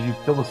spider. Did you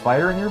kill the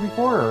spider in here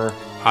before, or...?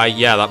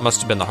 Yeah, that must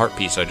have been the heart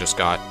piece I just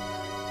got.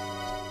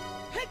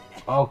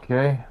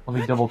 Okay, let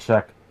me double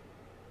check.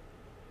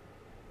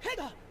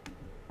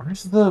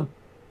 Where's the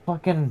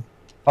fucking...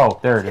 Oh,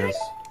 there it is.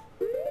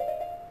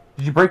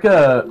 Did you break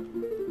a...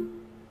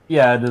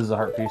 Yeah, it is a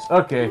heart piece.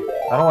 Okay,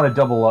 I don't want to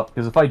double up,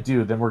 because if I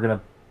do, then we're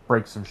gonna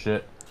break some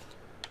shit.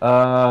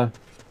 Alright.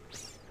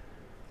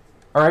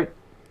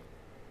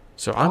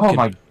 So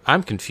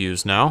I'm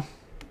confused now.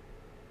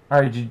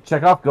 Alright, did you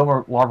check off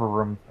Goma Lava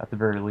Room at the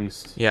very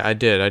least? Yeah, I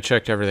did. I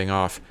checked everything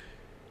off.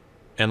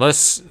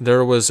 Unless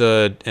there was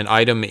an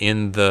item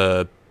in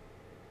the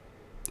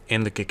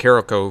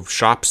Kakariko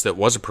shops that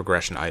was a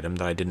progression item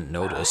that I didn't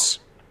notice.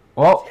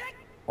 Well,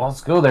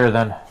 let's go there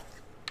then.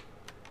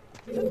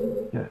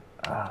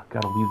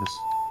 Gotta leave this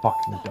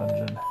fucking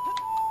dungeon.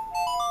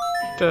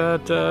 Da,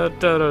 da,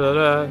 da, da, da,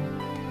 da.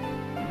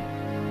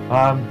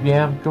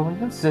 Yeah, I'm going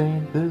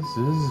insane. This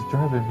is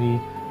driving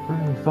me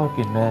really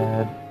fucking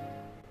mad.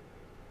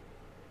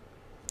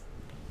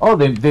 Oh,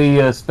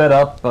 they sped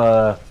up,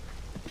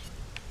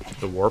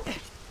 The warp?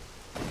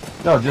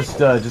 No, just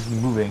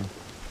moving.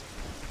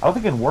 I don't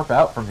think I can warp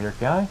out from here,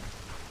 can I?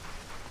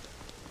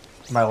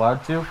 Am I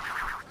allowed to?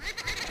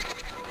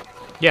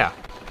 Yeah.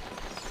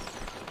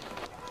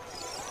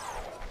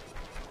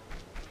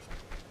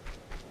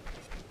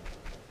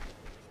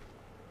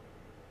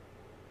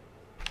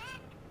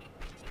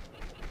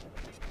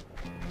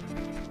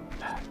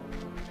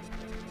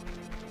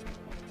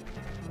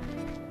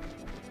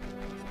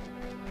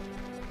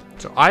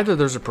 So either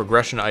there's a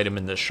progression item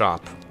in this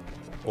shop,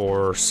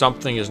 or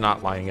something is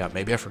not lining up.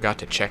 Maybe I forgot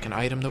to check an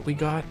item that we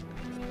got?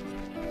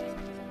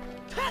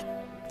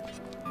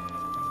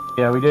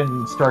 Yeah, we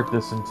didn't start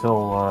this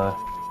until,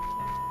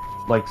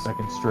 like,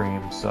 second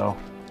stream, so...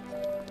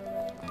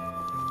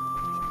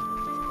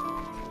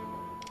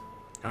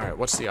 Alright,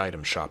 what's the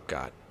item shop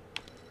got?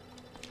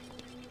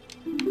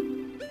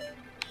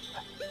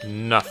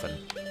 Nothing.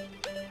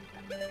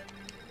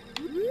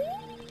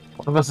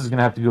 One of us is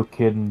gonna have to go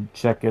kid and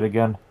check it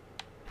again.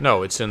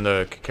 No, it's in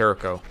the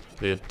Kakariko,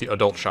 the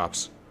adult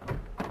shops.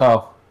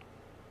 Oh.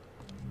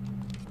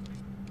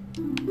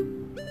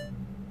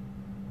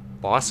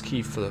 Boss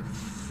key for the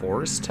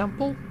Forest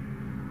Temple?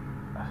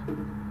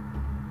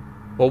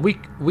 Well,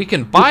 we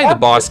can buy the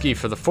boss key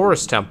for the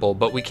Forest Temple,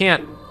 but we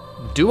can't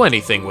do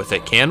anything with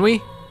it, can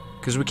we?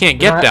 Because we can't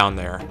get down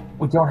there.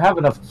 We don't have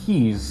enough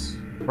keys.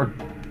 Or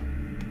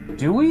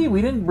do we?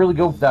 We didn't really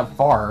go that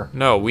far.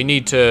 No, we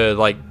need to,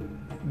 like,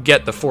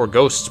 get the 4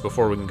 ghosts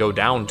before we can go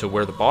down to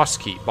where the boss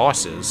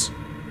is.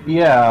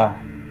 Yeah.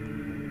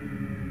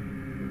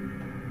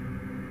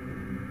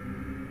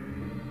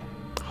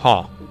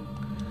 Huh.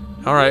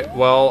 Alright,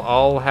 well,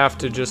 I'll have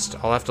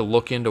to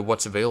look into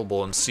what's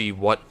available and see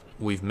what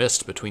we've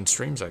missed between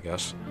streams, I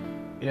guess.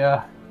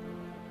 Yeah.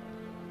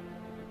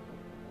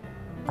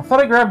 I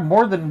thought I grabbed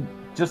more than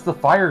just the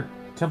Fire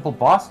Temple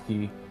boss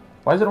key.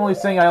 Why is it only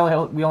saying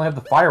we only have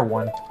the fire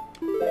one?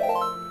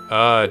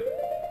 I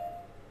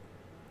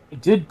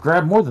did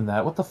grab more than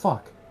that. What the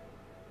fuck?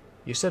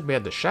 You said we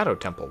had the Shadow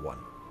Temple one.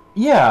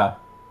 Yeah.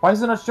 Why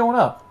is it not showing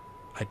up?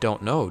 I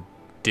don't know.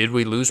 Did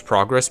we lose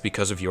progress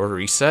because of your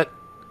reset?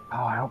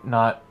 Oh, I hope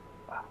not.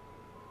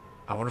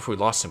 I wonder if we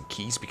lost some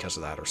keys because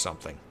of that or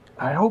something.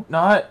 I hope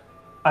not.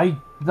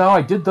 No,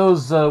 I did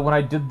those when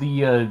I did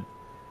the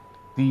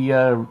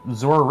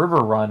Zora River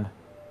run.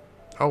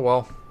 Oh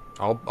well,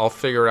 I'll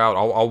figure it out.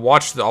 I'll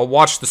watch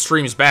the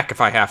streams back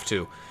if I have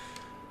to.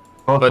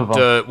 Both of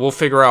them. We'll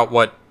figure out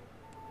what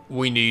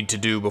we need to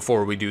do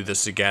before we do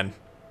this again.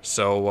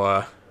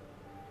 So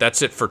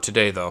that's it for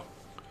today, though.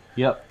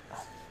 Yep.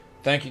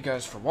 Thank you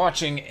guys for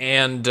watching,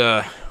 and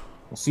we'll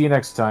see you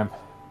next time.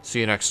 See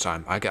you next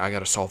time. I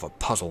gotta solve a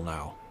puzzle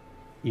now.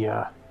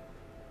 Yeah.